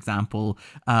Saw, for example.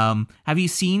 Have you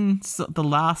seen the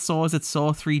last Saw? Is it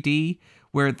Saw 3D?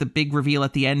 Where the big reveal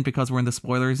at the end, because we're in the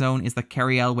spoiler zone, is that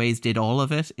Cary Elwes did all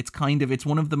of it. It's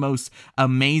one of the most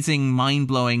amazing,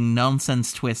 mind-blowing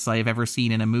nonsense twists I have ever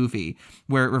seen in a movie,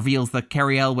 where it reveals that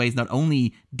Cary Elwes not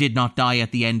only did not die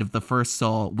at the end of the first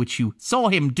Saw, which you saw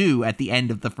him do at the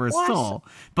end of the first Saw,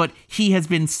 but he has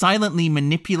been silently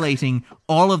manipulating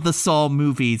all of the Saw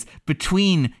movies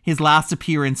between his last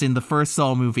appearance in the first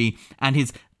Saw movie and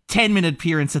his 10-minute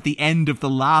appearance at the end of the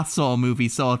last Saw movie,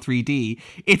 Saw 3D.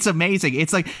 It's amazing.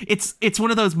 It's like, it's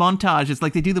one of those montages,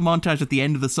 like they do the montage at the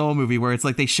end of the Saw movie where it's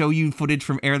like they show you footage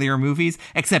from earlier movies,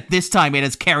 except this time it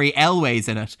has Cary Elwes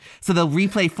in it. So they'll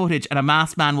replay footage and a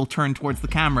masked man will turn towards the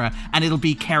camera and it'll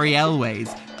be Cary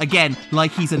Elwes. Again,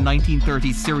 like he's a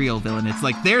 1930s serial villain. It's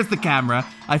like, there's the camera.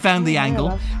 I found the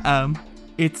angle.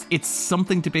 It's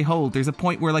something to behold. There's a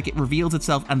point where like it reveals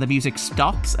itself and the music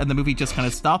stops and the movie just kind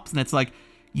of stops and it's like,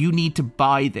 you need to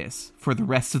buy this for the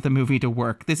rest of the movie to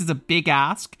work. This is a big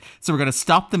ask. So we're going to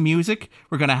stop the music.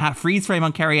 We're going to have freeze frame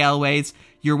on Cary Elwes.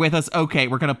 You're with us. Okay,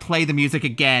 we're going to play the music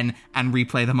again and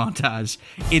replay the montage.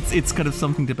 It's kind of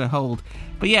something to behold.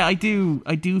 But yeah, I do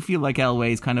feel like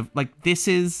Elwes kind of like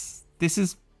is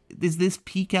this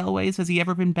peak Elwes? Has he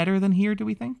ever been better than here, do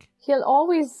we think? He'll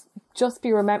always just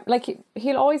be remembered, like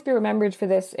he'll always be remembered for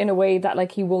this in a way that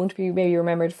like he won't be maybe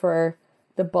remembered for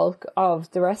the bulk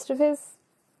of the rest of his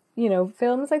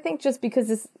films, I think, just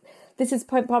because this is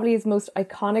probably his most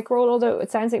iconic role, although it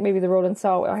sounds like maybe the role in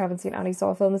Saw, I haven't seen any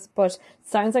Saw films, but it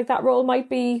sounds like that role might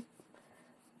be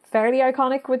fairly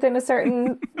iconic within a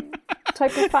certain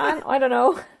type of fan. I don't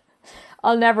know.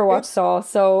 I'll never watch Saw,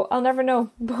 so I'll never know.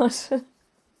 But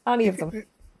any of them.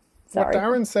 Sorry. What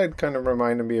Darren said kind of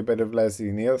reminded me a bit of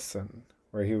Leslie Nielsen,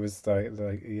 where he was like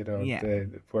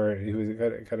where he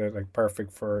was kind of like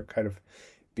perfect for kind of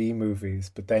B movies,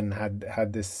 but then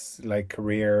had this like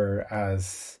career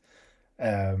as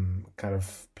kind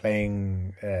of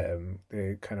playing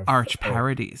the kind of arch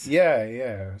parodies.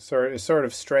 Sort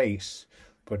of straight,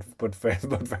 but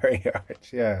very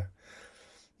arch. Yeah.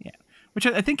 Which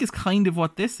I think is kind of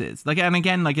what this is. Like, and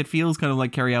again, like, it feels kind of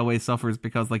like Cary Elwes suffers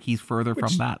because, like, he's further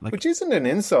from that. Like, which isn't an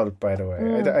insult, by the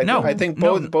way. I think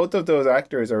both of those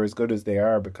actors are as good as they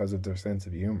are because of their sense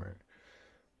of humor.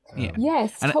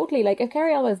 Yes, totally. Like, if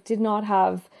Cary Elwes did not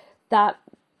have that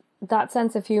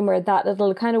sense of humor, that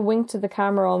little kind of wink to the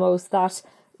camera almost, that,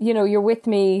 you know, you're with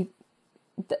me,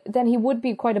 then he would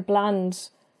be quite a bland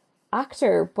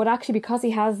actor. But actually, because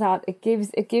he has that,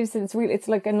 it's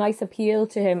like a nice appeal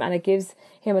to him, and it gives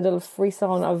him a little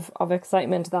frisson of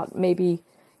excitement that maybe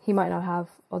he might not have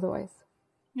otherwise.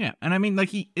 Yeah, and I mean,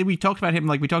 like, we talked about him,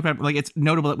 like, it's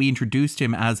notable that we introduced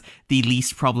him as the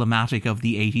least problematic of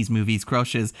the 80s movies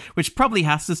crushes, which probably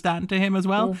has to stand to him as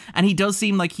well. And he does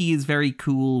seem like he is very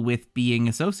cool with being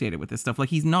associated with this stuff. Like,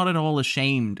 he's not at all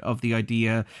ashamed of the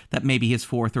idea that maybe his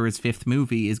fourth or his fifth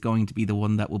movie is going to be the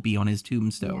one that will be on his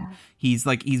tombstone.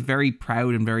 Yeah. He's very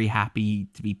proud and very happy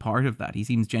to be part of that. He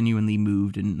seems genuinely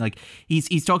moved, and like,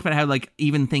 he's talked about how, like,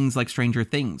 even things like Stranger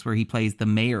Things, where he plays the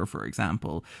mayor, for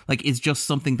example, like, is just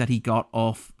something that he got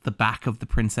off the back of The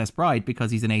Princess Bride because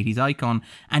he's an 80s icon,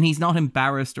 and he's not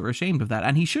embarrassed or ashamed of that,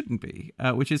 and he shouldn't be,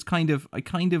 which is I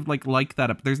kind of like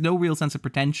that. There's no real sense of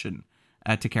pretension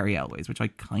to Cary Elwes, which I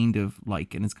kind of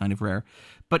like, and it's kind of rare.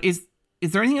 But is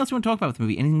there anything else you want to talk about with the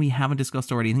movie? Anything we haven't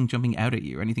discussed already? Anything jumping out at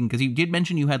you? Or anything? Because you did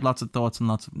mention you had lots of thoughts and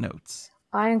lots of notes.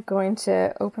 I'm going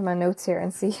to open my notes here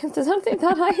and see if there's something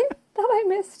that I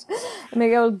missed.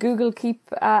 Maybe old Google Keep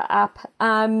app.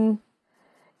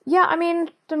 Yeah, I mean,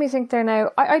 let me think there now.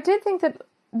 I did think that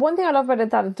one thing I love about it,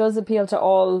 that it does appeal to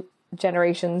all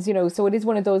generations, you know, so it is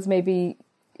one of those, maybe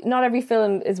not every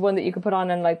film is one that you could put on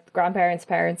and like grandparents,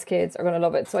 parents, kids are going to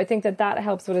love it. So I think that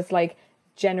helps with its like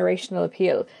generational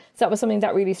appeal. So that was something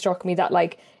that really struck me, that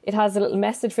like it has a little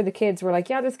message for the kids. We're like,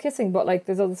 yeah, there's kissing, but like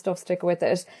there's other stuff sticking with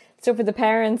it. So for the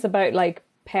parents, about like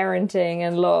parenting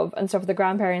and love, and stuff for the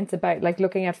grandparents about like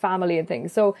looking at family and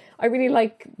things. So I really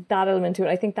like that element to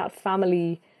it. I think that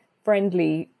family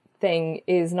friendly thing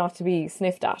is not to be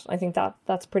sniffed at. I think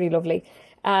that's pretty lovely.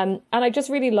 And I just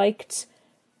really liked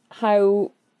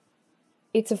how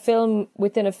it's a film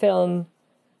within a film,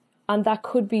 and that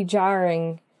could be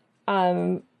jarring,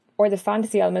 or the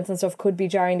fantasy elements and stuff could be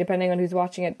jarring depending on who's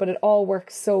watching it, but it all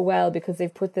works so well because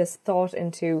they've put this thought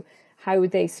into how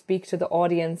they speak to the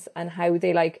audience and how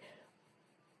they like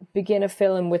begin a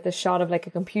film with a shot of like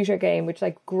a computer game, which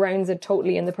like grounds it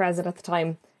totally in the present at the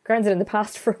time, grounds it in the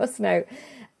past for us now,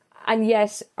 and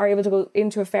yet are able to go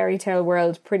into a fairy tale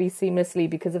world pretty seamlessly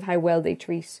because of how well they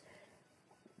treat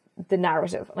the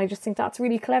narrative. And I just think that's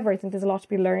really clever. I think there's a lot to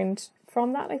be learned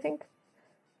from that, I think,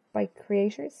 by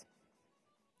creators.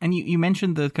 And you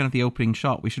mentioned the kind of the opening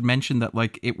shot. We should mention that,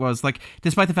 like, it was like,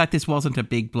 despite the fact this wasn't a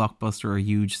big blockbuster or a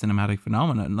huge cinematic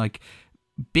phenomenon, like,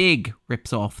 Big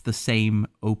rips off the same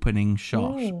opening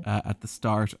shot at the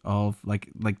start of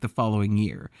like the following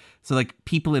year. So like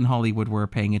people in Hollywood were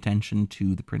paying attention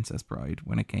to The Princess Bride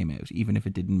when it came out, even if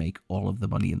it didn't make all of the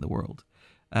money in the world.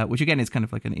 Which again is kind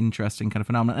of like an interesting kind of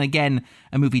phenomenon. And again,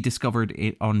 a movie discovered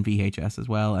it on VHS as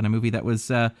well, and a movie that was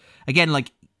again,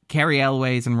 like, Cary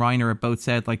Elwes and Reiner have both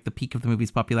said like the peak of the movie's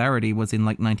popularity was in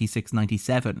like 96,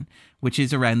 97, which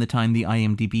is around the time the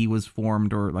IMDb was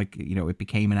formed, or like, you know, it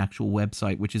became an actual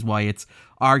website, which is why it's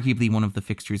arguably one of the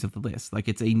fixtures of the list. Like,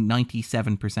 it's a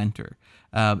 97%er.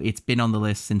 It's been on the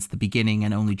list since the beginning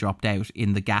and only dropped out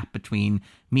in the gap between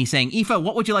me saying, Aoife,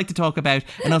 what would you like to talk about?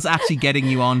 And us actually getting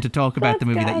you on to talk about the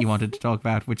movie that you wanted to talk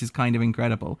about, which is kind of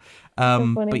incredible.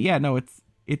 But yeah, no,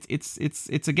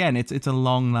 it's again, it's a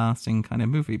long lasting kind of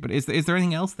movie. But is there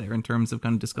anything else there in terms of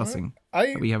kind of discussing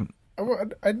that we haven't?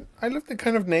 I love the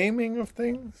kind of naming of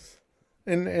things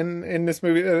in this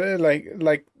movie,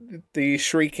 like the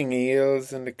shrieking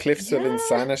eels and the cliffs of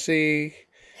insanity.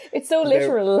 It's so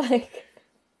literal, like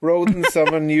rodents of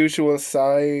unusual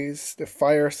size, the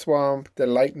fire swamp, the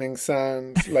lightning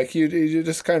sand. Like you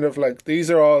just kind of like,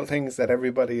 these are all things that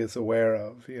everybody is aware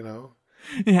of, you know.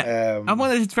 Yeah, and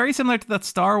well, it's very similar to that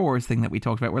Star Wars thing that we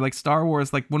talked about, where like Star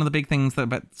Wars, like one of the big things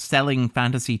about selling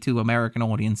fantasy to American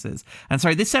audiences. And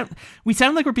sorry, we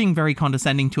sound like we're being very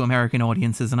condescending to American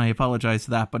audiences, and I apologize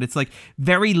for that, but it's like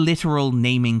very literal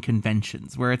naming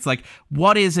conventions, where it's like,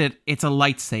 what is it? It's a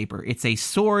lightsaber. It's a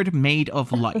sword made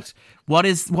of light. what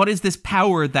is this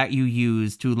power that you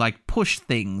use to like push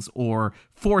things or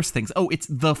force things? Oh, it's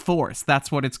the Force.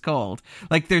 That's what it's called.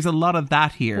 Like, there's a lot of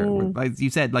that here. As you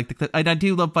said, like, and I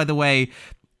do love, by the way,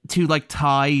 to like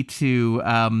tie to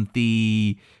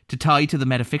the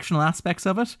metafictional aspects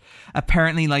of it.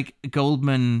 Apparently, like,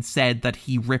 Goldman said that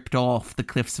he ripped off the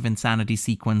Cliffs of Insanity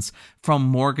sequence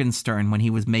from Morganstern when he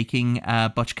was making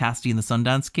Butch Cassidy and the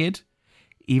Sundance Kid.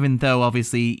 Even though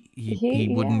obviously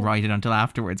he wouldn't write it until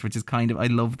afterwards, which is kind of, I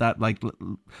love that, like,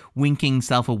 winking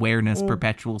self-awareness,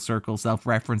 perpetual circle,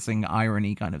 self-referencing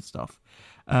irony kind of stuff.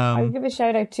 I'll give a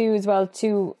shout out too, as well,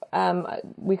 to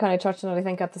we kind of touched on it, I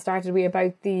think, at the start of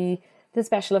about the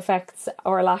special effects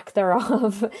or lack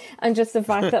thereof, and just the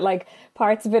fact that like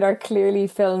parts of it are clearly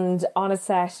filmed on a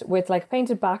set with like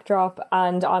painted backdrop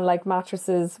and on like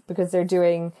mattresses because they're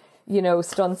doing, you know,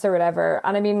 stunts or whatever.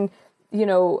 And I mean, you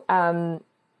know,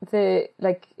 the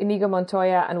like Inigo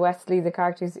Montoya and Wesley, the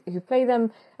characters who play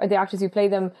them, or the actors who play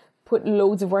them, put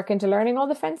loads of work into learning all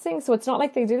the fencing. So it's not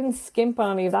like they didn't skimp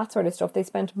on any of that sort of stuff. They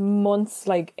spent months,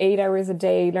 like 8 hours a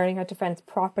day, learning how to fence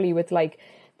properly with like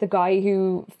the guy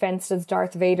who fenced as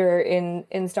Darth Vader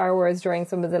in Star Wars during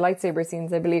some of the lightsaber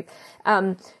scenes, I believe.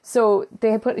 So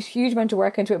they had put a huge amount of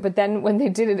work into it, but then when they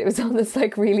did it, it was on this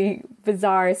like really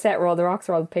bizarre set where all the rocks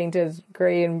are all painted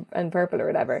grey and purple or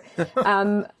whatever.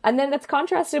 And then that's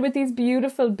contrasted with these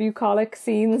beautiful bucolic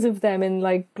scenes of them in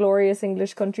like glorious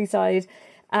English countryside.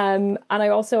 And I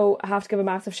also have to give a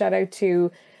massive shout out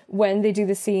to when they do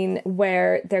the scene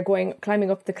where they're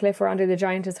climbing up the cliff where Andre the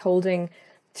Giant is holding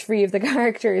 3 of the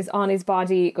characters on his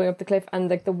body going up the cliff, and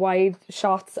like the wide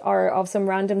shots are of some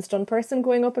random stunt person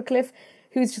going up a cliff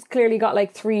who's just clearly got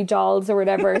like 3 dolls or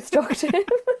whatever stuck to him.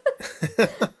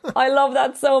 I love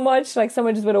that so much. Like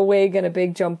someone just with a wig and a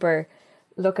big jumper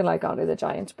looking like Andre the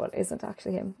Giant, but isn't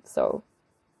actually him. So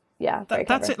yeah,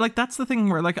 that's it. Like, that's the thing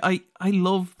where like I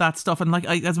love that stuff, and like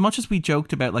as much as we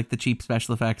joked about like the cheap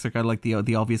special effects or kind of like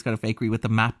the obvious kind of fakery with the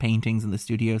matte paintings and the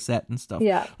studio set and stuff.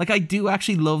 Yeah, like I do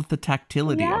actually love the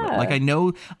tactility of it. Like I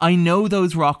know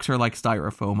those rocks are like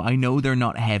styrofoam. I know they're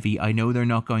not heavy. I know they're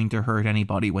not going to hurt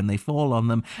anybody when they fall on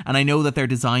them, and I know that they're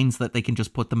designs that they can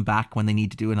just put them back when they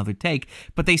need to do another take.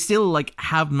 But they still like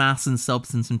have mass and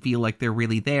substance and feel like they're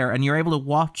really there, and you're able to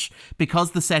watch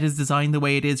because the set is designed the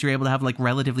way it is. You're able to have like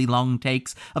relatively long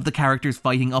takes of the characters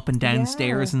fighting up and down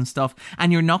stairs and stuff,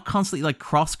 and you're not constantly like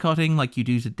cross-cutting like you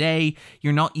do today.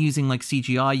 You're not using like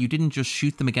CGI. You didn't just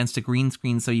shoot them against a green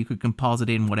screen so you could composite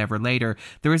in whatever later.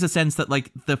 There is a sense that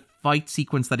like the fight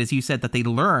sequence that, as you said, that they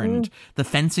learned, the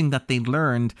fencing that they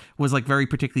learned was like very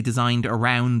particularly designed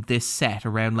around this set,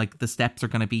 around like the steps are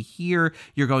going to be here,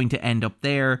 you're going to end up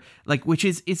there, like, which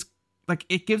is like,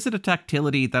 it gives it a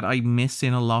tactility that I miss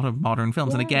in a lot of modern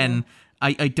films. And again,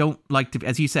 I don't like to,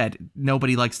 as you said,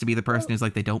 nobody likes to be the person who's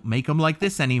like, they don't make them like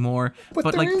this anymore.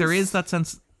 But like, there is that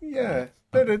sense. Yeah.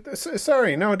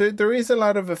 Sorry, no, there is a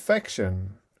lot of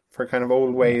affection for kind of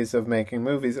old ways of making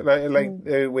movies.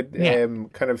 With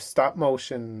kind of stop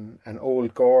motion and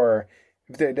old gore.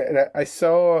 I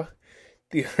saw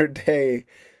the other day,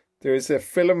 there's a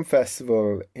film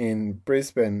festival in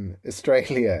Brisbane,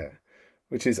 Australia,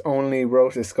 which is only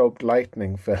rotoscoped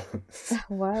lightning films.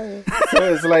 Wow.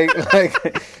 So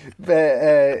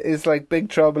it's like Big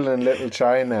Trouble in Little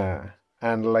China,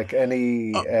 and like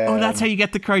any... that's how you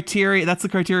get the criteria. That's the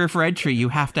criteria for entry. You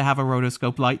have to have a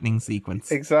rotoscope lightning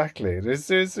sequence. Exactly. I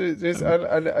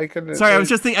can... Sorry, I was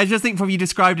just thinking from you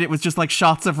described it was just like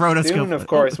shots of rotoscope. Dune, of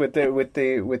course, with the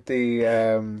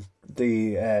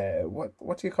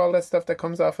what do you call that stuff that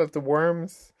comes off of the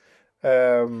worms?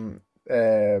 You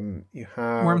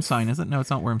have Worm Sign, is it? No, it's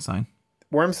not Worm Sign.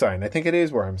 Worm Sign. I think it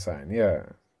is Worm Sign. Yeah,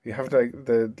 you have like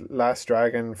the Last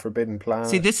Dragon, Forbidden Planet.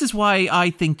 See, this is why I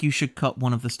think you should cut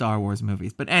one of the Star Wars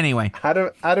movies. But anyway,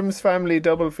 Addams Family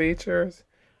double features.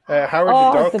 Howard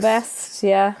the Ducks, the best.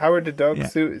 Yeah, Howard the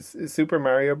Ducks. Yeah. Super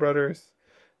Mario Brothers.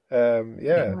 They're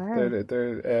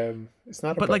it's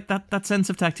not. But like that sense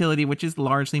of tactility, which is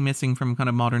largely missing from kind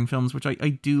of modern films, which I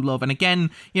do love. And again,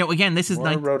 this is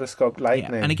rotoscope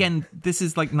lightning. Yeah, and again, this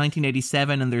is like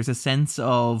 1987, and there's a sense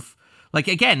of like,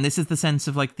 again, this is the sense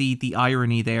of like the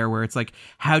irony there, where it's like,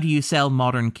 how do you sell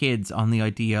modern kids on the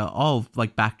idea of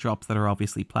like backdrops that are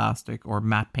obviously plastic or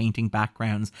matte painting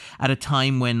backgrounds at a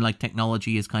time when like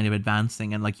technology is kind of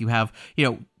advancing, and like you have,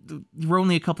 we're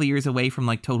only a couple of years away from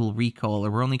like Total Recall,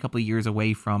 or we're only a couple of years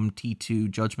away from T2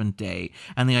 Judgment Day,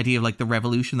 and the idea of like the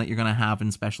revolution that you're going to have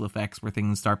in special effects where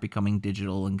things start becoming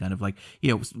digital and kind of like,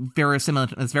 you know,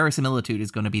 verisimilitude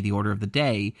is going to be the order of the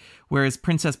day. Whereas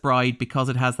Princess Bride, because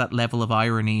it has that level of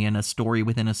irony and a story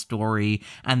within a story,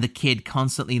 and the kid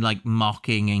constantly like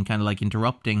mocking and kind of like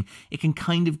interrupting, it can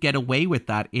kind of get away with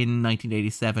that in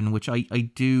 1987, which I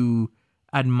do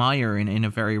admire in a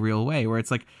very real way, where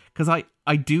it's like, because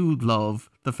I do love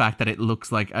the fact that it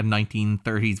looks like a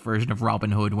 1930s version of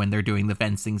Robin Hood when they're doing the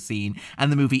fencing scene,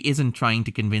 and the movie isn't trying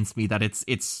to convince me that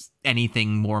it's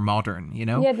anything more modern, you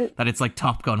know? That it's like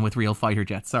Top Gun with real fighter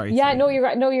jets. Sorry. No, you're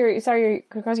right. No, you're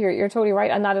totally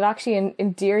right, and that it actually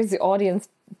endears the audience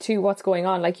to what's going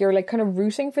on. Like, you're like kind of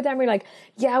rooting for them. You're like,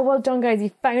 yeah, well done, guys,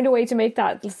 you found a way to make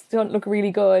that stunt look really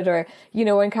good. Or, you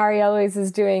know, when Carrie Elwes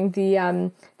is doing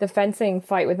the fencing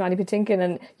fight with Mandy Patinkin,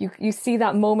 and you see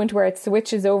that moment where it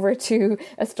switches over to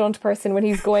a stunt person when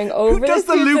he's going over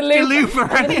the loop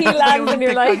and he lands, and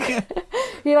you're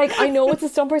like, I know it's a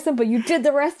stunt person, but you did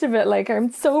the rest of it. Like, I'm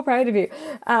so proud of you.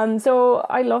 So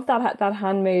I love that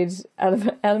handmade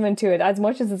element to it, as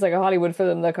much as it's like a Hollywood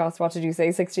film that costs, what did you say,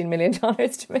 $16 million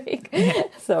to make.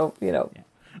 So, you know. Yeah.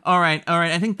 All right.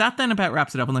 I think that then about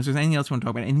wraps it up, unless there's anything else you want to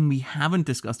talk about, anything we haven't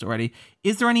discussed already.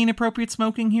 Is there any inappropriate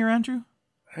smoking here, Andrew?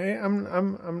 I'm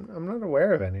not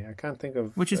aware of any. I can't think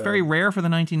of. Which is very rare for the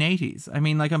 1980s. I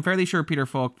mean, like, I'm fairly sure Peter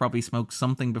Falk probably smoked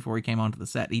something before he came onto the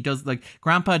set. He does, like,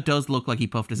 Grandpa does look like he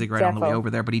puffed a cigarette on the way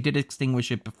over there, but he did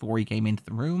extinguish it before he came into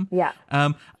the room. Yeah.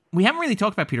 We haven't really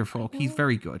talked about Peter Falk. He's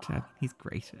very good. He's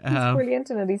great. He's brilliant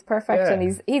in it. He's perfect, and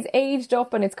he's aged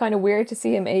up, and it's kind of weird to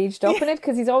see him aged up in it,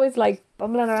 because he's always like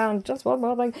bumbling around, just one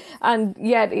more thing. And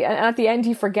at the end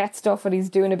he forgets stuff, and he's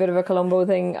doing a bit of a Columbo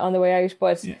thing on the way out.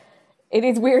 But it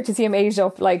is weird to see him aged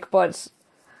up, like. But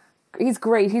he's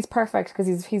great. He's perfect,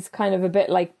 because he's kind of a bit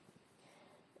like,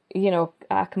 you know,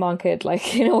 come on, kid,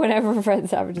 like, you know, whenever Fred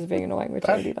Savage is being annoying, which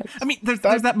I really like. I mean, there's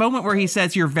that moment where he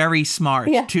says, "You're very smart,"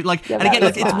 too. Like, and again,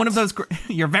 like, it's one of those.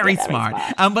 You're very smart.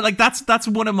 But like, that's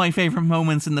one of my favorite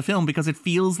moments in the film, because it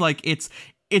feels like it's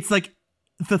like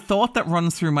the thought that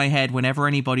runs through my head whenever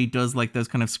anybody does like those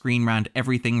kind of screen rant,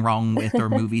 everything wrong with or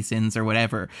movie sins or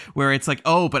whatever, where it's like,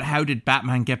 oh, but how did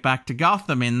Batman get back to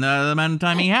Gotham in the amount of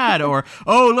time he had? Or,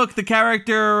 oh, look, the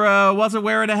character wasn't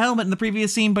wearing a helmet in the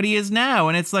previous scene, but he is now.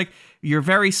 And it's like, you're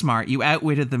very smart. You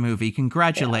outwitted the movie.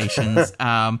 Congratulations.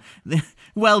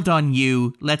 Well done,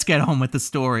 you. Let's get on with the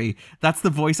story. That's the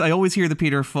voice. I always hear the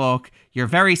Peter Falk, "You're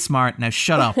very smart. Now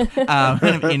shut up,"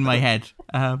 in my head.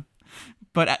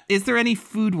 But is there any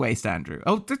food waste, Andrew?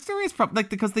 Oh, there is probably, like,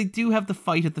 because they do have the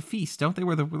fight at the feast, don't they?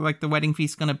 Where the wedding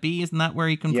feast going to be? Isn't that where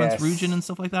he confronts Rugen and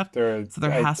stuff like that? There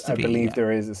has to be. I believe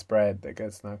there is a spread that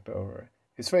gets knocked over.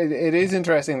 It is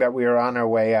interesting that we are on our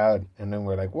way out, and then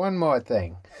we're like, one more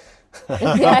thing.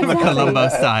 Exactly. Columbo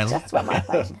style. That's what my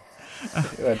thing.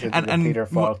 And Peter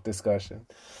Falk discussion.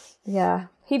 Yeah,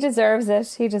 he deserves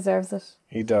it.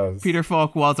 He does. Peter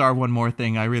Falk was our one more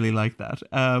thing. I really like that.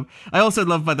 I also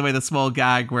love, by the way, the small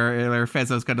gag where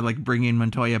Fezzo's kind of like bringing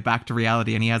Montoya back to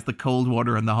reality, and he has the cold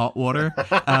water and the hot water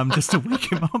just to wake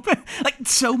him up. Like,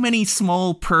 so many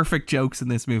small, perfect jokes in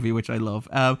this movie, which I love.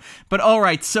 But all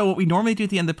right, so what we normally do at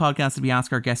the end of the podcast is we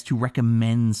ask our guests to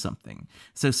recommend something.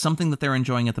 So something that they're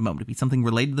enjoying at the moment. It'd be something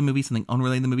related to the movie, something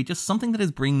unrelated to the movie, just something that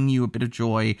is bringing you a bit of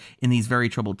joy in these very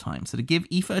troubled times. So to give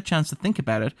Aoife a chance to think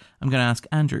about it, I'm going to ask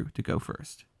Andrew to go first.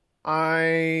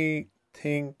 I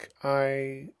think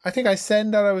I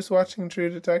said that I was watching True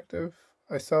Detective.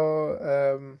 I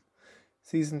saw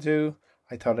season 2.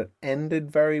 I thought it ended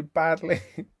very badly,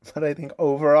 but I think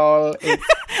overall it's...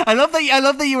 I love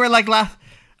that you were like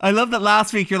I love that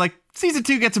last week you're like, season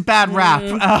 2 gets a bad rap,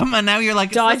 and now you're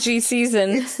like, dodgy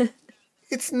season.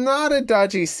 It's not a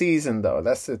dodgy season, though.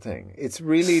 That's the thing. It's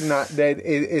really not.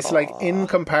 It's like, in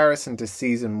comparison to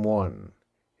season 1,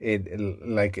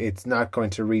 it's not going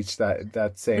to reach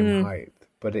that same height.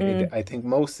 But I think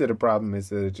most of the problem is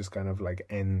that it just kind of like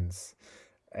ends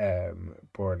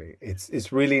poorly.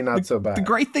 It's really not so bad. The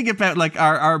great thing about like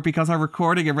our because our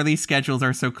recording and release schedules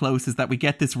are so close is that we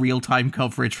get this real time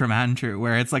coverage from Andrew,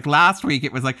 where it's like last week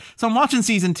it was like, so I'm watching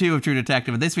season 2 of True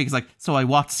Detective, and this week it's like, so I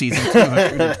watched season 2 of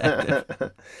True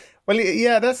Detective. Well,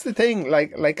 yeah, that's the thing.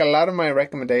 Like a lot of my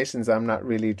recommendations, I'm not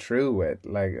really true with.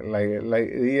 Like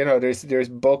you know, there's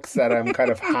books that I'm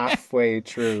kind of halfway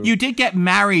through. You did get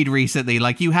married recently.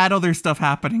 Like, you had other stuff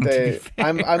happening. To be fair.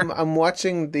 I'm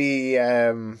watching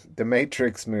the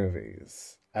Matrix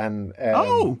movies, and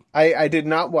I did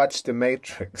not watch the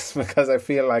Matrix because I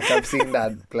feel like I've seen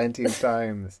that plenty of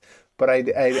times. But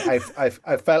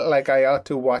I felt like I ought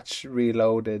to watch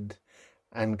Reloaded.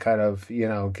 and kind of,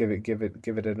 give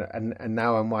it and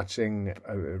now I'm watching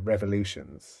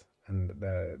Revolutions. And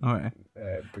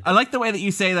I like the way that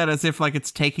you say that as if like it's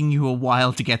taking you a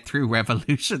while to get through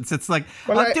Revolutions. It's like,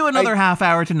 I'll do another half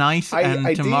hour tonight,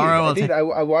 and tomorrow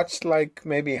I watched like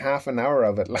maybe half an hour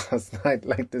of it last night,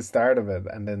 like the start of it,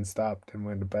 and then stopped and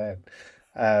went to bed.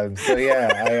 So yeah,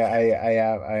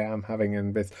 I am having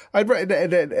in bits.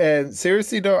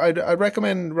 Seriously though, I'd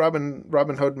recommend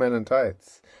Robin Hood Men in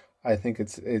Tights. I think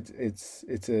it's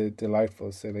a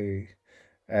delightful, silly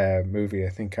movie. I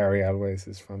think Carrie Always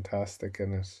is fantastic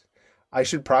in it. I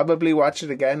should probably watch it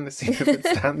again to see if it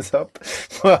stands up,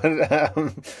 but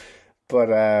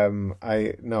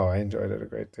I enjoyed it a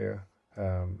great deal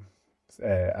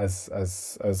as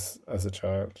a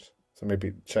child. So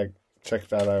maybe check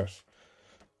that out.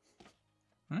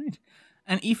 Right.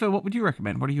 And Aoife, what would you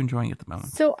recommend? What are you enjoying at the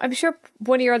moment? So I'm sure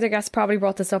one of your other guests probably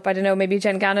brought this up. I don't know, maybe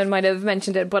Jen Gannon might have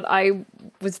mentioned it, but I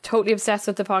was totally obsessed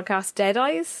with the podcast Dead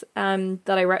Eyes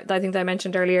that I think that I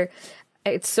mentioned earlier.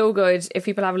 It's so good if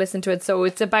people haven't listened to it. So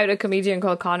it's about a comedian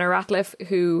called Connor Ratliff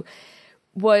who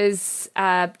was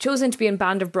chosen to be in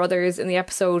Band of Brothers in the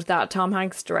episode that Tom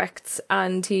Hanks directs,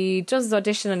 and he does his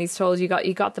audition and he's told you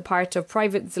got the part of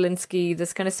Private Zelensky,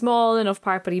 this kind of small enough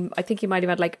part, but I think he might have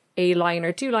had like a line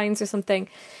or two lines or something,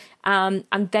 and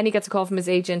then he gets a call from his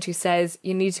agent who says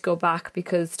you need to go back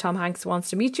because Tom Hanks wants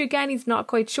to meet you again. He's not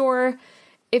quite sure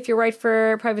if you're right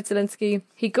for Private Zelensky.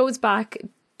 He goes back,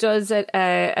 does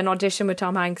an audition with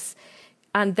Tom Hanks,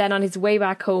 and then on his way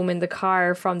back home in the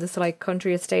car from this like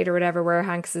country estate or whatever where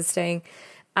Hanks is staying,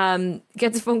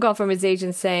 gets a phone call from his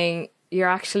agent saying, you're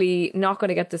actually not going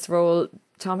to get this role.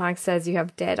 Tom Hanks says you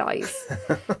have dead eyes.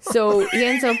 So he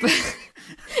ends up...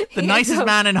 the nicest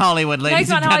man in Hollywood,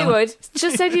 ladies and gentlemen. Hollywood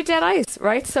just said you dead eyes,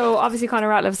 right? So obviously Connor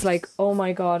Ratliff's like, oh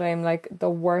my God, I'm like the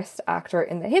worst actor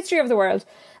in the history of the world.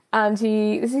 And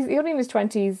he's only in his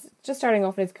 20s, just starting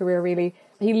off in his career really.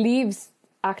 He leaves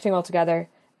acting altogether,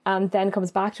 and then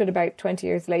comes back to it about 20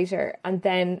 years later. And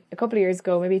then a couple of years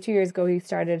ago, maybe 2 years ago, he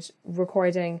started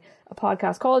recording a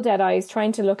podcast called Dead Eyes,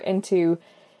 trying to look into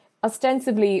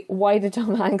ostensibly why did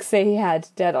Tom Hanks say he had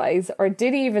dead eyes, or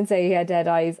did he even say he had dead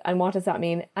eyes, and what does that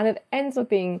mean? And it ends up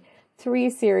being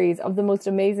 3 series of the most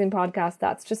amazing podcast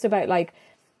that's just about like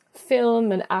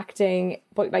film and acting,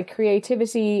 but like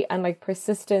creativity and like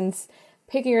persistence,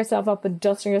 picking yourself up and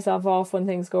dusting yourself off when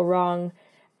things go wrong.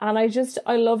 And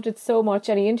I loved it so much.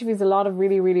 And he interviews a lot of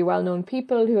really, really well-known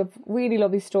people who have really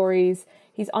lovely stories.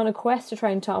 He's on a quest to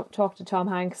try and talk to Tom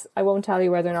Hanks. I won't tell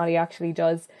you whether or not he actually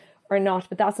does or not,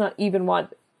 but that's not even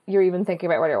what you're even thinking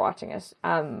about while you're watching it.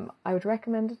 I would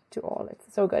recommend it to all.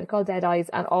 It's so good. It's called Dead Eyes,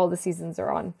 and all the seasons are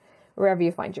on wherever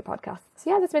you find your podcasts. So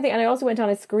yeah, that's my thing. And I also went on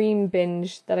a Scream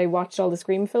binge that I watched all the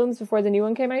Scream films before the new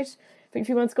one came out a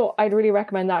few months ago. I'd really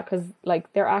recommend that because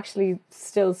like they're actually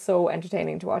still so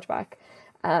entertaining to watch back.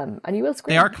 And you will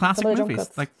scream. They are classic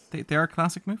movies. Like they are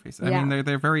classic movies. I mean,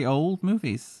 they're very old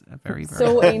movies. Very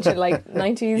so ancient, like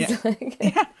 90s. Yeah. Like,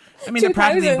 yeah. I mean, they're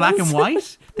practically in black and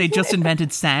white. They just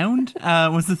invented sound.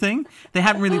 Was the thing. They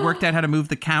hadn't really worked out how to move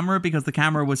the camera because the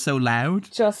camera was so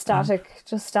loud. Just static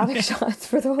shots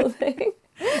for the whole thing.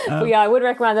 But yeah, I would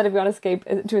recommend that if you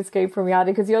want to escape from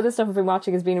reality, because the other stuff I've been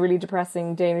watching has been really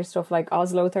depressing Danish stuff, like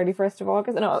Oslo 31st of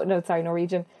August.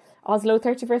 Norwegian. Oslo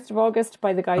 31st of August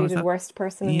by the guy who did Worst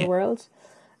Person in the World.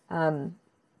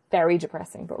 Very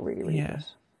depressing, but really, really good.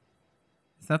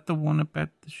 Is that the one about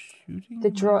the shooting?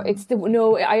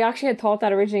 No, I actually had thought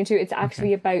that originally too. It's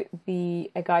actually about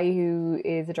a guy who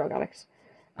is a drug addict.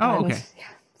 Okay. Yeah,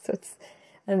 so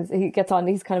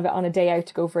he's kind of on a day out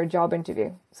to go for a job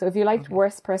interview. So if you liked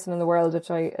Worst Person in the World, which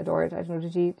I adored, I don't know,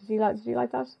 did you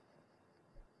like that?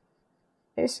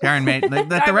 Darren made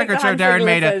the record show.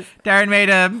 Darren made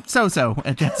a so-so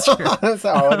a gesture. That's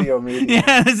audio media.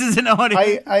 Yeah, this is an audio.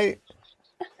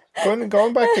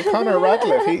 Going back to Connor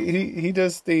Ratliff, he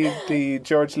does the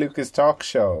George Lucas talk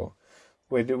show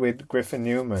with Griffin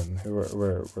Newman, who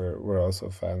we're also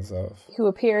fans of, who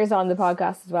appears on the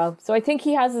podcast as well. So I think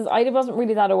he has I wasn't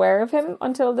really that aware of him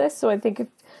until this. So I think it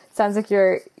sounds like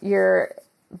you're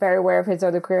very aware of his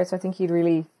other career. So I think he'd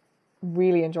really,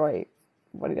 really enjoy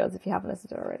what he does if you haven't listened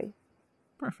to it already.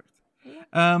 Perfect.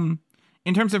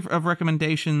 In terms of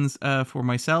recommendations for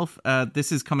myself,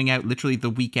 this is coming out literally the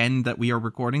weekend that we are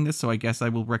recording this, so I guess I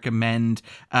will recommend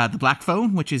The Black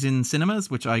Phone, which is in cinemas,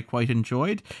 which I quite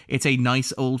enjoyed. It's a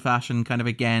nice old-fashioned kind of,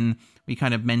 again, we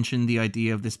kind of mentioned the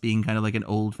idea of this being kind of like an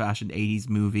old-fashioned 80s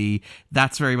movie.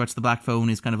 That's very much The Black Phone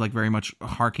is kind of like very much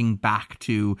harking back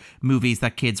to movies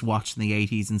that kids watched in the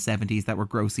 80s and 70s that were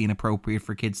grossly inappropriate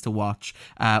for kids to watch,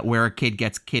 where a kid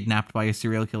gets kidnapped by a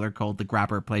serial killer called The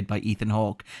Grabber, played by Ethan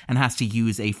Hawke, and has to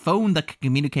use a phone that can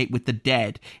communicate with the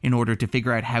dead in order to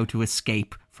figure out how to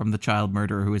escape from the child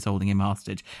murderer who is holding him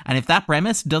hostage. And if that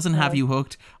premise doesn't have you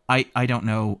hooked, I don't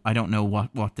know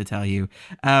what to tell you.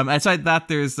 Outside that,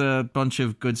 there's a bunch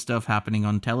of good stuff happening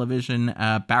on television.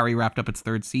 Barry wrapped up its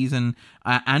 3rd season.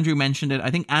 Andrew mentioned it. I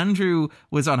think Andrew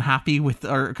was unhappy with,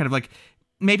 or kind of like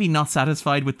maybe not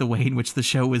satisfied with the way in which the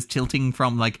show was tilting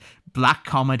from like black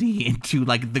comedy into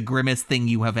like the grimmest thing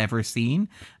you have ever seen.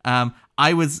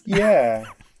 I was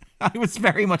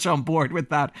very much on board with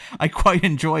that. I quite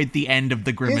enjoyed the end of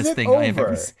the grimmest thing I have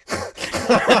ever seen.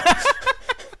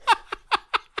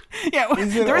 Yeah,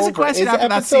 there is a question after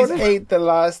that season. Episode 8 the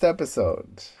last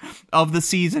episode of the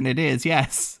season? It is,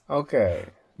 yes. Okay.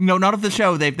 No, not of the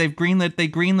show. They've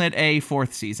greenlit a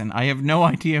 4th season. I have no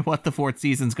idea what the 4th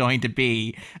season's going to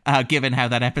be, given how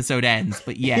that episode ends.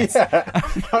 But yes,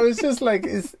 I was just like,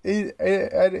 is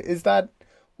that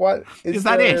what is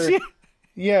that it?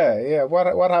 Yeah.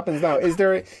 What happens now? Is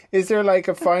there like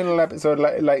a final episode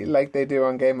like they do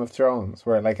on Game of Thrones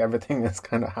where like everything has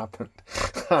kind of happened?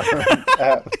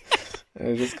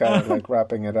 They're just kind of like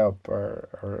wrapping it up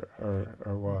or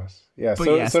what? Yeah.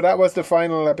 So that was the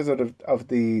final episode of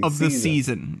the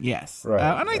season. Yes. Right.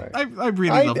 And I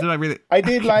really loved it. I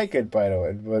did like it, by the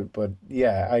way. But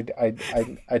yeah,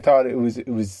 I thought it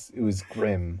was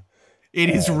grim. It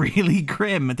is really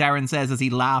grim, Darren says as he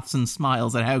laughs and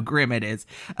smiles at how grim it is.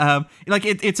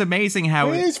 It's amazing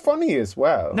how it is funny as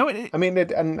well. No,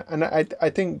 I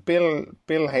think Bill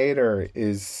Hader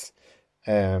is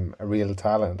a real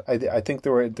talent. I think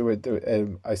there were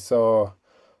I saw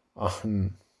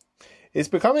on. It's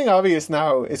becoming obvious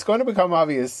now. It's going to become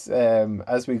obvious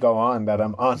as we go on that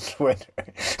I'm on Twitter,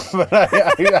 but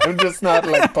I'm just not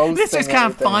like posting. Listeners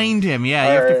can't find him. Yeah,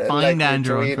 you have to find like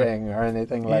Andrew tweeting or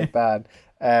anything like that.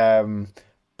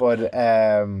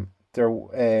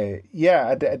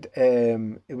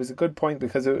 It was a good point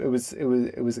because it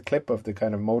was a clip of the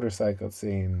kind of motorcycle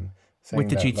scene. With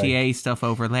the GTA stuff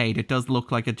overlaid, it does look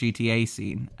like a GTA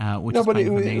scene. Which is kind of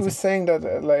amazing. It was saying that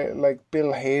like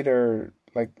Bill Hader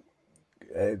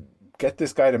get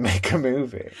this guy to make a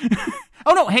movie.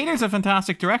 Oh no, Hader's a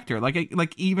fantastic director.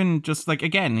 Like even just like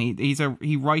again,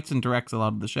 he writes and directs a lot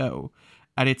of the show,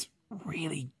 and it's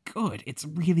really good. It's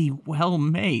really well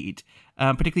made,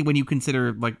 particularly when you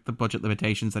consider like the budget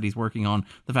limitations that he's working on,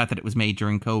 the fact that it was made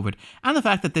during COVID, and the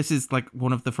fact that this is like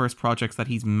one of the first projects that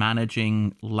he's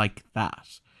managing like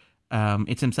that.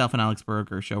 It's himself and Alex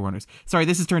Berger, showrunners. Sorry,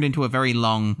 this has turned into a very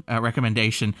long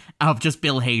recommendation of just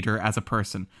Bill Hader as a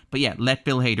person. But yeah, let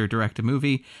Bill Hader direct a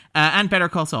movie. And Better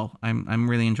Call Saul. I'm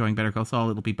really enjoying Better Call Saul.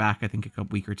 It'll be back, I think, a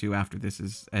week or two after this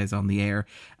is on the air.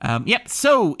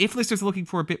 So if listeners are looking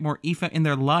for a bit more Aoife in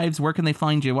their lives, where can they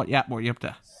find you? What are you up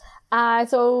to?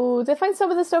 So they find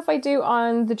some of the stuff I do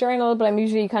on the journal, but I'm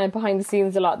usually kind of behind the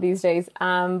scenes a lot these days.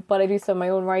 But I do some of my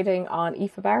own writing on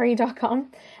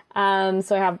aoifebarry.com.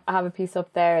 So I have a piece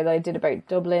up there that I did about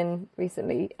Dublin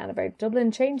recently and about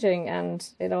Dublin changing and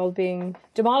it all being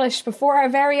demolished before our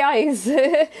very eyes.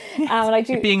 And I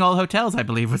do being all hotels, I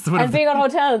believe, was the one. And being on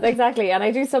hotels, exactly. And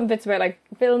I do some bits about like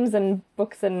films and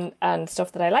books and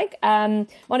stuff that I like. I'm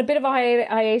on a bit of a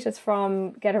hiatus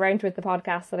from Get Around to It, the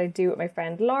podcast that I do with my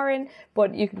friend Lauren,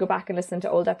 but you can go back and listen to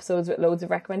old episodes with loads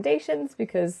of recommendations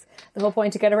because the whole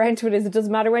point to Get Around to It is it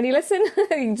doesn't matter when you listen, you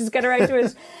can just get around to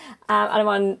it.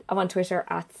 And I'm on Twitter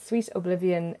at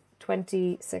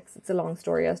SweetOblivion26. It's a long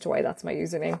story as to why that's my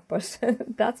username, but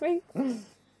that's me.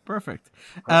 Perfect.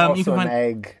 Also you can find an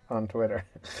egg on Twitter.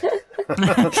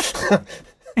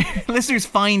 Listeners,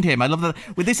 find him. I love that.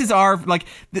 Well, this is our like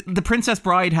the Princess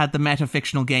Bride had the meta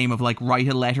fictional game of like write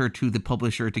a letter to the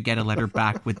publisher to get a letter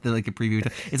back with the, like a preview.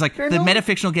 It's like the meta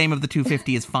fictional game of the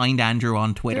 250 is find Andrew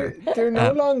on Twitter. They're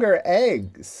no longer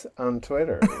eggs on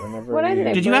Twitter.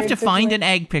 Did you have to find an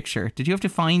egg picture? Did you have to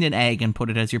find an egg and put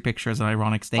it as your picture as an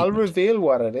ironic statement? I'll reveal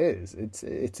what it is.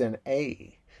 It's an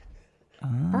A.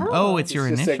 Oh, it's your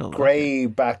just initial. It's a grey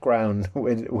background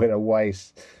with a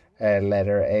white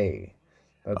letter A.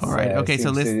 That's, all right. Okay.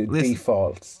 So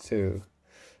defaults to.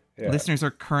 Yeah. Listeners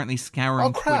are currently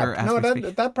scouring Twitter.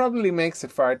 That probably makes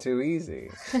it far too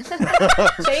easy.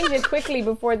 Change it quickly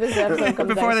before this episode comes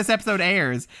before out. this episode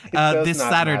airs this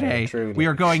Saturday. Matter, we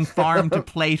are going farm to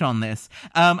plate on this,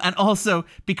 and also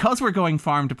because we're going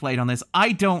farm to plate on this,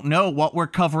 I don't know what we're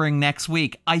covering next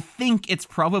week. I think it's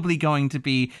probably going to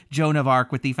be Joan of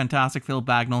Arc with the fantastic Phil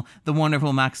Bagnall, the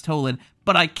wonderful Max Tolan,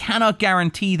 but I cannot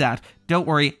guarantee that. Don't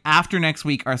worry, after next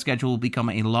week, our schedule will become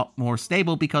a lot more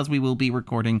stable because we will be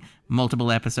recording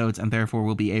multiple episodes and therefore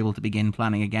we'll be able to begin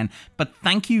planning again. But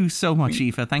thank you so much,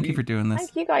 Aoife. Thank you for doing this.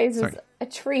 Thank you guys. It was a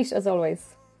treat, as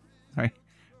always. Sorry.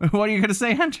 What are you going to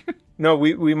say, Andrew? No,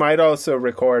 we might also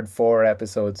record 4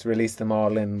 episodes, release them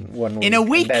all in 1 week. In a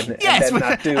week? And then, Yes. and then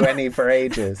not do any for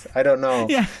ages. I don't know.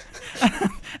 Yeah.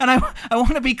 And I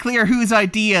want to be clear whose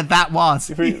idea that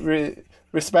was.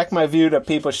 Respect my view that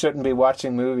people shouldn't be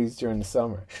watching movies during the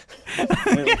summer.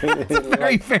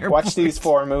 Very fair Watch point. these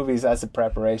 4 movies as a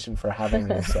preparation for having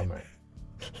the summer.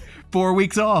 4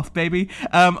 weeks off, baby.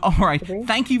 All right.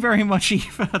 Thank you very much,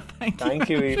 Aoife. Thank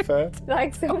you, Aoife.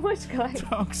 Thanks so much, guys.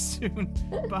 Talk soon.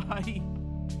 Bye.